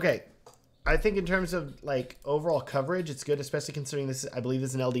 okay, I think in terms of like overall coverage, it's good, especially considering this. I believe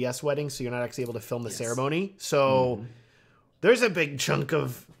this is an LDS wedding, so you're not actually able to film the ceremony. So there's a big chunk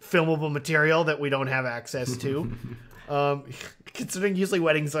of filmable material that we don't have access to. Considering usually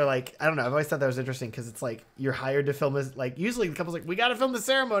weddings are like, I don't know, I've always thought that was interesting because it's like you're hired to film this, like usually the couple's like, we got to film the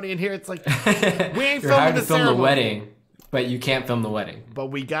ceremony, and here it's like, we ain't You're hired filming the to film ceremony. the wedding, but you can't film the wedding. But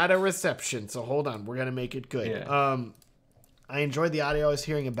we got a reception, so hold on, we're gonna make it good. Yeah. I enjoyed the audio I was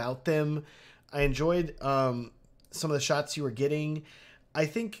hearing about them. I enjoyed some of the shots you were getting. I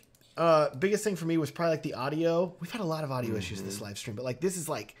think biggest thing for me was probably like the audio. We've had a lot of audio issues this live stream, but like this is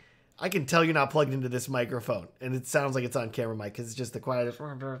like, I can tell you're not plugged into this microphone, and it sounds like it's on camera mic because it's just the quietest.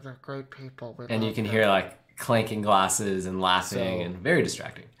 They're great people. And you can hear like clanking glasses and laughing, and very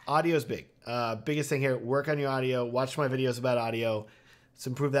distracting. Audio's big. Biggest thing here, work on your audio. Watch my videos about audio. Let's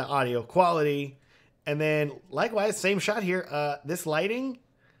improve that audio quality. And then likewise, same shot here. This lighting,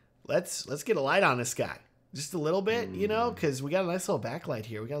 let's get a light on this guy. Just a little bit, you know, because we got a nice little backlight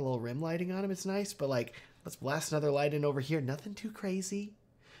here. We got a little rim lighting on him. It's nice, but like, let's blast another light in over here. Nothing too crazy.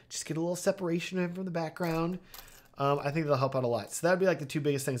 Just get a little separation of him from the background. I think that'll help out a lot. So that would be like the two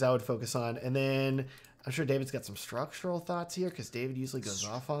biggest things I would focus on. And then I'm sure David's got some structural thoughts here because David usually goes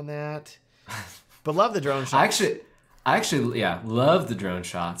off on that. But love the drone shots. I actually, yeah, love the drone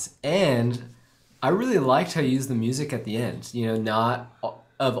shots. And I really liked how you used the music at the end. You know, not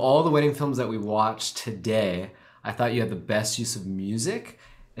of all the wedding films that we watched today, I thought you had the best use of music,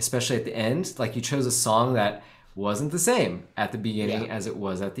 especially at the end. Like you chose a song that wasn't the same at the beginning as it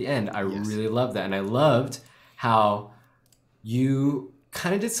was at the end. I really loved that. And I loved how you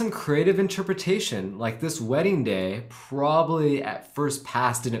kind of did some creative interpretation. Like this wedding day probably at first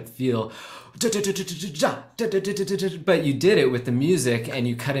pass didn't feel, but you did it with the music and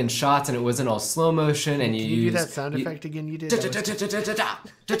you cut in shots and it wasn't all slow motion. And you Can you do that sound effect again? You did.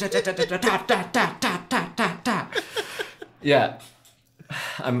 Yeah.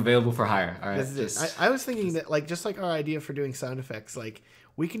 I'm available for hire. All right. This is it. I was thinking that, like, just like our idea for doing sound effects, like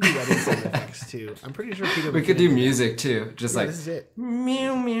we can do wedding sound effects too. I'm pretty sure Peter. We could do music too, just like this is it.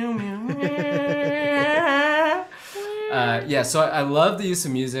 Meow meow meow. Yeah, so I love the use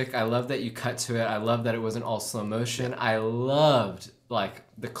of music. I love that you cut to it. I love that it wasn't all slow motion. I loved like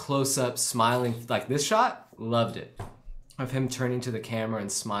the close-up smiling, like this shot. Loved it. Of him turning to the camera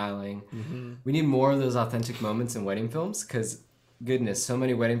and smiling. Mm-hmm. We need more of those authentic moments in wedding films because, goodness, so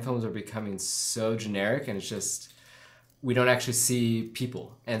many wedding films are becoming so generic and it's just, we don't actually see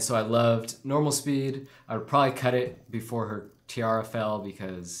people. And so I loved normal speed. I would probably cut it before her tiara fell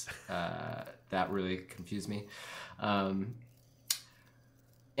because that really confused me. And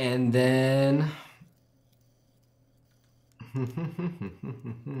then,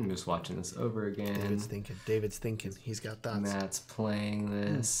 just watching this over again. David's thinking. He's got thoughts. Matt's playing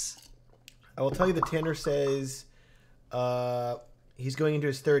this. I will tell you the Tanner says he's going into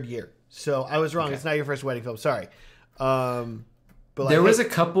his third year. So I was wrong. Okay. It's not your first wedding film. Sorry. But like, there was a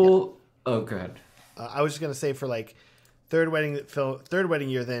couple. Yeah. Oh, go ahead. I was just gonna say for like third wedding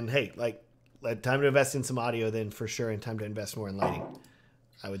year. Then hey, like time to invest in some audio then for sure, and time to invest more in lighting,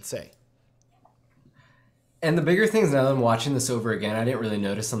 I would say. And the bigger things, now that I'm watching this over again, I didn't really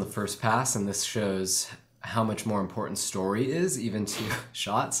notice on the first pass, and this shows how much more important story is even to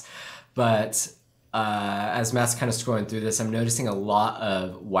shots. But as Matt's kind of scrolling through this, I'm noticing a lot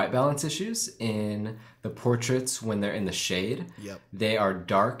of white balance issues in the portraits when they're in the shade. Yep. They are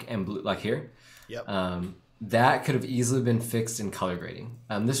dark and blue, like here. Yep. That could have easily been fixed in color grading.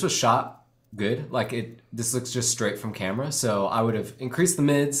 This was shot good. Like this looks just straight from camera. So I would have increased the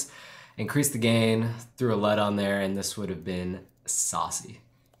mids, increased the gain, threw a LUT on there, and this would have been saucy.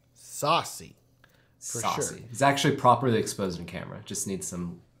 Saucy. For saucy. sure. It's actually properly exposed in camera. Just needs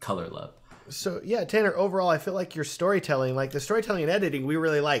some color love. So yeah, Tanner, overall, I feel like your storytelling, like the storytelling and editing, we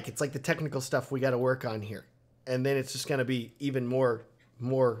really like. It's like the technical stuff we got to work on here. And then it's just going to be even more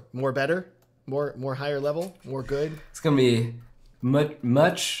better. More higher level, more good. It's gonna be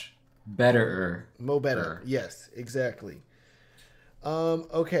much better. Mo better. Yes, exactly.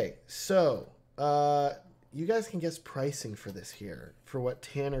 Okay, so you guys can guess pricing for this here, for what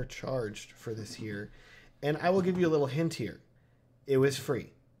Tanner charged for this here, and I will give you a little hint here. It was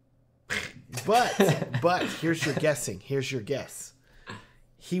free, but here's your guessing. Here's your guess.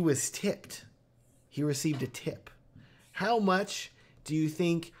 He was tipped. He received a tip. How much do you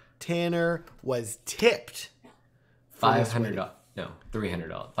think Tanner was tipped? $500. No,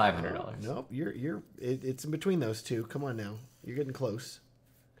 $300. $500. Nope, it's in between those two. Come on now, you're getting close.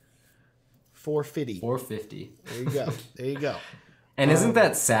 $450. $450. There you go. There you go. And isn't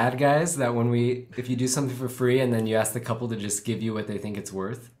that sad, guys? That if you do something for free and then you ask the couple to just give you what they think it's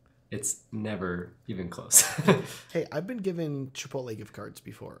worth, it's never even close. Hey, I've been given Chipotle gift cards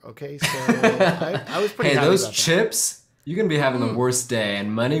before. Okay, so I was pretty. Hey, those chips. You're going to be having the worst day,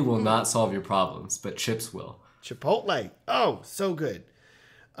 and money will not solve your problems, but chips will. Chipotle. Oh, so good.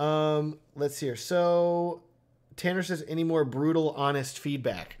 Let's see here. So Tanner says, any more brutal, honest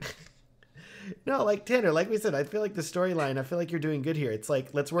feedback? No, like Tanner, like we said, I feel like the storyline, I feel like you're doing good here. It's like,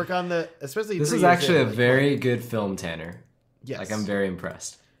 let's work on especially this is actually a very good film, Tanner. Yes. Like, I'm very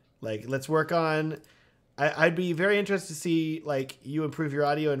impressed. Like, let's work on... I'd be very interested to see like you improve your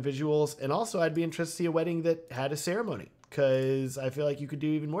audio and visuals, and also I'd be interested to see a wedding that had a ceremony, because I feel like you could do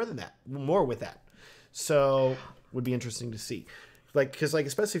even more with that. So would be interesting to see, because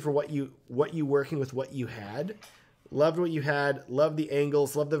especially for what you working with what you had, loved what you had, loved the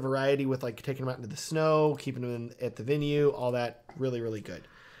angles, loved the variety with like taking them out into the snow, keeping them at the venue, all that really good.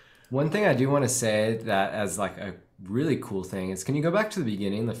 One thing I do want to say that as like a really cool thing is, can you go back to the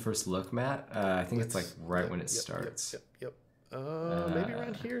beginning, the first look, Matt? I think it's like right when it starts. Yep. Maybe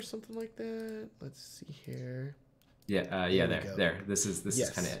around here, something like that. Let's see here. Yeah, there. This is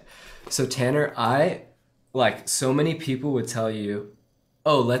kind of it. So Tanner, I like so many people would tell you,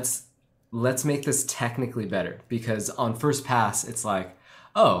 oh, let's make this technically better, because on first pass it's like,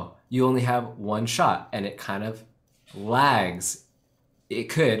 oh, you only have one shot, and it kind of lags. It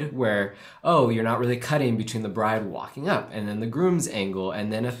could, where, oh, you're not really cutting between the bride walking up and then the groom's angle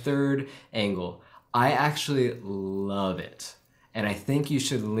and then a third angle. I actually love it. And I think you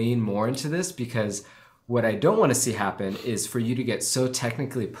should lean more into this, because what I don't want to see happen is for you to get so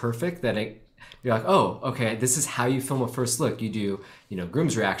technically perfect that you're like, oh, okay, this is how you film a first look. You do,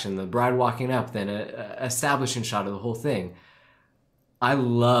 groom's reaction, the bride walking up, then a establishing shot of the whole thing. I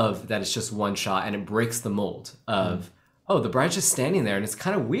love that it's just one shot, and it breaks the mold of, oh, the bride's just standing there, and it's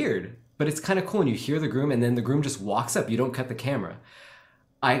kind of weird, but it's kind of cool. And you hear the groom, and then the groom just walks up. You don't cut the camera.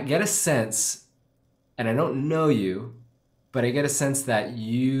 I get a sense, and I don't know you, but I get a sense that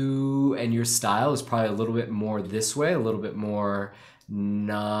you and your style is probably a little bit more this way, a little bit more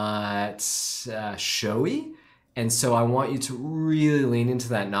not showy. And so I want you to really lean into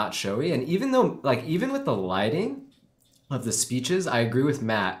that not showy. And even though, even with the lighting of the speeches, I agree with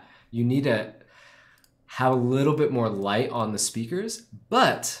Matt, you need to have a little bit more light on the speakers,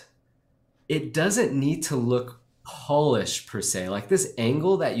 but it doesn't need to look polished per se. Like this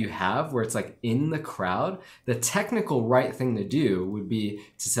angle that you have where it's like in the crowd, the technical right thing to do would be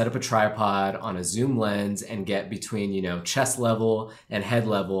to set up a tripod on a zoom lens and get between, chest level and head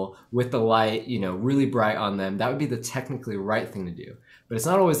level with the light, really bright on them. That would be the technically right thing to do. But it's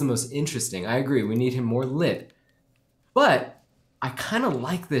not always the most interesting. I agree, we need him more lit. But I kind of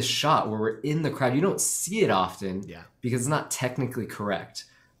like this shot where we're in the crowd. You don't see it often because it's not technically correct.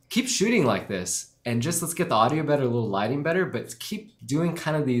 Keep shooting like this, and just let's get the audio better, a little lighting better, but keep doing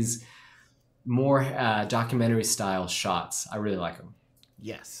kind of these more documentary style shots. I really like them.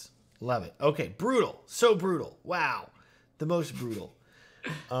 Yes. Love it. Okay. Brutal. So brutal. Wow. The most brutal.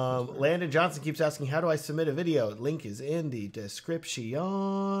 Landon Johnson keeps asking, how do I submit a video? Link is in the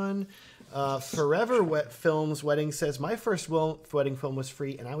description. Forever Films Wedding says, my first wedding film was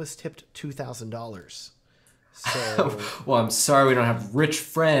free and I was tipped $2,000. So, well, I'm sorry we don't have rich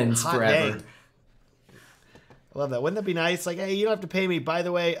friends forever. Dang. I love that. Wouldn't that be nice? Like, hey, you don't have to pay me. By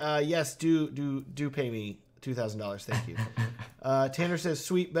the way, yes, do pay me $2,000. Thank you. Tanner says,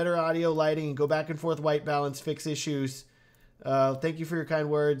 sweet, better audio, lighting, and go back and forth white balance, fix issues. Thank you for your kind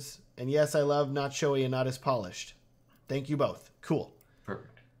words. And yes, I love not showy and not as polished. Thank you both. Cool.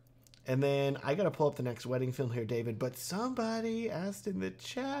 Perfect. And then I got to pull up the next wedding film here, David. But somebody asked in the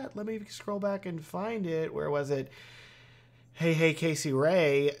chat. Let me scroll back and find it. Where was it? Hey, Casey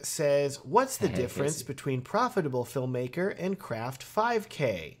Ray says, what's the difference between profitable filmmaker and craft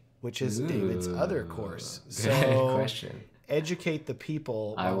 5K, which is David's other course? Good question. Educate the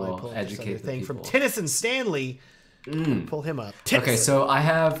people. I will educate the people. From Tennyson Stanley. Pull him up. Tennyson. Okay, so I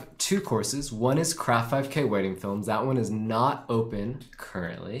have 2 courses. One is Craft 5K Wedding Films. That one is not open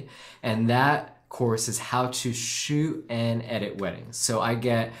currently. And that course is how to shoot and edit weddings. So I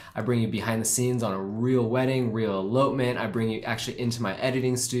bring you behind the scenes on a real wedding, real elopement. I bring you actually into my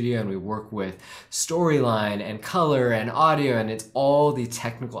editing studio and we work with storyline and color and audio, and it's all the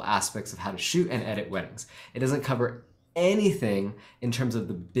technical aspects of how to shoot and edit weddings. It doesn't cover anything in terms of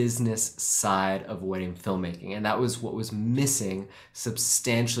the business side of wedding filmmaking. And that was what was missing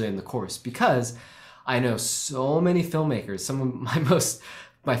substantially in the course, because I know so many filmmakers, some of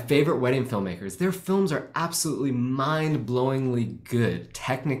my favorite wedding filmmakers, their films are absolutely mind-blowingly good,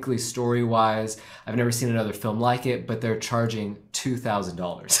 technically, story-wise. I've never seen another film like it, but they're charging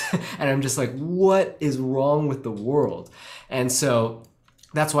 $2,000. And I'm just like, what is wrong with the world? And so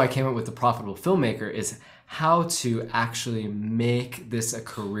that's why I came up with the Profitable Filmmaker, is how to actually make this a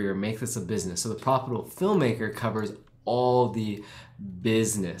career, make this a business. So the Profitable Filmmaker covers all the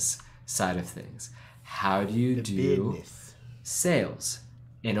business side of things. How do you do sales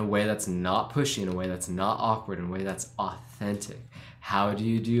in a way that's not pushy, in a way that's not awkward, in a way that's authentic? How do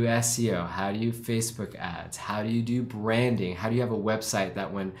you do SEO? How do you Facebook ads? How do you do branding? How do you have a website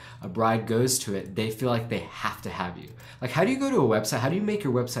that when a bride goes to it, they feel like they have to have you? Like, how do you go to a website? How do you make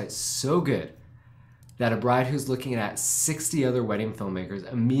your website so good that a bride who's looking at 60 other wedding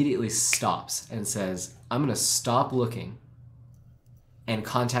filmmakers immediately stops and says, I'm gonna stop looking and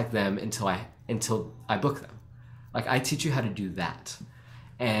contact them until I book them? Like, I teach you how to do that.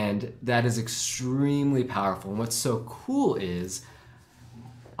 And that is extremely powerful. And what's so cool is,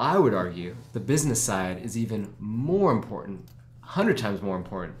 I would argue, the business side is even more important, 100 times more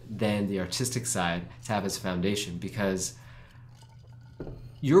important than the artistic side to have as a foundation, because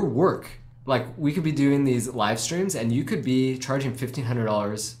your work, like, we could be doing these live streams and you could be charging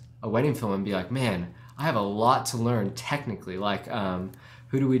 $1,500 a wedding film and be like, man, I have a lot to learn technically. Like,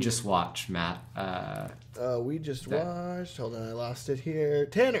 who do we just watch, Matt? We just watched, hold on, I lost it here.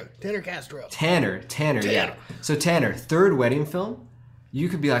 Tanner Castro. Tanner, yeah. So Tanner, 3rd wedding film, you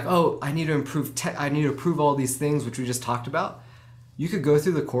could be like, oh, I need to improve all these things, which we just talked about. You could go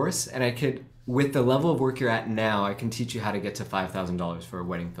through the course and I could, with the level of work you're at now, I can teach you how to get to $5,000 for a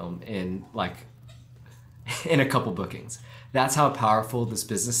wedding film in a couple bookings. That's how powerful this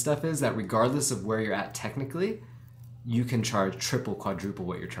business stuff is, that regardless of where you're at technically, you can charge triple, quadruple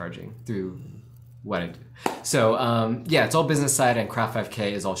what you're charging through what I do. So yeah, it's all business side, and Craft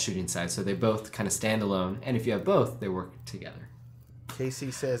 5K is all shooting side. So they both kind of stand alone. And if you have both, they work together.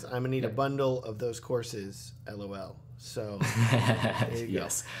 Casey says, I'm gonna need a bundle of those courses, LOL. So there you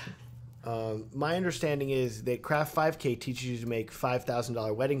yes. go. My understanding is that Craft 5K teaches you to make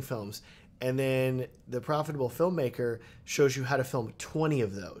 $5,000 wedding films, and then the Profitable Filmmaker shows you how to film 20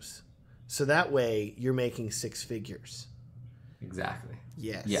 of those. So that way you're making 6 figures. Exactly.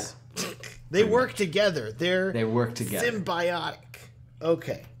 Yes. Yeah. They work together. They work together. Symbiotic.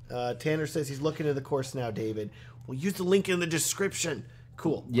 Okay. Tanner says he's looking at the course now, David. We'll use the link in the description.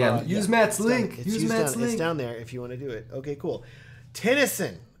 Cool. Yeah, use Matt's link. Use Matt's link. It's down there if you want to do it. Okay, cool.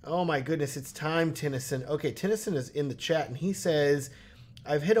 Tennyson. Oh my goodness, it's time, Tennyson. Okay, Tennyson is in the chat and he says,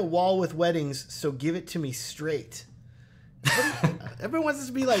 I've hit a wall with weddings, so give it to me straight. Everyone wants us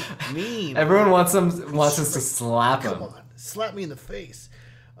to be like mean. Everyone wants us to slap them. Come on, slap me in the face.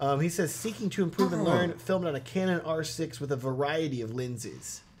 He says, seeking to improve and learn, filmed on a Canon R6 with a variety of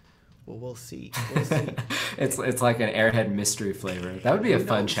lenses. Well, we'll see. We'll see. It's like an Airhead mystery flavor. That would be a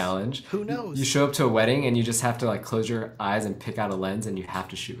fun challenge. Who knows? You show up to a wedding and you just have to like close your eyes and pick out a lens, and you have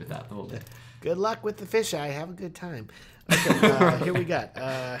to shoot with that the whole day. Good luck with the fisheye. Have a good time. Okay, here we got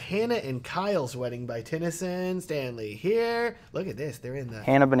Hannah and Kyle's wedding by Tennyson Stanley. Here, look at this. They're in the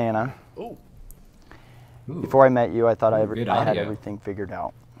Hannah Banana. Oh. Before I met you, I thought I had audio. everything figured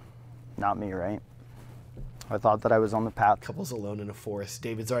out. Not me, right? I thought that I was on the path. Couples alone in a forest.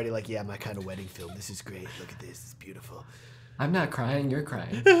 David's already like, yeah, my kind of wedding film. This is great. Look at this. It's beautiful. I'm not crying, you're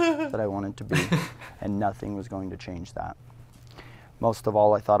crying. That I wanted to be, and nothing was going to change that. Most of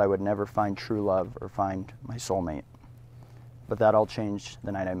all, I thought I would never find true love or find my soulmate. But that all changed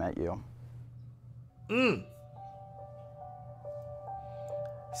the night I met you.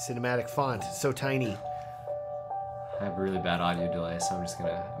 Cinematic font. It's so tiny. I have a really bad audio delay, so I'm just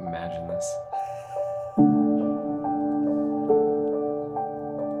gonna imagine this.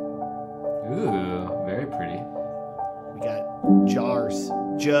 Ooh, very pretty. We got jars,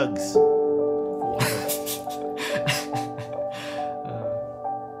 jugs, water.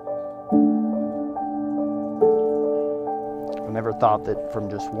 I never thought that from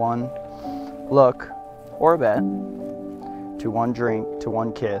just one look or a bet to one drink to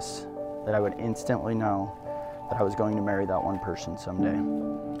one kiss that I would instantly know that I was going to marry that one person someday.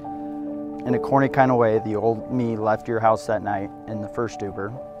 In a corny kind of way, the old me left your house that night in the first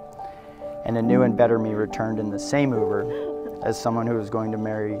Uber, and a new and better me returned in the same Uber as someone who was going to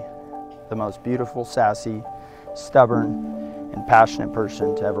marry the most beautiful, sassy, stubborn, and passionate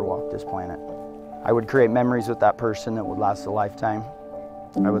person to ever walk this planet. I would create memories with that person that would last a lifetime.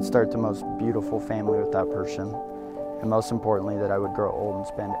 I would start the most beautiful family with that person. And most importantly, that I would grow old and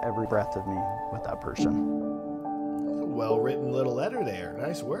spend every breath of me with that person. Well-written little letter there.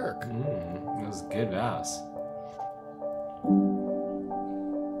 Nice work. That was good vows.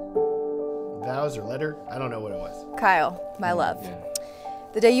 Vows or letter? I don't know what it was. Kyle, my love.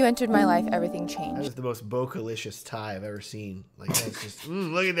 The day you entered my life, everything changed. That is the most bocalicious tie I've ever seen. Like, that's just,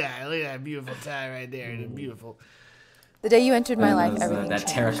 look at that. Look at that beautiful tie right there. It's beautiful. The day you entered my life, everything that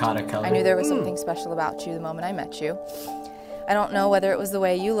changed. terracotta color. I knew there was something special about you the moment I met you. I don't know whether it was the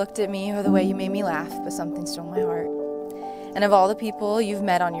way you looked at me or the way you made me laugh, but something stole my heart. And of all the people you've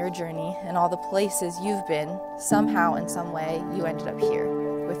met on your journey and all the places you've been, somehow in some way you ended up here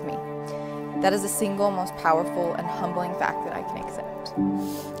with me. That is the single most powerful and humbling fact that I can accept.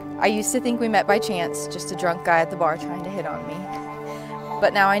 I used to think we met by chance, just a drunk guy at the bar trying to hit on me.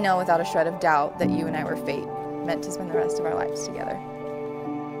 But now I know without a shred of doubt that you and I were fate, meant to spend the rest of our lives together.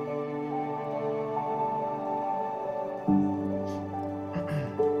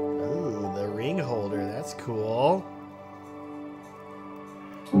 Ooh, the ring holder. That's cool.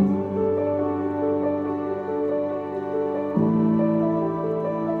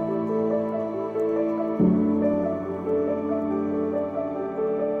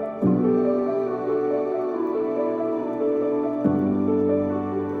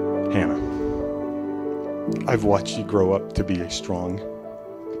 I've watched you grow up to be a strong,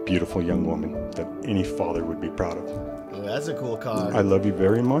 beautiful young woman that any father would be proud of. Oh, that's a cool card. I love you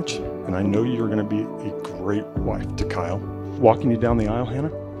very much, and I know you're going to be a great wife to Kyle. Walking you down the aisle,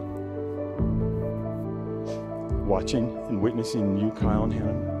 Hannah, watching and witnessing you, Kyle and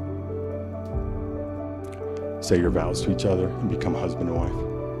Hannah, say your vows to each other and become husband and wife.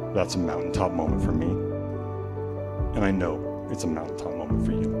 That's a mountaintop moment for me, and I know it's a mountaintop moment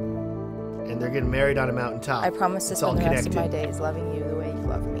for you. And they're getting married on a mountaintop. I promise to spend the rest of my days loving you the way you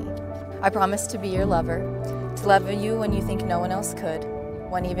love me. I promise to be your lover, to love you when you think no one else could,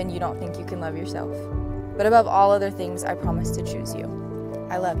 when even you don't think you can love yourself. But above all other things, I promise to choose you.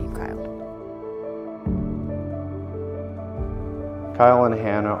 I love you, Kyle. Kyle and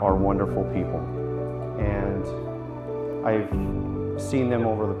Hannah are wonderful people, and I've seen them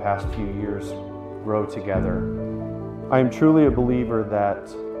over the past few years grow together. I am truly a believer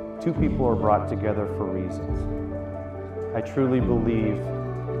that two people are brought together for reasons. I truly believe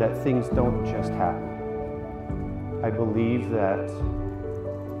that things don't just happen. I believe that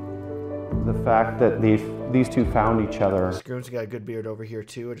the fact that these two found each other. Scroom's got a good beard over here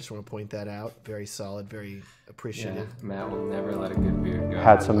too. I just want to point that out. Very solid, very appreciative. Yeah, Matt will never let a good beard go.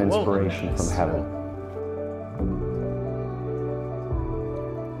 Had some inspiration from heaven.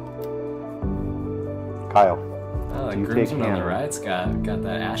 Kyle. Oh, the do you take groomsman on the Hannah right's got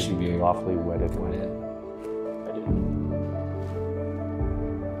that ashy beard. Lawfully wedded wife.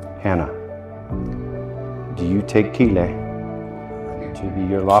 Hannah, do you take Kile to be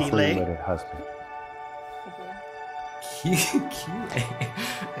your lawfully wedded husband?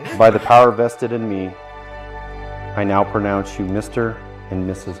 By the power vested in me, I now pronounce you Mr. and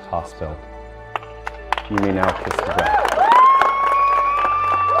Mrs. Hosfeld. You may now kiss the bride.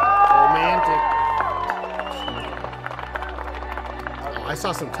 Romantic. I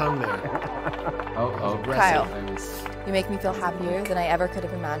saw some tongue there. Kyle, you make me feel happier than I ever could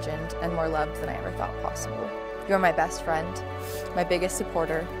have imagined and more loved than I ever thought possible. You're my best friend, my biggest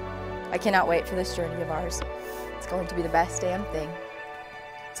supporter. I cannot wait for this journey of ours. It's going to be the best damn thing.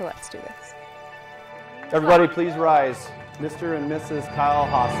 So let's do this. Everybody, please rise. Mr. and Mrs. Kyle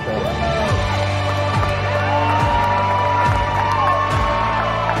Hostel.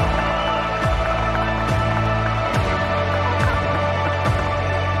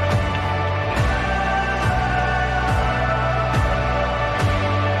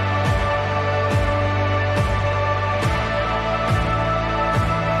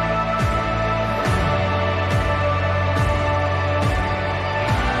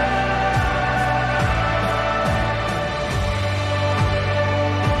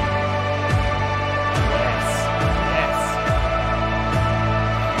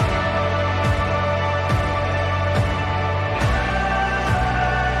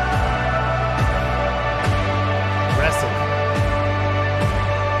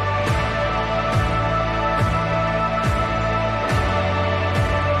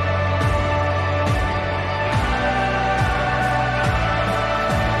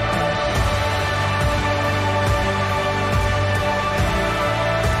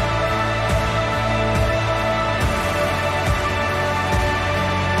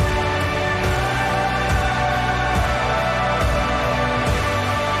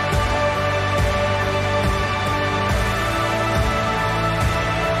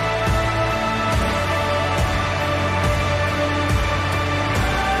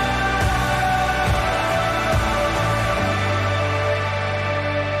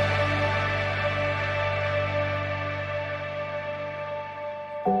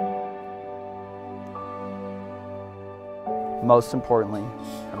 Most importantly,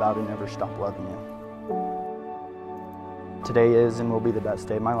 I'm about to never stop loving you. Today is and will be the best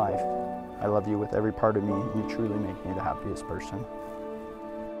day of my life. I love you with every part of me, and you truly make me the happiest person.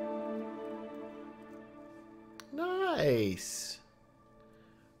 Nice.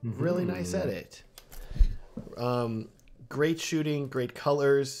 Really nice edit. Great shooting, great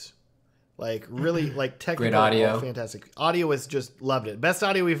colors. Like really, like technical, great audio, fantastic. Audio was just loved it. Best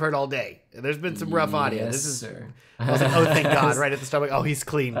audio we've heard all day. There's been some rough audio. Yes, This is. sir. I was like, oh, thank God! Right at the start, like, oh, he's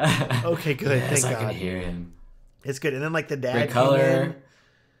clean. Okay, good. Yes, Thank I God. can hear him. It's good. And then like the dad Great came color. in,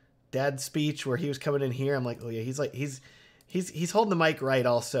 dad's speech where he was coming in here. I'm like, oh yeah, he's holding the mic right.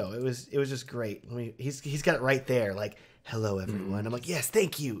 Also, it was just great. I mean, he's got it right there. Like, hello everyone. I'm like, yes,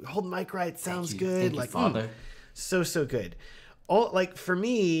 thank you. Hold the mic right. Sounds good. Thank you, like, Father. So good. All like for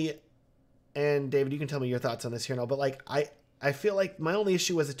me. And David, you can tell me your thoughts on this here and all, but like I feel like my only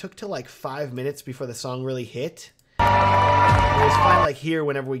issue was it took till like 5 minutes before the song really hit. It was fine like here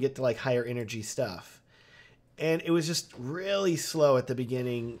whenever we get to like higher energy stuff. And it was just really slow at the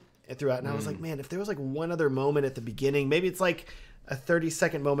beginning and throughout. And I was like, man, if there was like one other moment at the beginning, maybe it's like a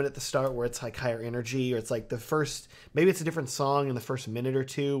 30-second moment at the start where it's like higher energy, or it's like the first, maybe it's a different song in the first minute or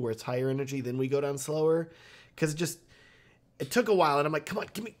two where it's higher energy, then we go down slower. Because it took a while, and I'm like, come on,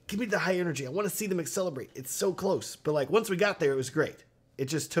 give me the high energy. I want to see them accelerate. It's so close. But like once we got there, it was great. It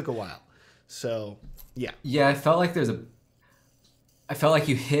just took a while. So yeah. Yeah, I felt like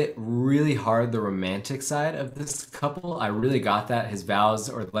you hit really hard the romantic side of this couple. I really got that. His vows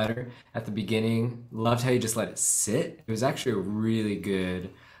or letter at the beginning. Loved how you just let it sit. It was actually a really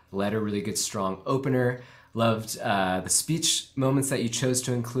good letter, really good strong opener. Loved the speech moments that you chose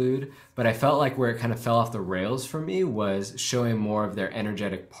to include, but I felt like where it kind of fell off the rails for me was showing more of their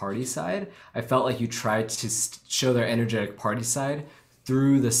energetic party side. I felt like you tried to show their energetic party side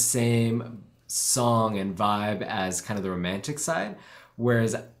through the same song and vibe as kind of the romantic side,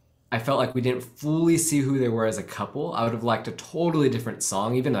 whereas I felt like we didn't fully see who they were as a couple. I would have liked a totally different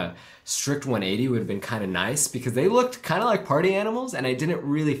song. Even a strict 180 would have been kind of nice because they looked kind of like party animals, and I didn't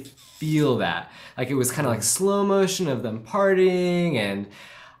really feel that. Like it was kind of like slow motion of them partying, and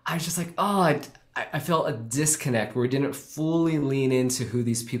I was just like, oh, I felt a disconnect where we didn't fully lean into who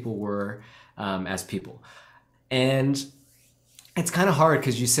these people were as people. And it's kind of hard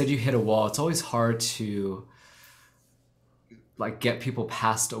because you said you hit a wall. It's always hard to like get people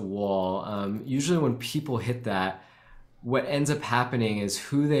past a wall. Usually when people hit that, what ends up happening is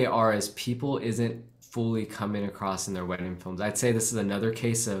who they are as people isn't fully coming across in their wedding films. I'd say this is another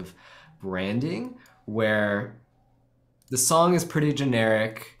case of branding where the song is pretty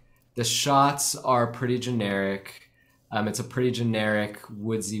generic, the shots are pretty generic. It's a pretty generic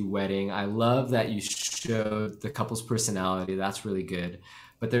woodsy wedding. I love that you showed the couple's personality. That's really good.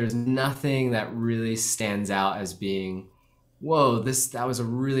 But there's nothing that really stands out as being, whoa, that was a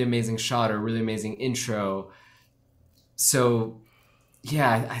really amazing shot or a really amazing intro. So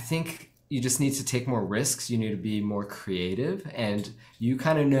yeah, I think you just need to take more risks. You need to be more creative, and you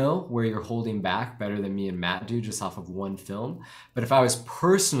kind of know where you're holding back better than me and Matt do just off of one film. But if I was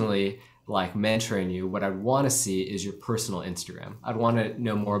personally like mentoring you. What I'd want to see is your personal Instagram. I'd want to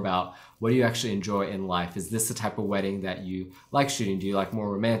know more about what do you actually enjoy in life. Is this the type of wedding that you like shooting? Do you like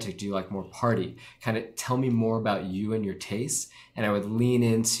more romantic? Do you like more party? Kind of tell me more about you and your tastes, and I would lean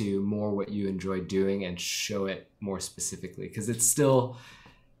into more what you enjoy doing and show it more specifically, because it's still,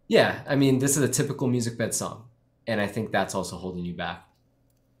 yeah, I mean, this is a typical music bed song, and I think that's also holding you back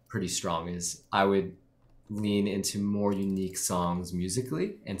pretty strong. Is I would lean into more unique songs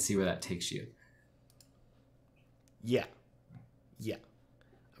musically and see where that takes you. Yeah.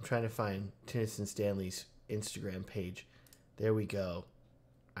 I'm trying to find Tennyson Stanley's Instagram page. There we go.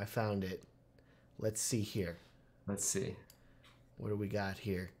 I found it. Let's see here. Let's see. What do we got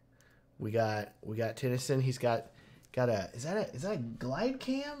here? We got Tennyson. He's got a is that a glide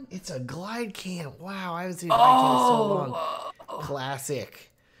cam? It's a glide cam. Wow, I haven't seen a glide cam in so long.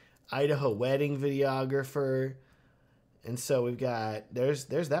 Classic. Idaho wedding videographer. And so we've got there's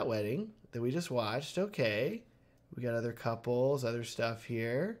that wedding that we just watched. Okay. We got other couples, other stuff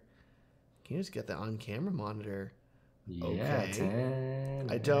here. Can you just get the on-camera monitor? Yeah, okay.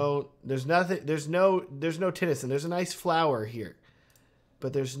 I don't. There's nothing. There's no Tennyson. There's a nice flower here,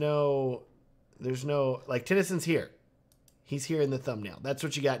 but there's no like Tennyson's here. He's here in the thumbnail. That's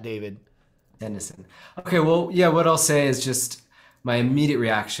what you got, David. Tennyson. Okay. Well, yeah. What I'll say is just my immediate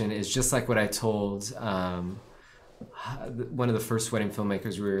reaction is just like what I told one of the first wedding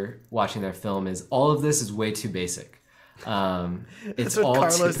filmmakers we were watching their film is all of this is way too basic. It's That's what all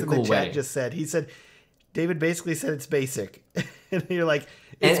Carlos in the typical chat wedding. just said. He said, David basically said it's basic. And you're like,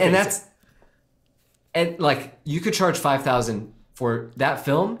 and that's, and like you could charge 5,000 for that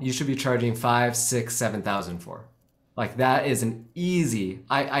film. You should be charging 5, 6, 7,000 for. Like that is an easy,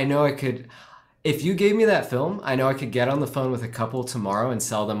 I know I could, if you gave me that film, I know I could get on the phone with a couple tomorrow and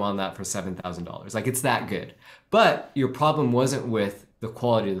sell them on that for $7,000. Like it's that good. But your problem wasn't with the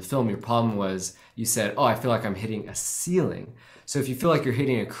quality of the film. Your problem was you said, oh, I feel like I'm hitting a ceiling. So if you feel like you're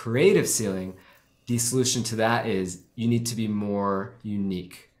hitting a creative ceiling, the solution to that is you need to be more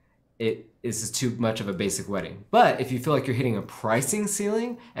unique. It is too much of a basic wedding. But if you feel like you're hitting a pricing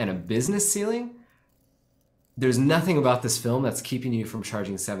ceiling and a business ceiling, there's nothing about this film that's keeping you from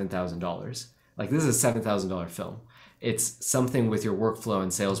charging $7,000. Like this is a $7,000 film. It's something with your workflow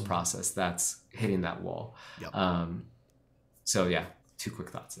and sales process that's hitting that wall. Yep. So yeah, 2 quick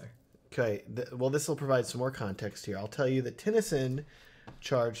thoughts there. Okay. Well, this will provide some more context here. I'll tell you that Tennyson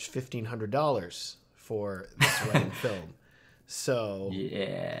charged $1,500 for this wedding film. So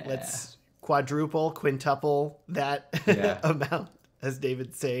yeah, let's quintuple that amount, as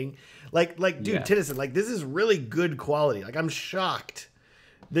David's saying. Like, dude, Tennyson, like this is really good quality. Like I'm shocked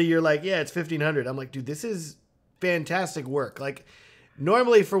that you're like, yeah, it's $1,500. I'm like, dude, this is fantastic work. Like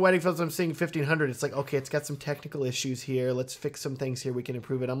normally for wedding films, I'm seeing $1,500. It's like, okay, it's got some technical issues here. Let's fix some things here. We can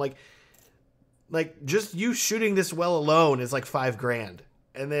improve it. I'm like just you shooting this well alone is like $5,000.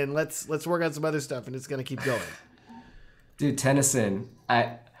 And then let's work on some other stuff and it's going to keep going. Dude, Tennyson,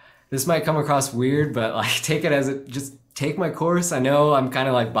 this might come across weird, but like take it as just take my course. I know I'm kind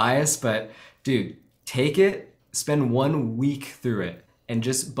of like biased, but dude, take it, spend 1 week through it and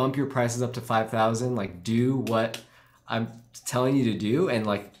just bump your prices up to 5,000. Like do what I'm telling you to do. And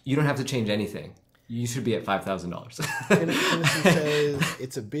like, you don't have to change anything. You should be at $5,000. Tennyson says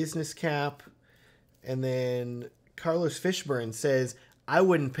it's a business cap. And then Carlos Fishburne says, I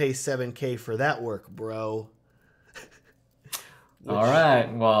wouldn't pay $7,000 for that work, bro. All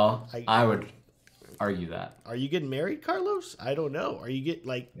right. Well, I would argue that. Are you getting married, Carlos? I don't know. Are you get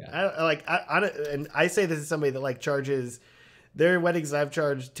like, and I say this is somebody that like charges their weddings I've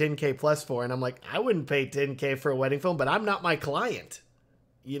charged $10,000 plus for. And I'm like, I wouldn't pay $10,000 for a wedding film, but I'm not my client.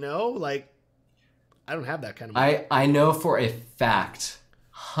 You know, like I don't have that kind of money. I know for a fact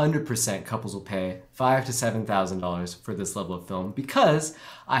 100% couples will pay $5,000 to $7,000 for this level of film because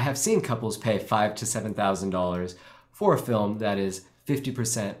I have seen couples pay $5,000 to $7,000 for a film that is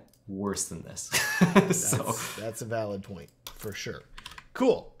 50% worse than this. That's a valid point for sure.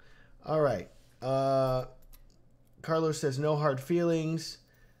 Cool. All right. Carlos says no hard feelings.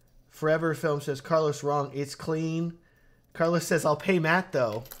 Forever Film says Carlos wrong. It's clean. Carlos says I'll pay Matt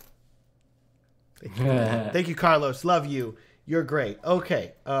though. Thank you, Thank you, Carlos. Love you. You're great.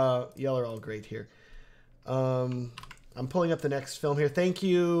 Okay. Y'all are all great here. I'm pulling up the next film here. Thank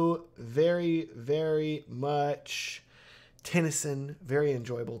you very, very much. Tennyson. Very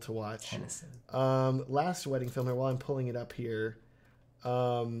enjoyable to watch. Tennyson. Last wedding film here. While I'm pulling it up here.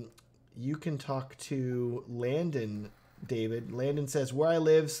 You can talk to Landon, David. Landon says, where I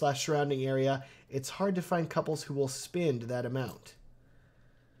live / surrounding area, it's hard to find couples who will spend that amount.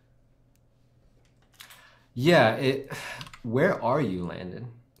 Yeah. Where are you, Landon?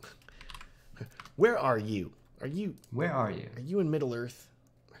 Where are you? Where are you? Are you in Middle Earth?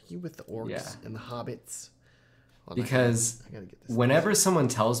 Are you with the orcs Yeah. and the hobbits? Hold on, Because I gotta get this. whenever someone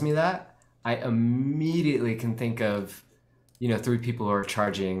tells me that, I immediately can think of, 3 people who are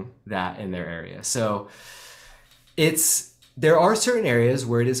charging that in their area. So there are certain areas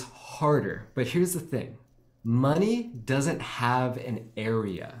where it is harder, but here's the thing. Money doesn't have an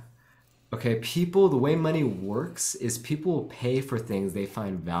area. Okay, the way money works is people will pay for things they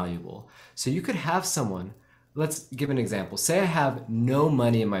find valuable. So you could have someone, let's give an example. Say I have no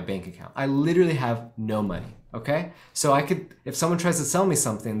money in my bank account. I literally have no money, okay? So if someone tries to sell me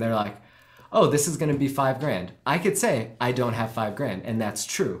something, they're like, oh, this is gonna be $5,000. I could say, I don't have $5,000, and that's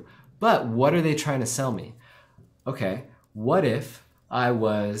true. But what are they trying to sell me? Okay, what if I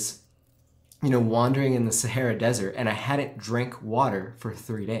was, wandering in the Sahara Desert and I hadn't drank water for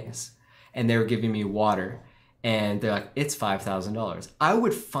 3 days? And they were giving me water, and they're like, it's $5,000. I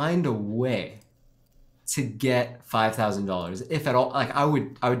would find a way to get $5,000, if at all. Like I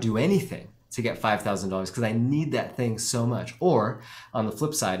would do anything to get $5,000 because I need that thing so much. Or on the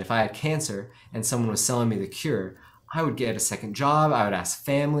flip side, if I had cancer and someone was selling me the cure, I would get a second job, I would ask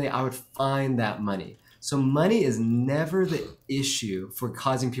family, I would find that money. So money is never the issue for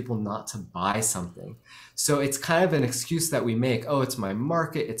causing people not to buy something. So it's kind of an excuse that we make, oh, it's my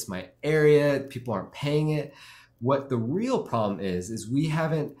market, it's my area, people aren't paying it. What the real problem is we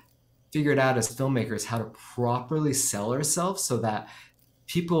haven't figured out as filmmakers how to properly sell ourselves so that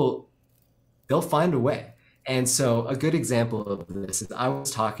they'll find a way. And so a good example of this is I was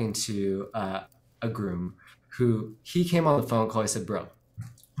talking to a groom he came on the phone call. He said, bro,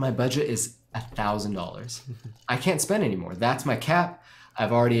 my budget is $1,000. I can't spend anymore. That's my cap.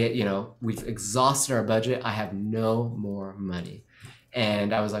 I've already, we've exhausted our budget. I have no more money.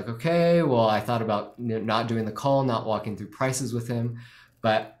 And I was like, okay, well, I thought about not doing the call, not walking through prices with him,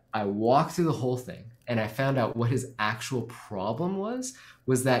 but I walked through the whole thing and I found out what his actual problem was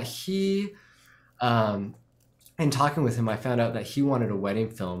that he, in talking with him, I found out that he wanted a wedding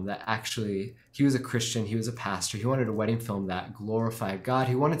film that actually, he was a Christian, he was a pastor, he wanted a wedding film that glorified God.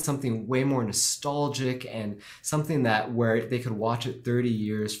 He wanted something way more nostalgic and something where they could watch it 30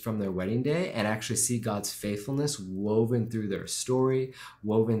 years from their wedding day and actually see God's faithfulness woven through their story,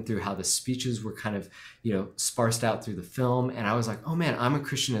 woven through how the speeches were kind of, sparsed out through the film. And I was like, oh man, I'm a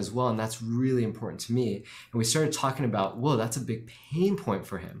Christian as well, and that's really important to me. And we started talking about, whoa, that's a big pain point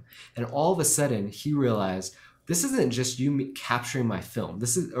for him. And all of a sudden he realized, this isn't just you capturing my film.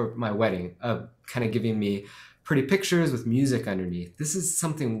 Or my wedding, kind of giving me pretty pictures with music underneath. This is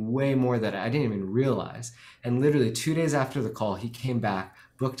something way more that I didn't even realize. And literally 2 days after the call, he came back,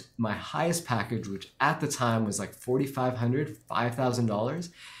 booked my highest package, which at the time was like $4,500, $5,000.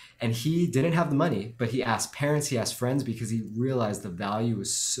 And he didn't have the money, but he asked parents, he asked friends, because he realized the value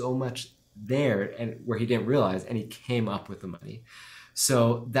was so much there and where he didn't realize, and he came up with the money.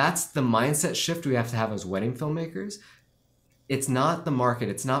 So that's the mindset shift we have to have as wedding filmmakers. It's not the market.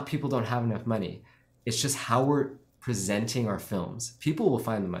 It's not people don't have enough money. It's just how we're presenting our films. People will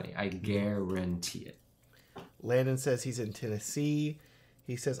find the money. I guarantee it. Landon says he's in Tennessee.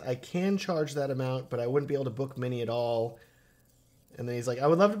 He says, I can charge that amount, but I wouldn't be able to book many at all. And then he's like, I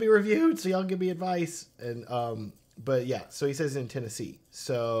would love to be reviewed, so y'all give me advice. And but yeah, so he says in Tennessee.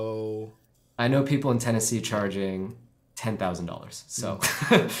 So I know people in Tennessee charging $10,000. So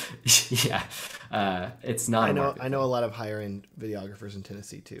yeah, it's not. I know a lot of higher end videographers in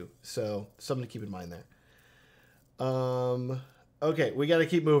Tennessee too. So something to keep in mind there. Okay, we got to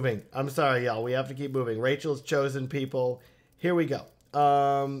keep moving. I'm sorry, y'all. We have to keep moving. Rachel's chosen people. Here we go.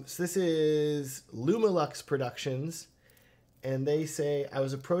 So this is Lumalux Productions. And they say, I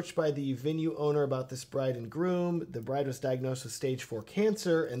was approached by the venue owner about this bride and groom. The bride was diagnosed with stage 4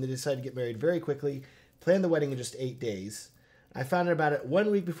 cancer, and they decided to get married very quickly. Planned the wedding in just 8 days. I found out about it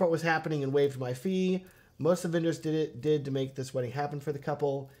 1 week before it was happening and waived my fee. Most of the vendors did to make this wedding happen for the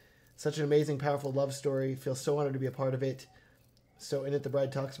couple. Such an amazing, powerful love story. Feel so honored to be a part of it. So in it, the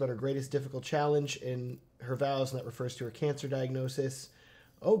bride talks about her greatest difficult challenge in her vows, and that refers to her cancer diagnosis.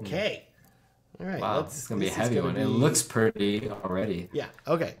 Okay. All right. Wow, it's going to be a heavy one. It looks pretty already. Yeah.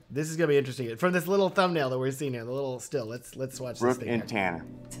 Okay. This is going to be interesting. From this little thumbnail that we're seeing here, the little still. Let's watch Brooke this thing. and here. Tanner.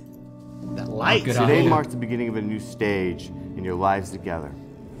 That light. Today marks the beginning of a new stage in your lives together.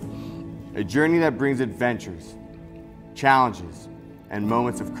 A journey that brings adventures, challenges, and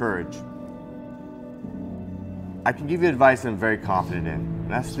moments of courage. I can give you advice I'm very confident in,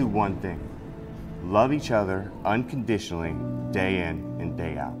 and that's to do one thing. Love each other unconditionally, day in and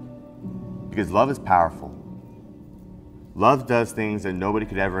day out. Because love is powerful. Love does things that nobody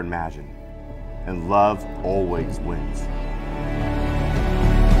could ever imagine. And love always wins.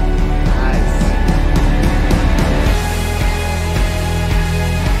 Nice.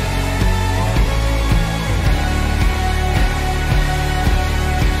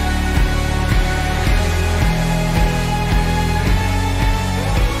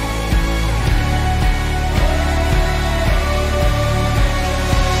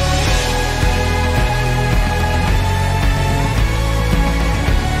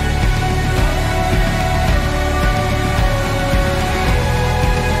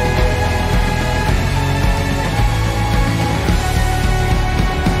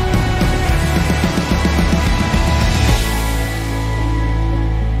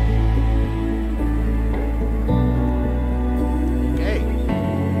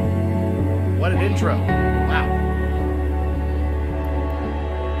 Good intro. Wow.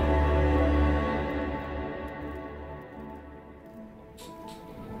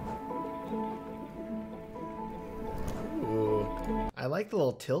 I like the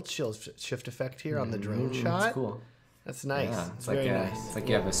little tilt shift effect here on the drone shot. That's cool. That's nice. Yeah, it's very nice. It's like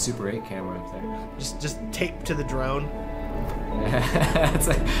you have a Super 8 camera up there. Just taped to the drone. It's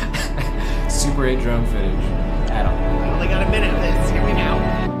like Super 8 drone footage. I only got a minute of this. Here we go.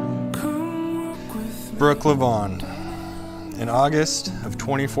 Brooke Levon. In August of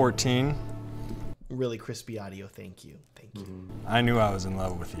 2014, really crispy audio. Thank you. Thank you. I knew I was in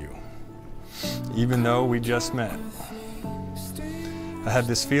love with you, even though we just met. I had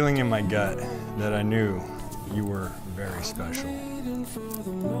this feeling in my gut that I knew you were very special.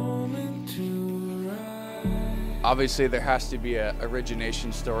 Obviously, there has to be an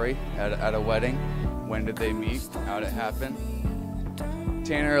origination story at a wedding. When did they meet? How did it happen?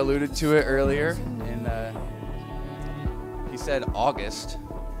 Tanner alluded to it earlier, and he said August.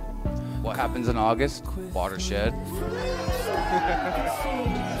 What happens in August? Watershed.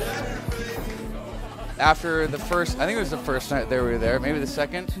 After the first, I think it was the first night that we were there, maybe the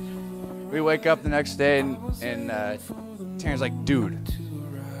second, we wake up the next day and Tanner's like, dude,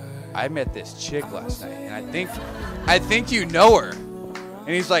 I met this chick last night and I think you know her. And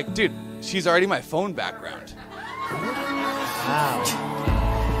he's like, dude, she's already my phone background. Wow.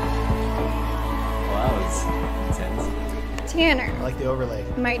 Wow, it's intense. Tanner. I like the overlay.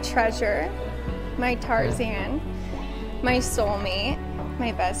 My treasure, my Tarzan, my soulmate,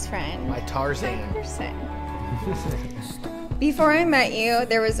 my best friend. My Tarzan. My person. Before I met you,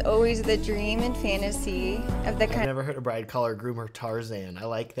 there was always the dream and fantasy of the I've kind. never heard a bride call her groomer Tarzan. I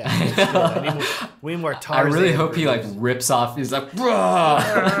like that. I need more Tarzan. I really hope he like rips off. He's like,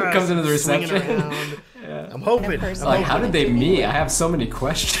 comes into the reception. I'm hoping. Like, how did they meet? I have so many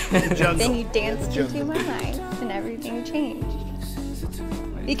questions. Then you danced into my life, and everything changed.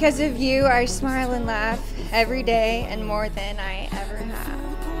 Because of you, I smile and laugh every day, and more than I ever have.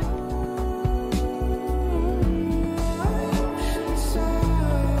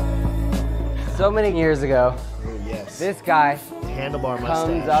 So many years ago, yes. This guy handlebar comes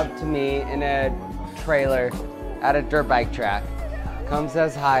mustache. up to me in a trailer at a dirt bike track, comes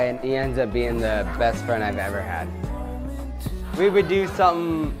says hi, and he ends up being the best friend I've ever had. We would do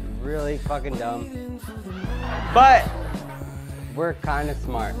something really fucking dumb, but we're kind of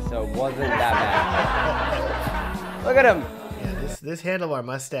smart, so it wasn't that bad. Look at him. Yeah, this handlebar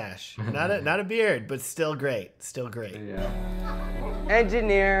mustache. Not a beard, but still great. Still great. Yeah.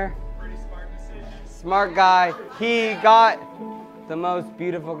 Engineer. Smart guy. He got the most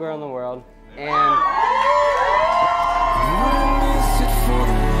beautiful girl in the world. And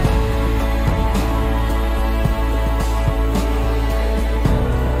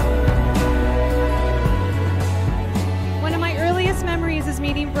one of my earliest memories is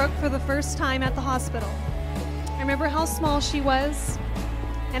meeting Brooke for the first time at the hospital. I remember how small she was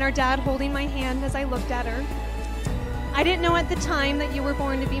and our dad holding my hand as I looked at her. I didn't know at the time that you were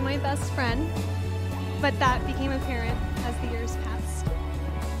born to be my best friend, but that became apparent as the years passed.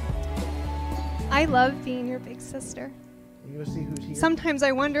 I love being your big sister. You go see who's here? Sometimes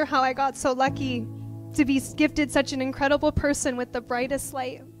I wonder how I got so lucky to be gifted such an incredible person with the brightest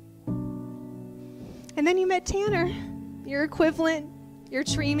light. And then you met Tanner, your equivalent, your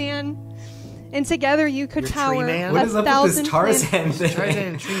tree man, and together you could power What is up with this Tarzan thing? Tarzan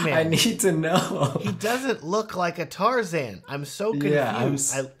and tree man. I need to know. He doesn't look like a Tarzan. I'm so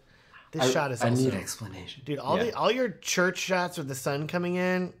confused. Yeah, this shot is I also, need explanation. Dude, all your church shots with the sun coming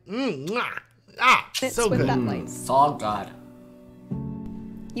in, It's so with good. that light. Oh God.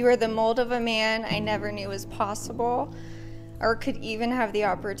 you are the mold of a man I never knew was possible or could even have the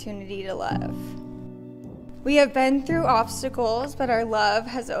opportunity to love. We have been through obstacles, but our love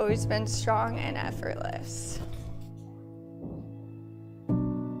has always been strong and effortless.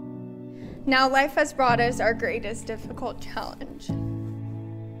 Now life has brought us our greatest difficult challenge.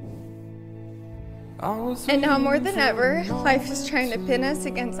 And now more than ever, life is trying to pin us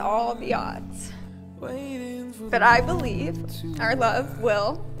against all the odds. But I believe our love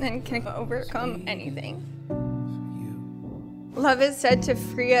will and can overcome anything. Love is said to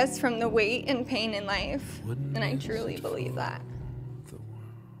free us from the weight and pain in life, and I truly believe that.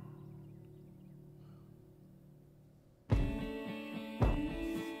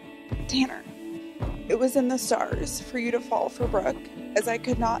 Tanner, it was in the stars for you to fall for Brooke, as I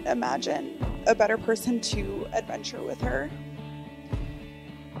could not imagine a better person to adventure with her,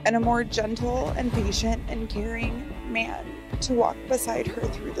 and a more gentle and patient and caring man to walk beside her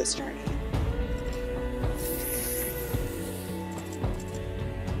through this journey.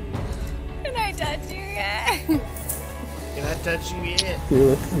 And I touch you yet? Can I touch you yet? You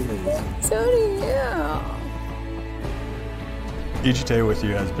look amazing. So do you. Each day with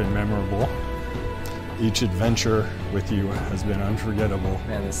you has been memorable. Each adventure with you has been unforgettable.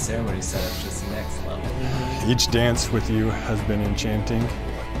 Man, this ceremony setup's just next level. Each dance with you has been enchanting.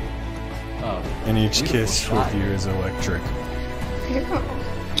 Oh, and each beautiful kiss shot. with you is electric.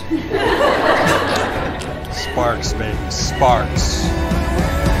 Sparks, baby, sparks.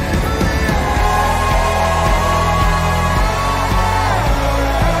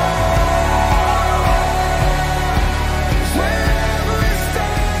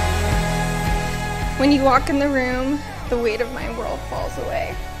 When you walk in the room, the weight of my world falls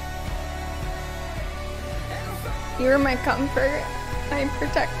away. You are my comfort, my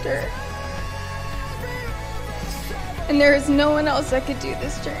protector. And there is no one else I could do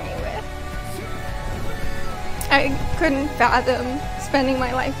this journey with. I couldn't fathom spending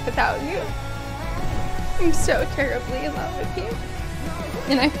my life without you. I'm so terribly in love with you,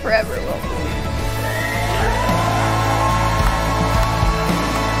 and I forever will be.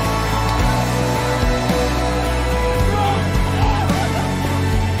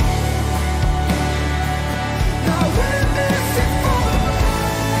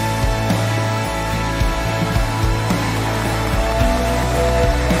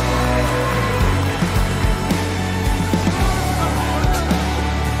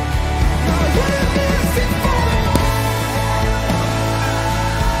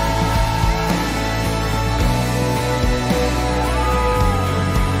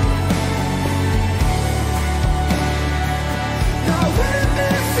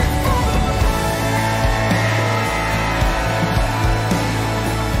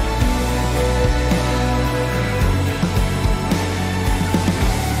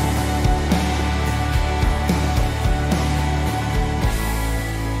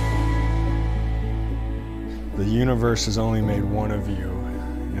 The universe has only made one of you,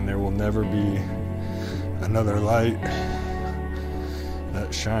 and there will never be another light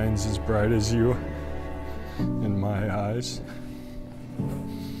that shines as bright as you in my eyes.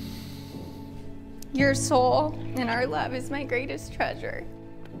 Your soul and our love is my greatest treasure.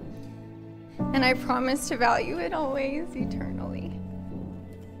 And I promise to value it always, eternally.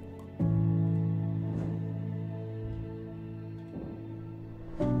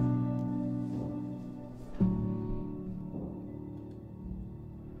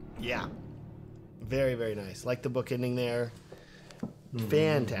 Yeah. Very, very nice. Like the book ending there.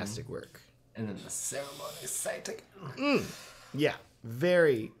 Fantastic work. And then the ceremony sight again. Yeah.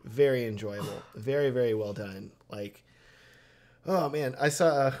 Very, very enjoyable. Very, very well done. Like, oh man, I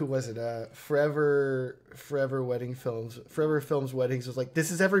saw, who was it? Forever Wedding Films. Forever Films Weddings was like,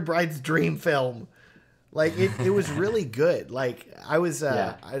 this is every bride's dream film. Like, it was really good. Like, I was,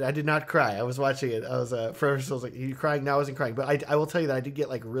 I did not cry. I was watching it. I was, Forever Films was like, are you crying? No, I wasn't crying. But I will tell you that I did get,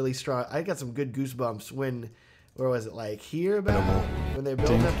 like, really strong. I got some good goosebumps when, where was it? Like, here about when they're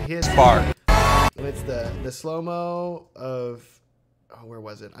building up to his spark. And it's the slow-mo of, oh, where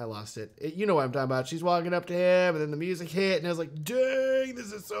was it? I lost it. You know what I'm talking about. She's walking up to him, and then the music hit, and I was like, dang,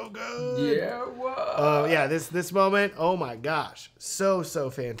 this is so good. Yeah, what? Oh, yeah, this moment, oh my gosh. So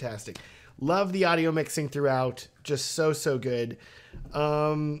fantastic. Love the audio mixing throughout. Just so good.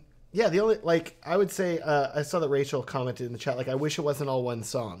 Yeah, the only, like, I would say, I saw that Rachel commented in the chat, like, I wish it wasn't all one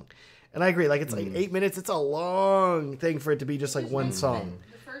song. And I agree, like, it's like 8 minutes. It's a long thing for it to be just like one song.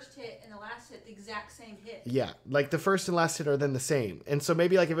 The first hit and the last hit, the exact same hit. Yeah, like the first and last hit are then the same. And so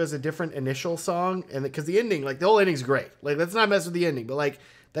maybe like if it was a different initial song, and because the ending, like the whole ending's great. Like let's not mess with the ending, but like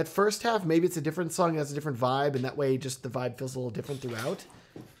that first half, maybe it's a different song, it has a different vibe, and that way just the vibe feels a little different throughout.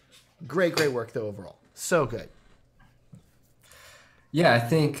 Great work though overall. So good. Yeah, I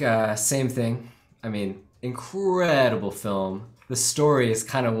think same thing. I mean, incredible film. The story is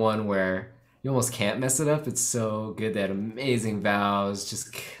kind of one where you almost can't mess it up. It's so good. They had amazing vows,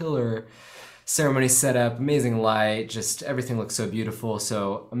 just killer ceremony setup, amazing light, just everything looks so beautiful.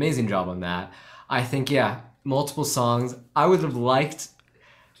 So amazing job on that. I think, yeah, multiple songs. I would have liked,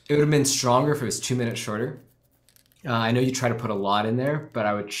 it would have been stronger if it was 2 minutes shorter. I know you try to put a lot in there, but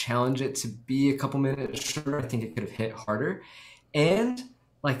I would challenge it to be a couple minutes shorter. I think it could have hit harder. And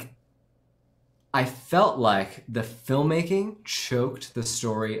like, I felt like the filmmaking choked the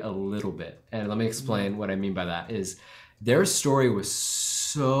story a little bit. And let me explain what I mean by that is their story was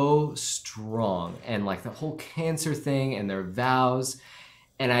so strong, and like the whole cancer thing and their vows.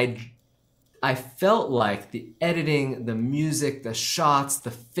 And I felt like the editing, the music, the shots,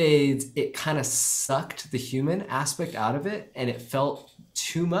 the fades, it kind of sucked the human aspect out of it, and it felt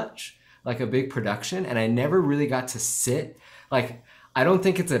too much like a big production. And I never really got to sit, like, I don't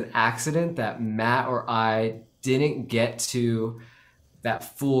think it's an accident that Matt or I didn't get to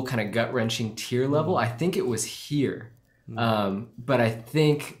that full kind of gut-wrenching tear level. I think it was here. But I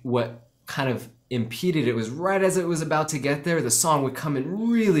think what kind of impeded it was right as it was about to get there, the song would come in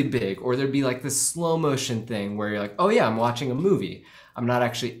really big, or there'd be like this slow motion thing where you're like, oh yeah, I'm watching a movie. I'm not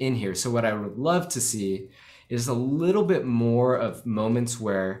actually in here. So what I would love to see is a little bit more of moments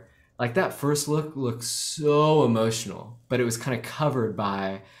where like that first look looks so emotional, but it was kind of covered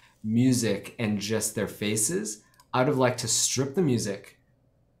by music and just their faces. I would have liked to strip the music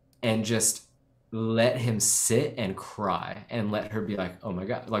and just let him sit and cry and let her be like, oh my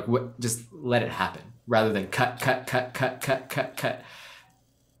God, like what, just let it happen rather than cut.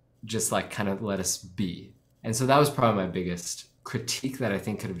 Just like kind of let us be. And so that was probably my biggest critique that I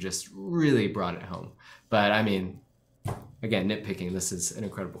think could have just really brought it home. But I mean, again, nitpicking, this is an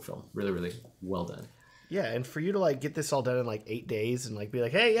incredible film. Really, really well done. Yeah, and for you to like get this all done in like 8 days and like be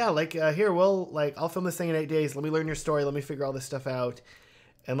like, hey, yeah, like here, I'll film this thing in 8 days. Let me learn your story. Let me figure all this stuff out.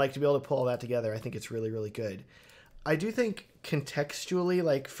 And like to be able to pull all that together, I think it's really, really good. I do think contextually,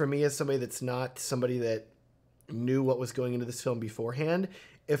 like for me as somebody that's not somebody that knew what was going into this film beforehand,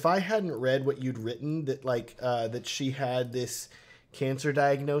 if I hadn't read what you'd written, that like that she had this cancer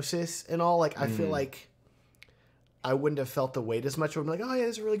diagnosis and all, like I feel like I wouldn't have felt the weight as much. I'd be like, oh yeah,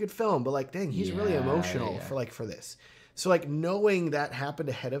 this is a really good film, but like, dang, he's really emotional for this. So like knowing that happened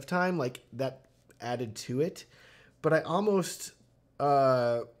ahead of time, like that added to it. But I almost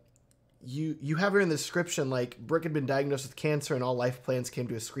you have her in the description like Brooke had been diagnosed with cancer and all life plans came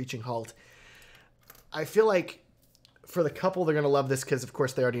to a screeching halt. I feel like for the couple, they're going to love this because, of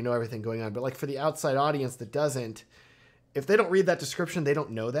course, they already know everything going on. But, like, for the outside audience that doesn't, if they don't read that description, they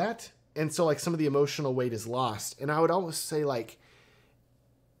don't know that. And so, like, some of the emotional weight is lost. And I would almost say, like,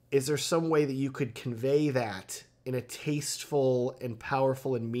 is there some way that you could convey that in a tasteful and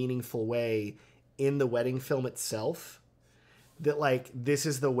powerful and meaningful way in the wedding film itself? That, like, this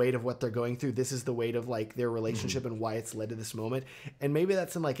is the weight of what they're going through. This is the weight of, like, their relationship and why it's led to this moment. And maybe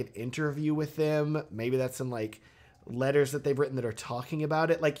that's in, like, an interview with them. Maybe that's in, like, letters that they've written that are talking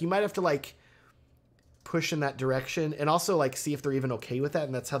about it. Like, you might have to like push in that direction and also like see if they're even okay with that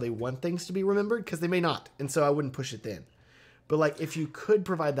and that's how they want things to be remembered, because they may not, and so I wouldn't push it then. But like if you could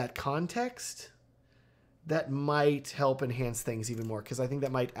provide that context, that might help enhance things even more, because I think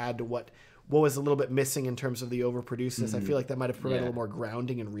that might add to what was a little bit missing in terms of the overproducedness. I feel like that might have provided a little more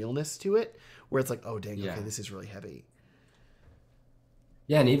grounding and realness to it, where it's like, oh dang, okay, this is really heavy.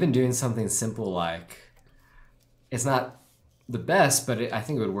 Yeah, and even doing something simple like, it's not the best, but I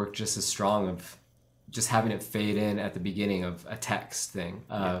think it would work just as strong of just having it fade in at the beginning of a text thing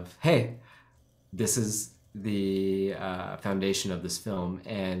of, hey, this is the foundation of this film.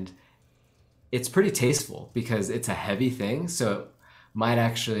 And it's pretty tasteful because it's a heavy thing. So it might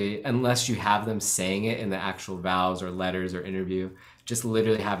actually, unless you have them saying it in the actual vows or letters or interview, just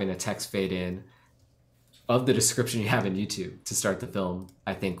literally having a text fade in of the description you have in YouTube to start the film,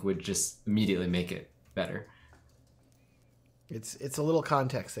 I think would just immediately make it better. It's a little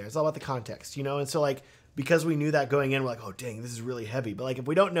context there. It's all about the context, you know? And so, like, because we knew that going in, we're like, oh, dang, this is really heavy. But, like, if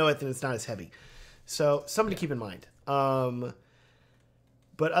we don't know it, then it's not as heavy. So, something to keep in mind. But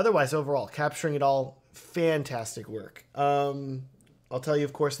otherwise, overall, capturing it all, fantastic work. I'll tell you,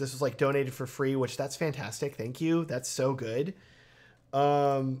 of course, this was, like, donated for free, which that's fantastic. Thank you. That's so good.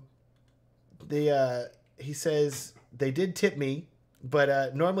 He says, they did tip me,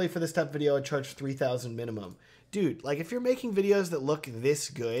 but normally for this type of video, I'd charge $3,000 minimum. Dude, like if you're making videos that look this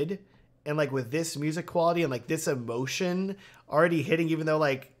good and like with this music quality and like this emotion already hitting, even though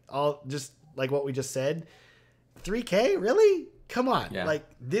like all just like what we just said, $3K, really? Come on. Yeah. Like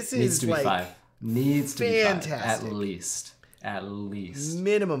this needs is to be like $5. Needs to fantastic. Be $5 at least.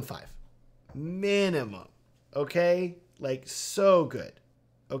 Minimum $5. Minimum. Okay? Like so good.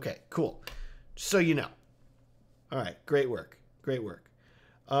 Okay, cool. So you know. All right, great work. Great work.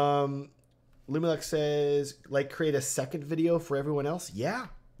 Lumilux says, like, create a second video for everyone else. Yeah,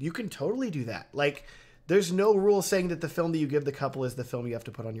 you can totally do that. Like, there's no rule saying that the film that you give the couple is the film you have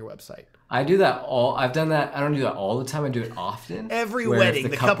to put on your website. I do that I've done that. I don't do that all the time. I do it often. Every wedding,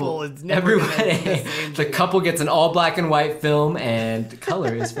 the couple is never every wedding, the couple gets an all black and white film and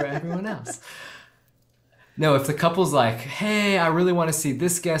color is for everyone else. No, if the couple's like, hey, I really want to see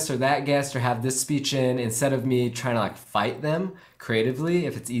this guest or that guest or have this speech in, instead of me trying to like fight them creatively,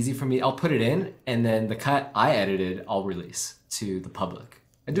 if it's easy for me, I'll put it in, and then the cut I edited, I'll release to the public.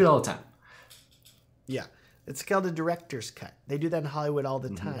 I do it all the time. Yeah. It's called a director's cut. They do that in Hollywood all the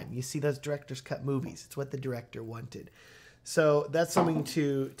time. You see those director's cut movies. It's what the director wanted. So that's something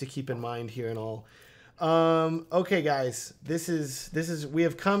to keep in mind here and all. Okay, guys, this is we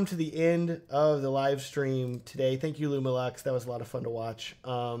have come to the end of the live stream today. Thank you, Lumalux. That was a lot of fun to watch.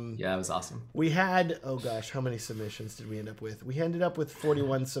 Yeah, it was awesome. We had, oh gosh, how many submissions did we end up with? We ended up with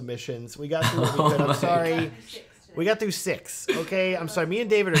 41 submissions. We got through what we could. I'm sorry. We got through 6. Okay, I'm sorry. Me and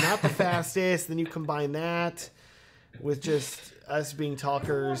David are not the fastest. Then you combine that with just us being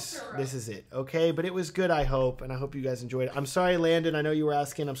talkers. This is it. Okay, but it was good, I hope, and I hope you guys enjoyed it. I'm sorry, Landon. I know you were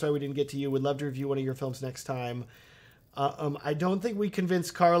asking. I'm sorry we didn't get to you. Would love to review one of your films next time. I don't think we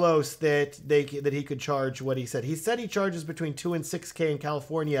convinced Carlos that he could charge what he said. He said he charges between $2,000 and $6,000 in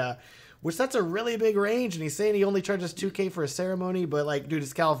California, which that's a really big range. And he's saying he only charges $2,000 for a ceremony, but like, dude,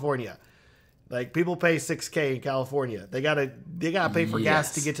 it's California. Like, people pay $6,000 in California. They gotta pay for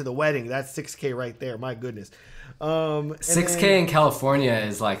gas to get to the wedding. That's $6,000 right there. My goodness. $6,000 in California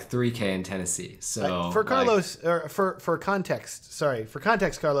is like $3,000 in Tennessee. So for Carlos, or for context,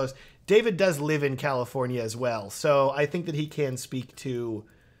 Carlos, David does live in California as well. So I think that he can speak to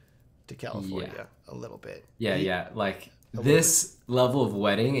California a little bit. Yeah. Like this level of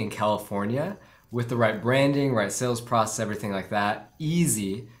wedding in California with the right branding, right sales process, everything like that,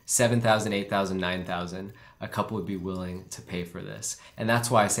 easy, $7,000, $8,000, $9,000, a couple would be willing to pay for this. And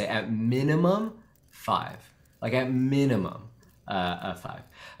that's why I say at minimum, 5. Like at minimum, 5.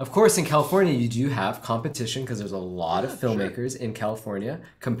 Of course, in California, you do have competition because there's a lot of filmmakers in California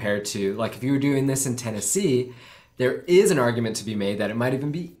compared to, like, if you were doing this in Tennessee, there is an argument to be made that it might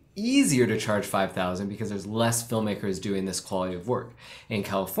even be easier to charge $5,000 because there's less filmmakers doing this quality of work. In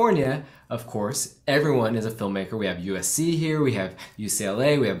California, of course, everyone is a filmmaker. We have USC here, we have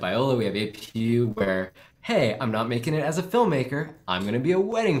UCLA, we have Biola, we have APU, where, hey, I'm not making it as a filmmaker, I'm gonna be a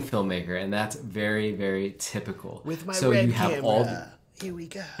wedding filmmaker, and that's very, very typical. With my so red you have camera. Here we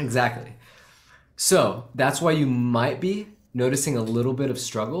go. Exactly. So that's why you might be noticing a little bit of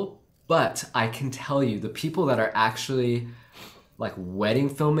struggle, but I can tell you the people that are actually like wedding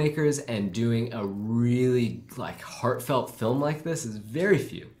filmmakers and doing a really like heartfelt film like this is very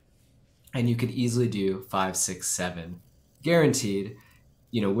few. And you could easily do 5, 6, 7, guaranteed,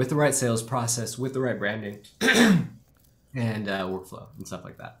 you know, with the right sales process, with the right branding and workflow and stuff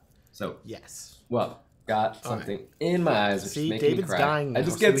like that. So yes. Well, got something in my eyes, which is making David's me cry. dying now. I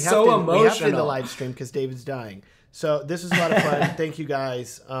just So get we so have to, emotional. We have to end the live stream because David's dying. So this was a lot of fun. Thank you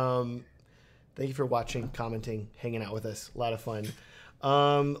guys. Thank you for watching, commenting, hanging out with us. A lot of fun.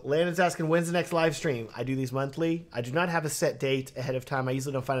 Landon's asking, when's the next live stream? I do these monthly. I do not have a set date ahead of time. I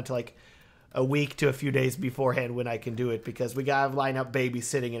usually don't find it until like a week to a few days beforehand when I can do it because we got to line up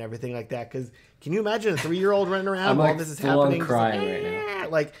babysitting and everything like that. Because can you imagine a 3-year-old running around while this is happening? I'm crying right now.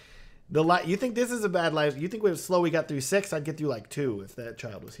 Like, you think this is a bad life? You think we were slow? We got through 6. I'd get through like 2 if that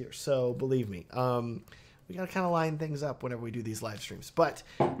child was here. So believe me, we got to kind of line things up whenever we do these live streams. But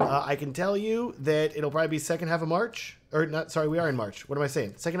I can tell you that it'll probably be second half of March, or not. Sorry, we are in March. What am I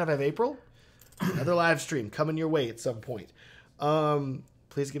saying? Second half of April. Another live stream coming your way at some point.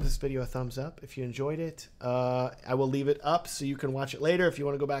 Please give this video a thumbs up if you enjoyed it. I will leave it up so you can watch it later if you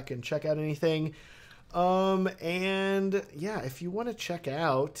want to go back and check out anything. And yeah, if you want to check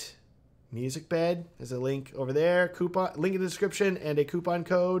out Music Bed, there's a link over there. Coupon link in the description and a coupon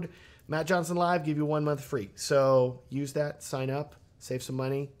code. Matt Johnson Live, give you 1 month free. So use that, sign up, save some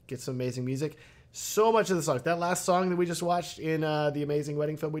money, get some amazing music. So much of the songs. That last song that we just watched in the amazing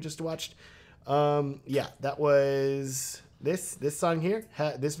wedding film we just watched. Yeah, that was this song here,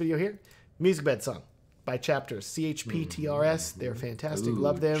 this video here. Music Bed song by Chapters, CHPTRS. They're fantastic.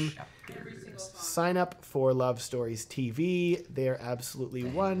 Love them. Sign up for Love Stories TV. They're absolutely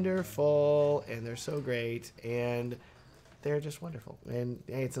wonderful, and they're so great, and they're just wonderful. And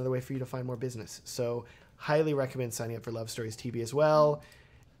hey, it's another way for you to find more business. So highly recommend signing up for Love Stories TV as well.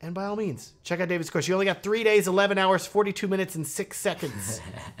 And by all means, check out David's course. You only got 3 days, 11 hours, 42 minutes, and 6 seconds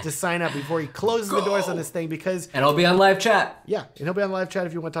to sign up before he closes the doors on this thing because... And I'll be on live chat. Yeah, and he'll be on live chat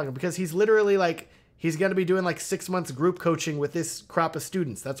if you want to talk to him because he's literally like... He's going to be doing like 6 months group coaching with this crop of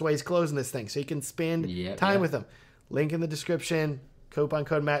students. That's why he's closing this thing. So you can spend time with them. Link in the description. Coupon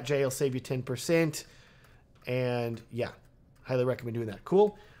code MattJ will save you 10%. And yeah, highly recommend doing that.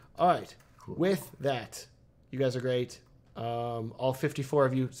 Cool? All right. Cool. With that, you guys are great. All 54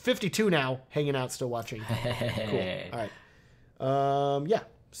 of you, 52 now, hanging out, still watching. Cool. All right. Yeah.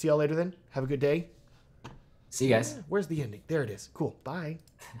 See y'all later then. Have a good day. See you guys. Where's the ending? There it is. Cool. Bye.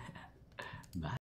 Bye.